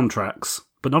soundtracks,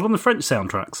 but not on the French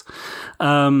soundtracks.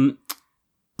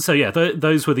 So yeah,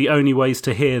 those were the only ways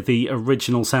to hear the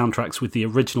original soundtracks with the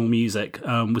original music,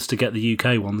 was to get the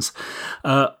UK ones.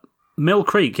 Mill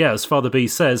Creek, yeah, as Father B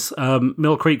says,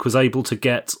 Mill Creek was able to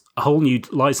get a whole new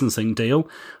licensing deal.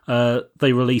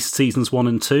 They released seasons 1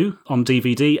 and 2 on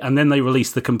DVD, and then they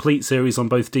released the complete series on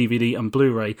both DVD and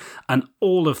Blu-ray, and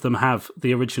all of them have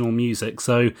the original music.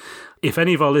 So if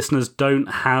any of our listeners don't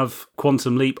have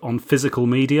Quantum Leap on physical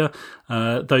media,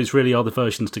 those really are the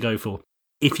versions to go for.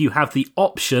 If you have the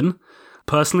option,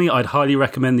 personally, I'd highly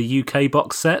recommend the UK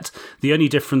box set. The only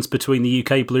difference between the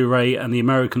UK Blu-ray and the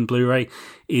American Blu-ray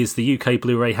is the UK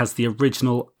Blu-ray has the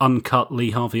original uncut Lee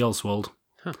Harvey Oswald,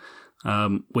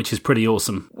 which is pretty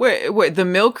awesome. Wait, the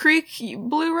Mill Creek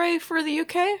Blu-ray for the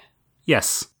UK?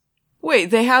 Yes.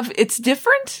 Wait, it's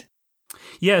different?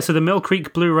 Yeah, so the Mill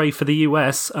Creek Blu-ray for the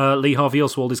US, Lee Harvey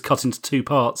Oswald is cut into 2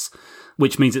 parts,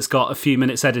 which means it's got a few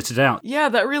minutes edited out. Yeah,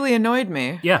 that really annoyed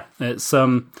me. Yeah, it's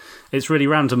really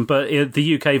random, but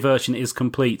the UK version is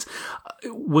complete.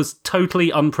 It was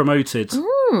totally unpromoted.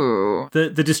 Ooh. The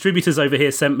distributors over here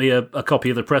sent me a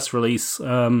copy of the press release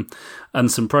and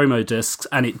some promo discs,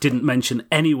 and it didn't mention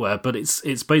anywhere, but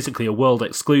it's basically a world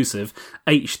exclusive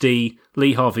HD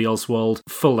Lee Harvey Oswald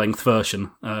full-length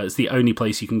version. It's the only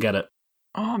place you can get it.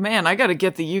 Oh man, I gotta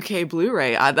get the UK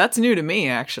Blu-ray. That's new to me,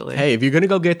 actually. Hey, if you're gonna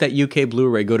go get that UK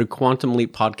Blu-ray, go to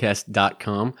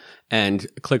quantumleappodcast.com and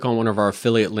click on one of our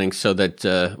affiliate links so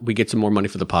that we get some more money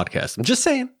for the podcast. I'm just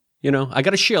saying, I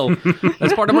got a shill.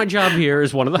 That's part of my job here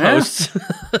as one of the hosts.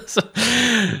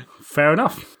 Fair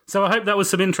enough. So I hope that was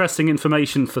some interesting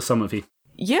information for some of you.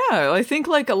 Yeah, I think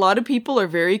a lot of people are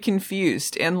very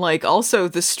confused, and also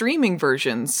the streaming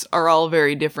versions are all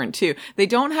very different too. They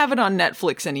don't have it on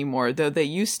Netflix anymore, though they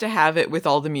used to have it with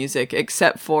all the music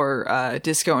except for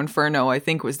Disco Inferno, I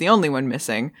think was the only one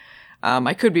missing.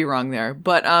 I could be wrong there,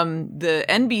 but the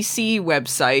NBC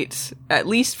website, at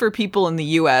least for people in the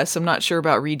US, I'm not sure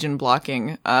about region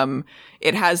blocking,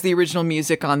 it has the original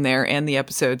music on there and the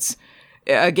episodes,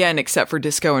 again, except for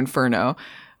Disco Inferno.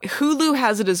 Hulu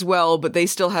has it as well, but they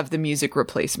still have the music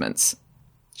replacements.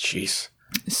 Jeez.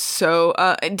 So,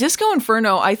 Disco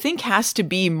Inferno, I think, has to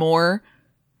be more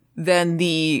than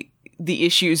the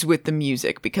issues with the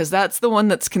music, because that's the one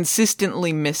that's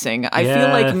consistently missing. I feel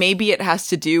like maybe it has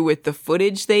to do with the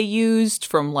footage they used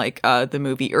from the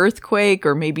movie Earthquake,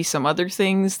 or maybe some other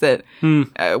things that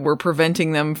were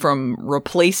preventing them from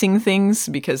replacing things,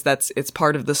 because it's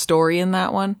part of the story in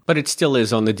that one. But it still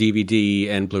is on the DVD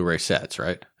and Blu-ray sets,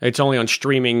 right? It's only on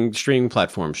streaming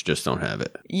platforms, just don't have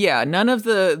it. Yeah, none of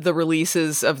the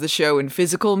releases of the show in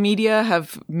physical media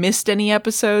have missed any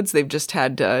episodes. They've just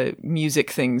had music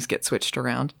things get switched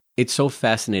around. It's so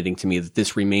fascinating to me that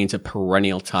this remains a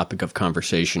perennial topic of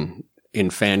conversation in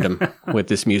fandom with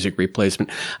this music replacement.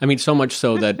 I mean, so much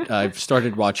so that I've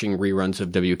started watching reruns of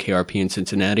WKRP in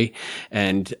Cincinnati,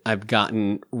 and I've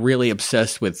gotten really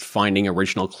obsessed with finding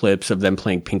original clips of them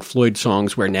playing Pink Floyd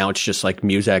songs, where now it's just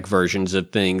Muzak versions of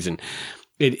things, and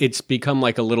it's become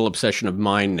a little obsession of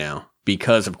mine now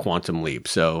because of Quantum Leap.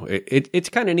 So it's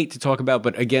kind of neat to talk about,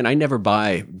 but again, I never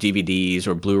buy DVDs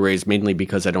or Blu-rays, mainly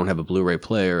because I don't have a Blu-ray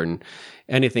player, and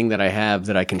anything that I have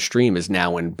that I can stream is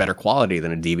now in better quality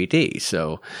than a DVD.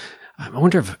 So I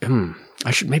wonder if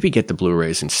I should maybe get the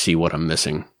Blu-rays and see what I'm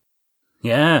missing.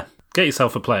 Yeah, get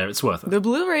yourself a player. It's worth it. The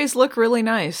Blu-rays look really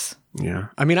nice. Yeah.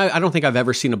 I mean, I don't think I've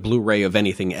ever seen a Blu-ray of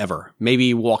anything ever.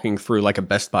 Maybe walking through a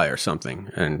Best Buy or something,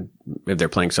 and if they're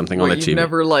playing something on the TV. You've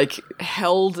never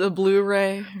held a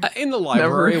Blu-ray? In the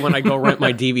library when I go rent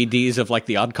my DVDs of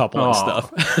The Odd Couple and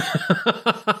stuff.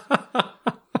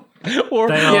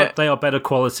 They are better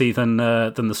quality than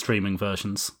the streaming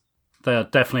versions. They are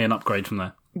definitely an upgrade from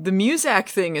there. The Muzak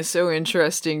thing is so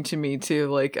interesting to me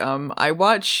too. I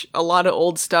watch a lot of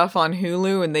old stuff on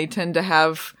Hulu, and they tend to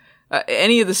have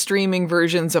any of the streaming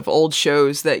versions of old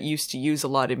shows that used to use a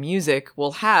lot of music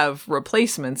will have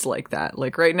replacements like that.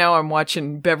 Right now I'm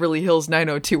watching Beverly Hills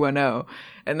 90210,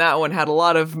 and that one had a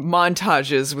lot of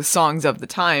montages with songs of the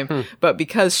time. But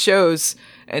because shows,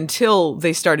 until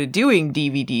they started doing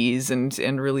DVDs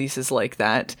and releases like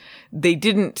that, they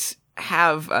didn't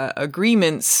have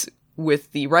agreements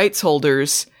with the rights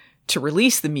holders to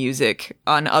release the music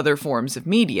on other forms of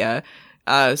media.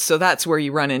 So that's where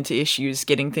you run into issues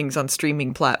getting things on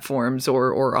streaming platforms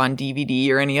or on DVD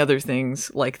or any other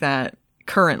things like that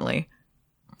currently.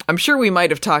 I'm sure we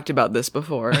might have talked about this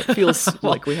before. It feels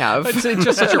like we have. It's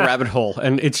just such a rabbit hole,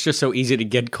 and it's just so easy to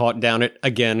get caught down it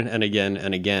again and again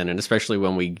and again, and especially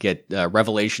when we get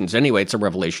revelations. Anyway, it's a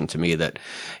revelation to me that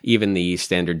even the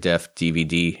standard def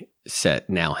DVD set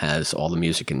now has all the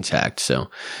music intact. So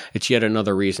it's yet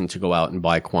another reason to go out and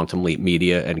buy Quantum Leap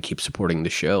Media and keep supporting the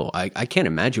show. I can't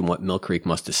imagine what Mill Creek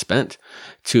must have spent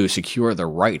to secure the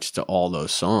rights to all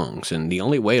those songs. And the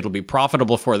only way it'll be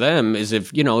profitable for them is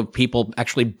if, people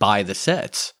actually buy the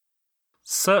sets.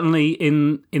 Certainly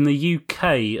in the UK,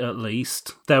 at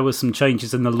least, there were some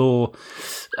changes in the law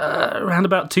around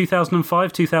about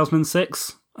 2005,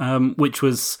 2006, which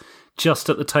was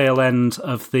just at the tail end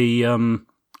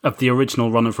of the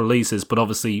original run of releases, but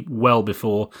obviously well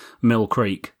before Mill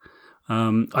Creek.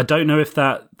 I don't know if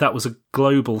that was a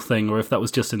global thing or if that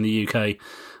was just in the UK,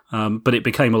 but it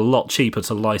became a lot cheaper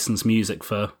to license music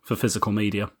for physical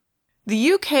media.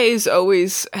 The UK's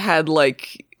always had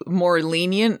more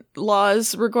lenient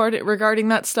laws regarding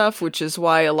that stuff, which is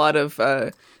why a lot of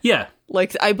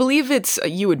I believe it's,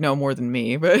 you would know more than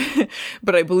me, but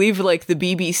I believe the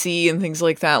BBC and things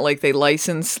like that, they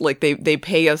license, they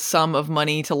pay a sum of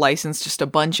money to license just a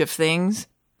bunch of things.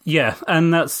 Yeah,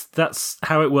 and that's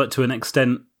how it worked to an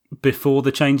extent before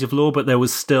the change of law, but there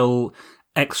was still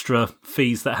extra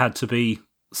fees that had to be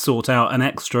sought out and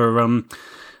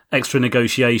extra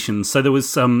negotiations. So there was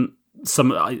some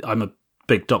I'm a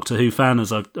big Doctor Who fan,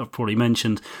 as I've probably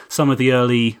mentioned. Some of the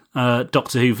early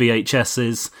Doctor Who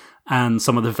VHSs and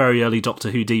some of the very early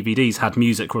Doctor Who DVDs had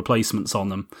music replacements on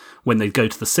them. When they'd go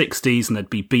to the 60s and there'd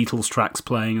be Beatles tracks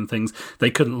playing and things,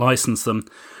 they couldn't license them.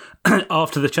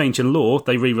 After the change in law,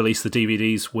 they re-released the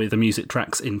DVDs with the music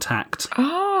tracks intact.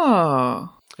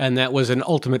 Oh. And that was an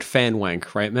ultimate fan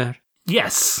wank, right, Matt?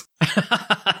 Yes.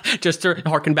 Just to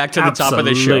harken back to the top of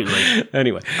the show.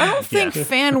 Anyway. I don't think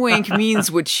fan wank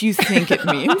means what you think it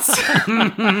means.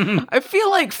 I feel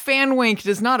like fan wank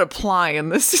does not apply in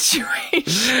this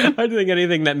situation. I think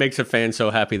anything that makes a fan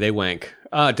so happy they wank.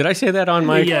 Did I say that on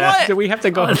my... Yeah. Do we have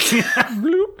to go...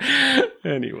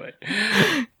 Anyway.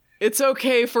 It's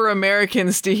okay for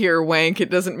Americans to hear wank. It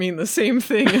doesn't mean the same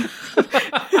thing.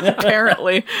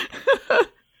 Apparently.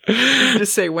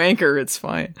 Just say wanker, it's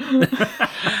fine.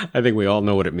 I think we all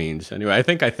know what it means. Anyway, I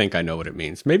think I know what it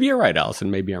means. Maybe you're right,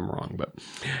 Allison. Maybe I'm wrong, but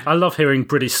I love hearing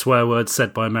British swear words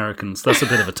said by Americans. That's a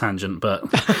bit of a tangent, but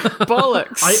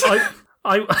bollocks.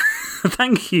 I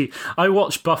thank you. I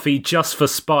watched Buffy just for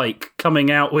Spike coming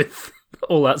out with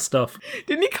all that stuff.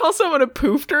 Didn't he call someone a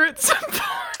poofter at some point?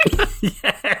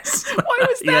 Yes. Why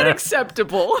was that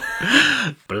acceptable?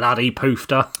 Bloody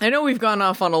poofter. I know we've gone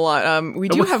off on a lot. We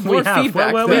do have more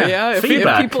feedback though, yeah? If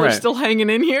people are still hanging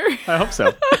in here. I hope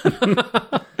so.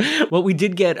 Well, we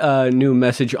did get a new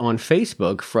message on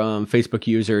Facebook from Facebook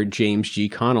user James G.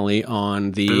 Connolly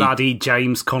on the... Bloody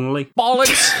James Connolly.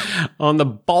 Bollocks! On the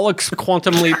Bollocks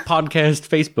Quantum Leap podcast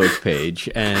Facebook page.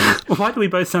 And why do we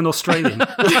both sound Australian?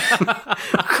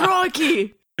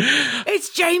 Crikey! It's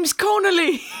James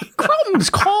Connolly!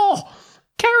 Crumbs, caw,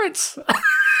 carrots!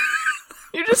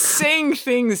 You're just saying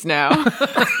things now.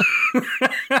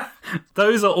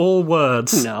 Those are all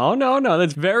words. No.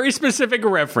 That's very specific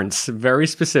reference. Very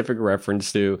specific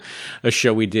reference to a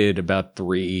show we did about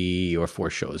 3 or 4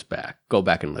 shows back. Go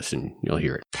back and listen. You'll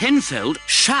hear it. Penfeld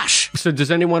Shash. So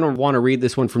does anyone want to read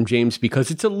this one from James?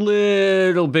 Because it's a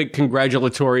little bit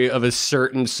congratulatory of a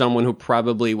certain someone who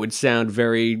probably would sound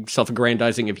very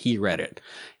self-aggrandizing if he read it.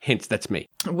 Hint, that's me.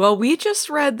 Well, we just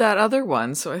read that other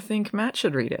one, so I think Matt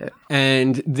should read it.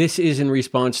 And this is in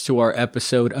response to our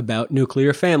episode about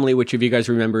nuclear family, which, if you guys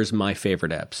remember, is my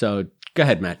favorite ep. So go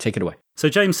ahead, Matt, take it away. So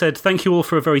James said, thank you all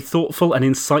for a very thoughtful and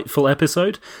insightful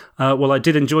episode. While I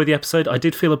did enjoy the episode, I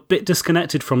did feel a bit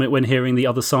disconnected from it when hearing the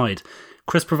other side.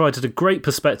 Chris provided a great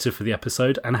perspective for the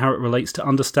episode and how it relates to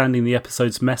understanding the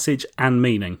episode's message and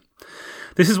meaning.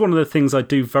 This is one of the things I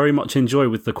do very much enjoy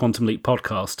with the Quantum Leap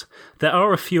podcast. There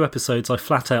are a few episodes I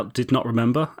flat out did not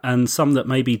remember, and some that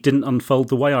maybe didn't unfold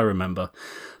the way I remember.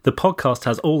 The podcast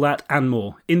has all that and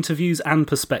more, interviews and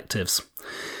perspectives.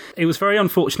 It was very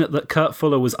unfortunate that Kurt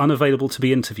Fuller was unavailable to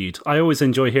be interviewed. I always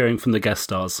enjoy hearing from the guest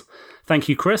stars. Thank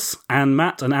you, Chris, and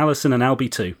Matt, and Allison, and Albie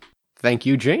too. Thank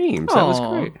you, James. That was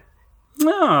great.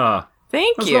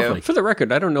 Thank you. Lovely. For the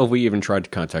record, I don't know if we even tried to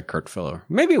contact Kurt Fuller.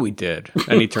 Maybe we did,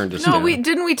 and he turned us down.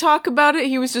 Didn't we talk about it?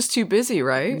 He was just too busy,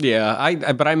 right?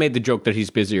 Yeah, but I made the joke that he's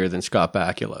busier than Scott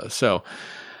Bakula, so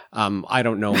I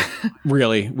don't know.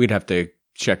 Really, we'd have to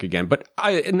check again. But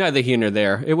neither here nor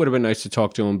there. It would have been nice to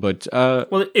talk to him, but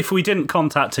well, if we didn't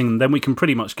contact him, then we can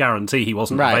pretty much guarantee he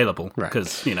wasn't available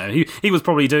because he was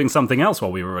probably doing something else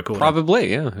while we were recording.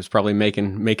 Probably, yeah. He was probably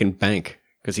making bank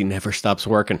because he never stops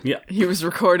working. Yeah, he was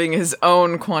recording his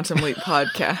own Quantum Leap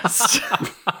podcast.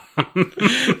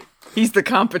 He's the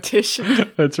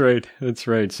competition. That's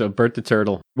right. So Bert the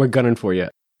Turtle, we're gunning for you.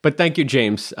 But thank you,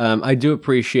 James. I do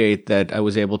appreciate that I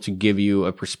was able to give you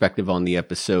a perspective on the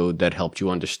episode that helped you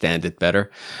understand it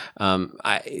better.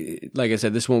 Like I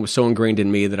said, this one was so ingrained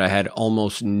in me that I had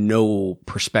almost no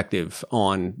perspective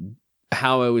on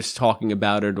how I was talking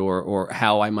about it or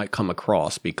how I might come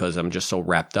across because I'm just so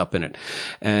wrapped up in it.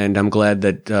 And I'm glad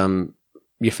that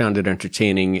you found it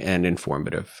entertaining and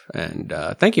informative. And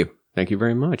thank you. Thank you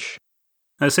very much.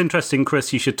 It's interesting,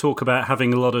 Chris, you should talk about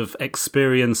having a lot of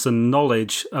experience and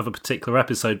knowledge of a particular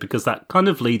episode because that kind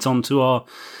of leads on to our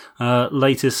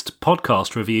latest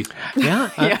podcast review. Yeah.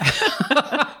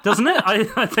 Doesn't it?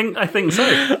 I think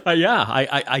so.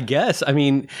 I guess. I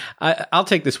mean, I'll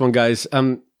take this one, guys.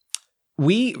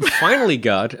 We finally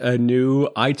got a new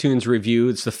iTunes review.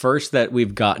 It's the first that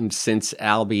we've gotten since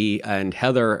Albie and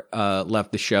Heather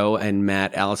left the show and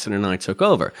Matt, Allison, and I took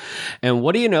over. And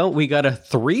what do you know? We got a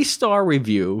 3-star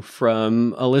review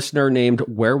from a listener named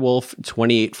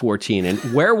Werewolf2814. And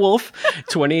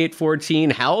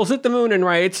Werewolf2814 howls at the moon and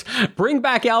writes, "Bring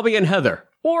back Albie and Heather."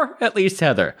 Or at least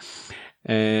Heather.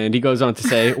 And he goes on to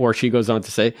say, or she goes on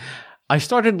to say, "I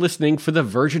started listening for the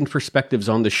virgin perspectives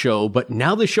on the show, but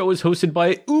now the show is hosted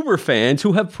by Uber fans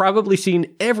who have probably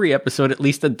seen every episode at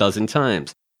least a dozen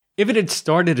times. If it had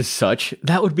started as such,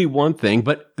 that would be one thing,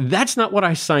 but that's not what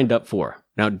I signed up for.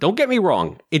 Now, don't get me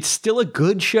wrong, it's still a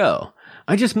good show.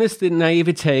 I just miss the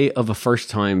naivete of a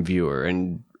first-time viewer,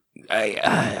 and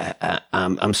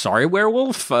I'm sorry,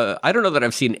 Werewolf. I don't know that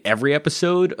I've seen every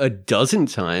episode a dozen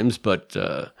times, but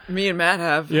me and Matt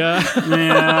have. Yeah,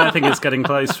 yeah. I think it's getting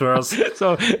close for us.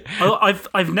 So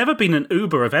I've never been an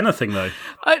Uber of anything though.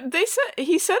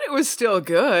 He said it was still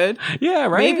good. Yeah,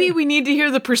 right. Maybe we need to hear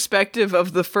the perspective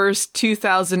of the first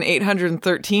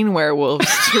 2,813 werewolves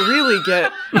to really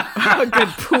get a good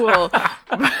pool.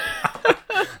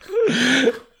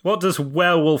 What does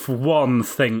Werewolf 1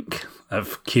 think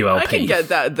of QLP? I can get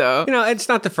that, though. You know, it's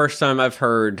not the first time I've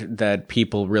heard that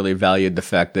people really valued the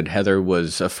fact that Heather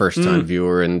was a first-time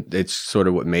viewer, and it's sort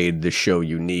of what made the show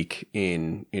unique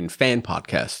in fan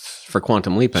podcasts for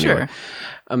Quantum Leap, anyway.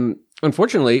 Sure.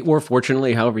 Unfortunately, or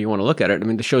fortunately, however you want to look at it, I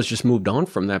mean, the show's just moved on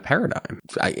from that paradigm.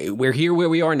 We're here where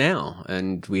we are now,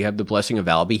 and we have the blessing of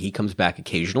Albie. He comes back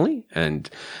occasionally, and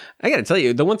I got to tell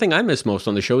you, the one thing I miss most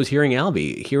on the show is hearing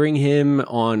Albie. Hearing him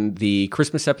on the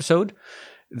Christmas episode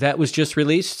that was just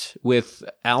released with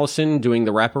Allison doing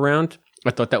the wraparound. I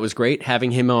thought that was great.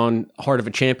 Having him on Heart of a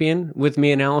Champion with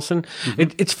me and Allison.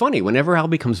 Mm-hmm. It's funny. Whenever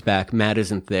Albie comes back, Matt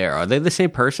isn't there. Are they the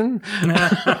same person?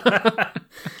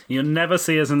 You'll never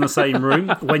see us in the same room.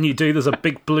 When you do, there's a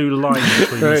big blue line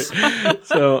between us.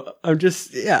 So I'm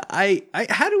just, I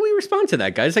how do we respond to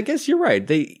that, guys? I guess you're right.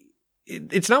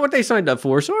 It's not what they signed up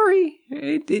for. Sorry.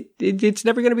 It's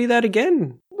never going to be that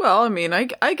again. Well, I mean,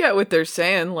 I get what they're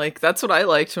saying. Like, that's what I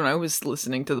liked when I was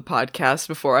listening to the podcast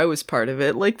before I was part of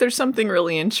it. Like, there's something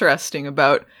really interesting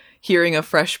about hearing a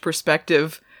fresh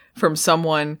perspective from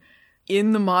someone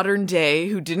in the modern day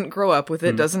who didn't grow up with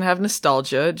it, doesn't have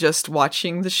nostalgia, just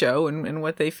watching the show and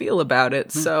what they feel about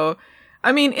it. So,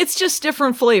 I mean, it's just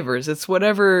different flavors. It's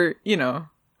whatever, you know.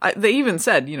 They even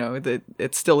said, you know, that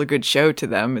it's still a good show to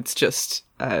them. It's just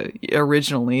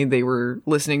originally they were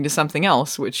listening to something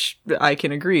else, which I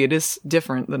can agree it is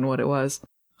different than what it was.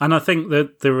 And I think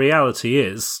that the reality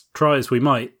is, try as we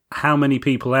might, how many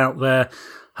people out there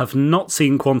have not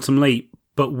seen Quantum Leap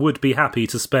but would be happy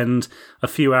to spend a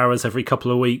few hours every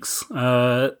couple of weeks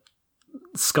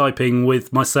Skyping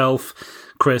with myself,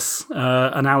 Chris,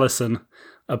 and Allison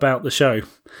about the show.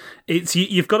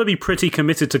 You've got to be pretty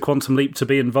committed to Quantum Leap to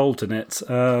be involved in it,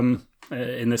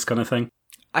 in this kind of thing.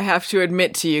 I have to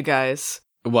admit to you guys.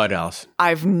 What else?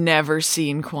 I've never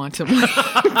seen Quantum Leap.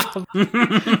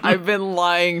 I've been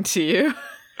lying to you.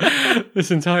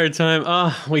 This entire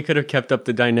time, we could have kept up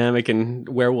the dynamic and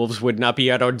werewolves would not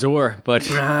be at our door, but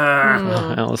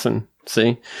Allison,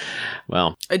 see?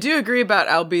 Well, I do agree about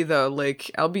Albie, though.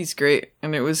 Like, Albie's great,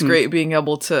 and it was great being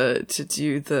able to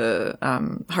do the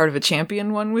Heart of a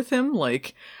Champion one with him.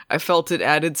 Like, I felt it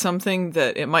added something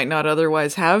that it might not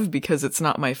otherwise have because it's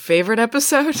not my favorite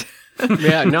episode.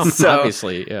 Yeah, no,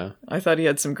 obviously, yeah. I thought he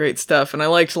had some great stuff, and I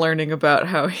liked learning about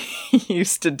how he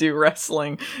used to do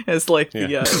wrestling as like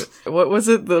the what was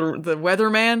it, the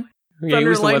weatherman?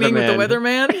 Thunder and Lightning with the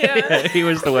Weatherman? Yeah. He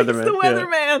was the Weatherman. The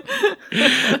Weatherman.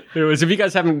 It was, if you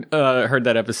guys haven't heard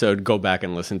that episode, go back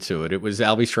and listen to it. It was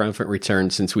Albie's triumphant return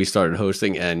since we started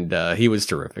hosting, and he was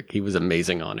terrific. He was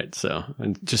amazing on it. So,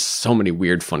 and just so many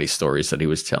weird, funny stories that he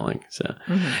was telling. So,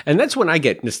 and that's when I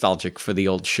get nostalgic for the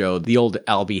old show, the old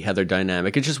Albie Heather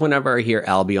dynamic. It's just whenever I hear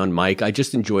Albie on mic, I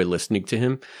just enjoy listening to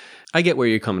him. I get where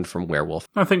you're coming from, Werewolf.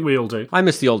 I think we all do. I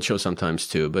miss the old show sometimes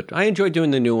too, but I enjoy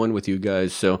doing the new one with you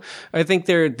guys. So I think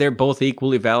they're both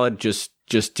equally valid, just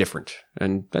different,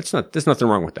 and there's nothing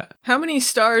wrong with that. How many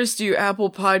stars do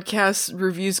Apple Podcast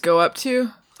reviews go up to?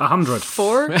 100.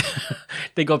 4?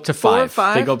 They go up to 5. 4 or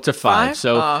 5? They go up to 5.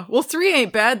 So, well, 3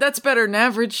 ain't bad. That's better than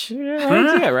average.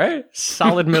 Yeah, right.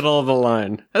 Solid middle of the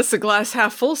line. That's the glass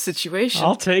half full situation.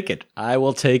 I'll take it. I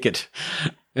will take it.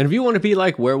 And if you want to be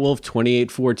like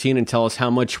Werewolf2814 and tell us how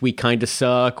much we kind of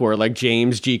suck, or like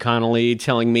James G. Connolly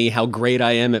telling me how great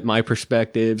I am at my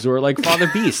perspectives, or like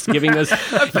Father Beast giving us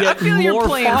I feel you're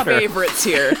playing fodder. Favorites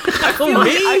here.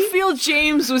 I feel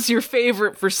James was your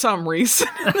favorite for some reason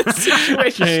in this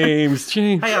situation. James.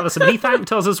 Hey, Allison, he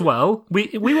thanked us as well.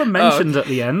 We were mentioned at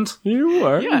the end. You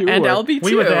were. Yeah, you and were. Albie too.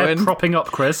 We were there propping up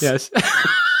Chris. Yes.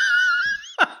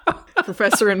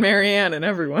 Professor and Marianne and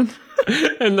everyone.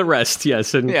 And the rest,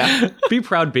 yes. And be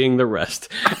proud being the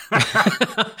rest.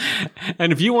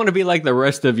 And if you want to be like the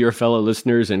rest of your fellow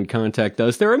listeners and contact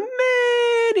us, there are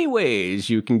many ways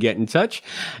you can get in touch.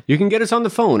 You can get us on the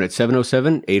phone at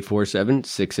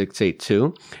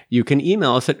 707-847-6682. You can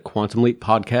email us at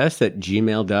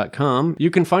quantumleappodcast@gmail.com. You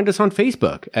can find us on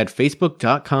Facebook at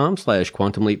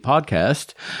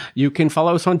facebook.com/quantumleappodcast. You can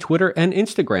follow us on Twitter and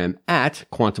Instagram at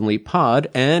quantumleappod.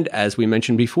 And as we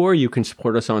mentioned before, you can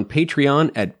support us on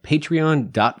Patreon at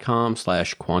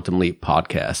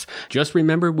patreon.com/quantumleappodcast. Just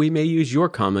remember, we may use your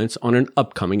comments on an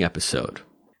upcoming episode.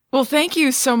 Well, thank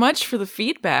you so much for the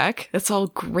feedback. That's all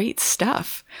great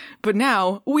stuff. But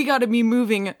now we got to be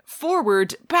moving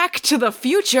forward back to the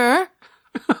future.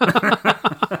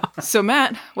 So,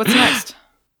 Matt, what's next?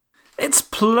 It's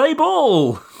play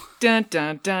ball. Dun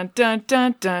dun dun dun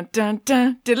dun dun dun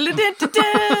dun dun dun dun dun.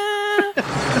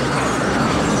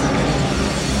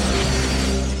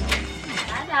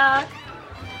 Hi, Doc.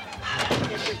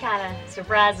 Guess you're kind of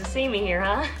surprised to see me here,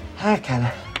 huh? Hi,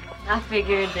 kinda. I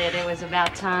figured that it was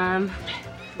about time.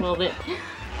 Well, that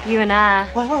you and I.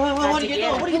 What are you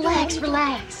doing? What are you relax, doing?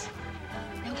 Relax.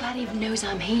 Nobody even knows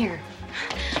I'm here.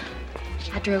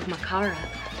 I drove my car up.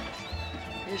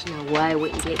 There's no way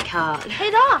we can get caught. Hey,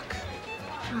 Doc.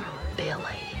 Oh,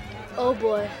 Billy. Oh,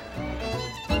 boy.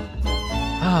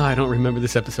 I don't remember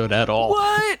this episode at all.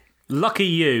 What? Lucky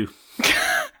you.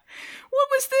 What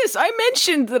was this? I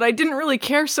mentioned that I didn't really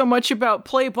care so much about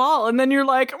play ball, and then you're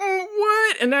like,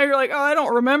 what? And now you're like, oh, I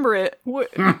don't remember it. What?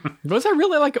 Was I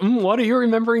really like, what, are you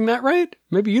remembering that right?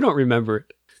 Maybe you don't remember it.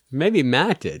 Maybe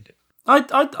Matt did.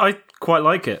 I quite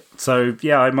like it. So,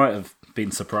 yeah, I might have been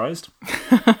surprised.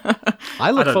 I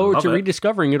look forward to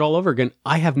rediscovering it all over again.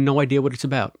 I have no idea what it's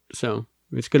about. So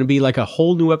it's going to be like a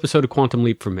whole new episode of Quantum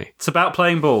Leap for me. It's about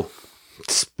playing ball.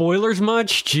 Spoilers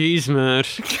much? Jeez,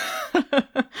 Matt.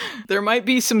 There might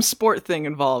be some sport thing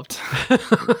involved.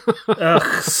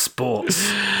 Ugh,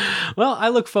 sports. Well, I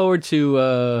look forward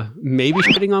to maybe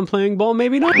shitting on playing ball,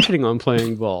 maybe not shitting on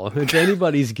playing ball. It's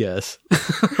anybody's guess.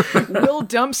 Will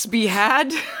dumps be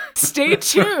had? Stay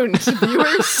tuned,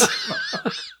 viewers.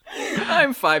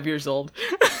 I'm 5 years old.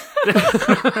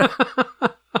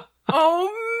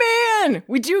 Oh, man!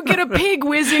 We do get a pig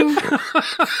whizzing.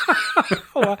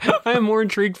 I am more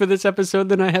intrigued for this episode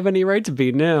than I have any right to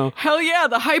be now. Hell yeah,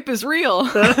 the hype is real.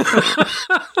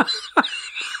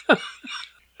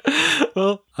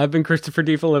 Well, I've been Christopher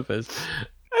DeFilippis.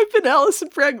 I've been Allison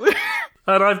Pregler.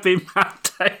 And I've been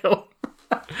Matt Dale.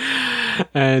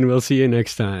 And we'll see you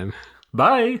next time.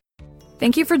 Bye.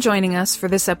 Thank you for joining us for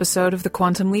this episode of the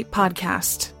Quantum Leap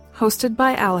Podcast, hosted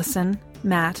by Allison,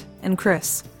 Matt, and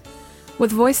Chris,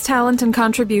 with voice talent and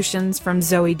contributions from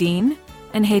Zoe Dean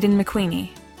and Hayden McQueenie.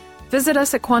 Visit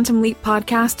us at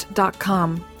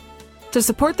quantumleappodcast.com. To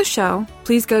support the show,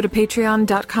 please go to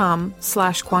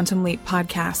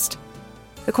patreon.com/quantumleappodcast.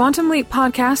 The Quantum Leap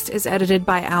Podcast is edited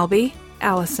by Albie,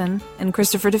 Allison, and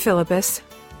Christopher DeFilippis.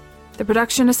 The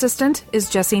production assistant is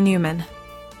Jesse Newman.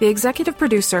 The executive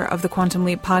producer of the Quantum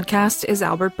Leap Podcast is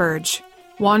Albert Burge.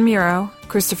 Juan Muro,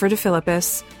 Christopher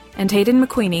DeFilippis, and Hayden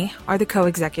McQueenie are the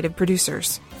co-executive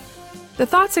producers. The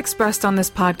thoughts expressed on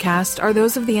this podcast are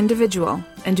those of the individual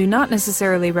and do not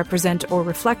necessarily represent or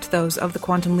reflect those of the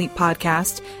Quantum Leap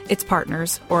Podcast, its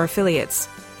partners, or affiliates.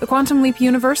 The Quantum Leap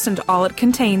universe and all it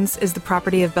contains is the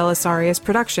property of Belisarius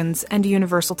Productions and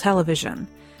Universal Television.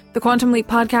 The Quantum Leap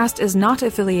podcast is not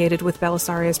affiliated with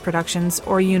Belisarius Productions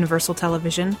or Universal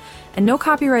Television, and no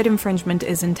copyright infringement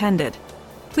is intended.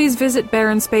 Please visit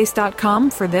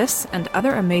barrenspace.com for this and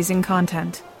other amazing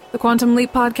content. The Quantum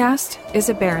Leap podcast is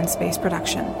a Barren Space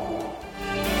production.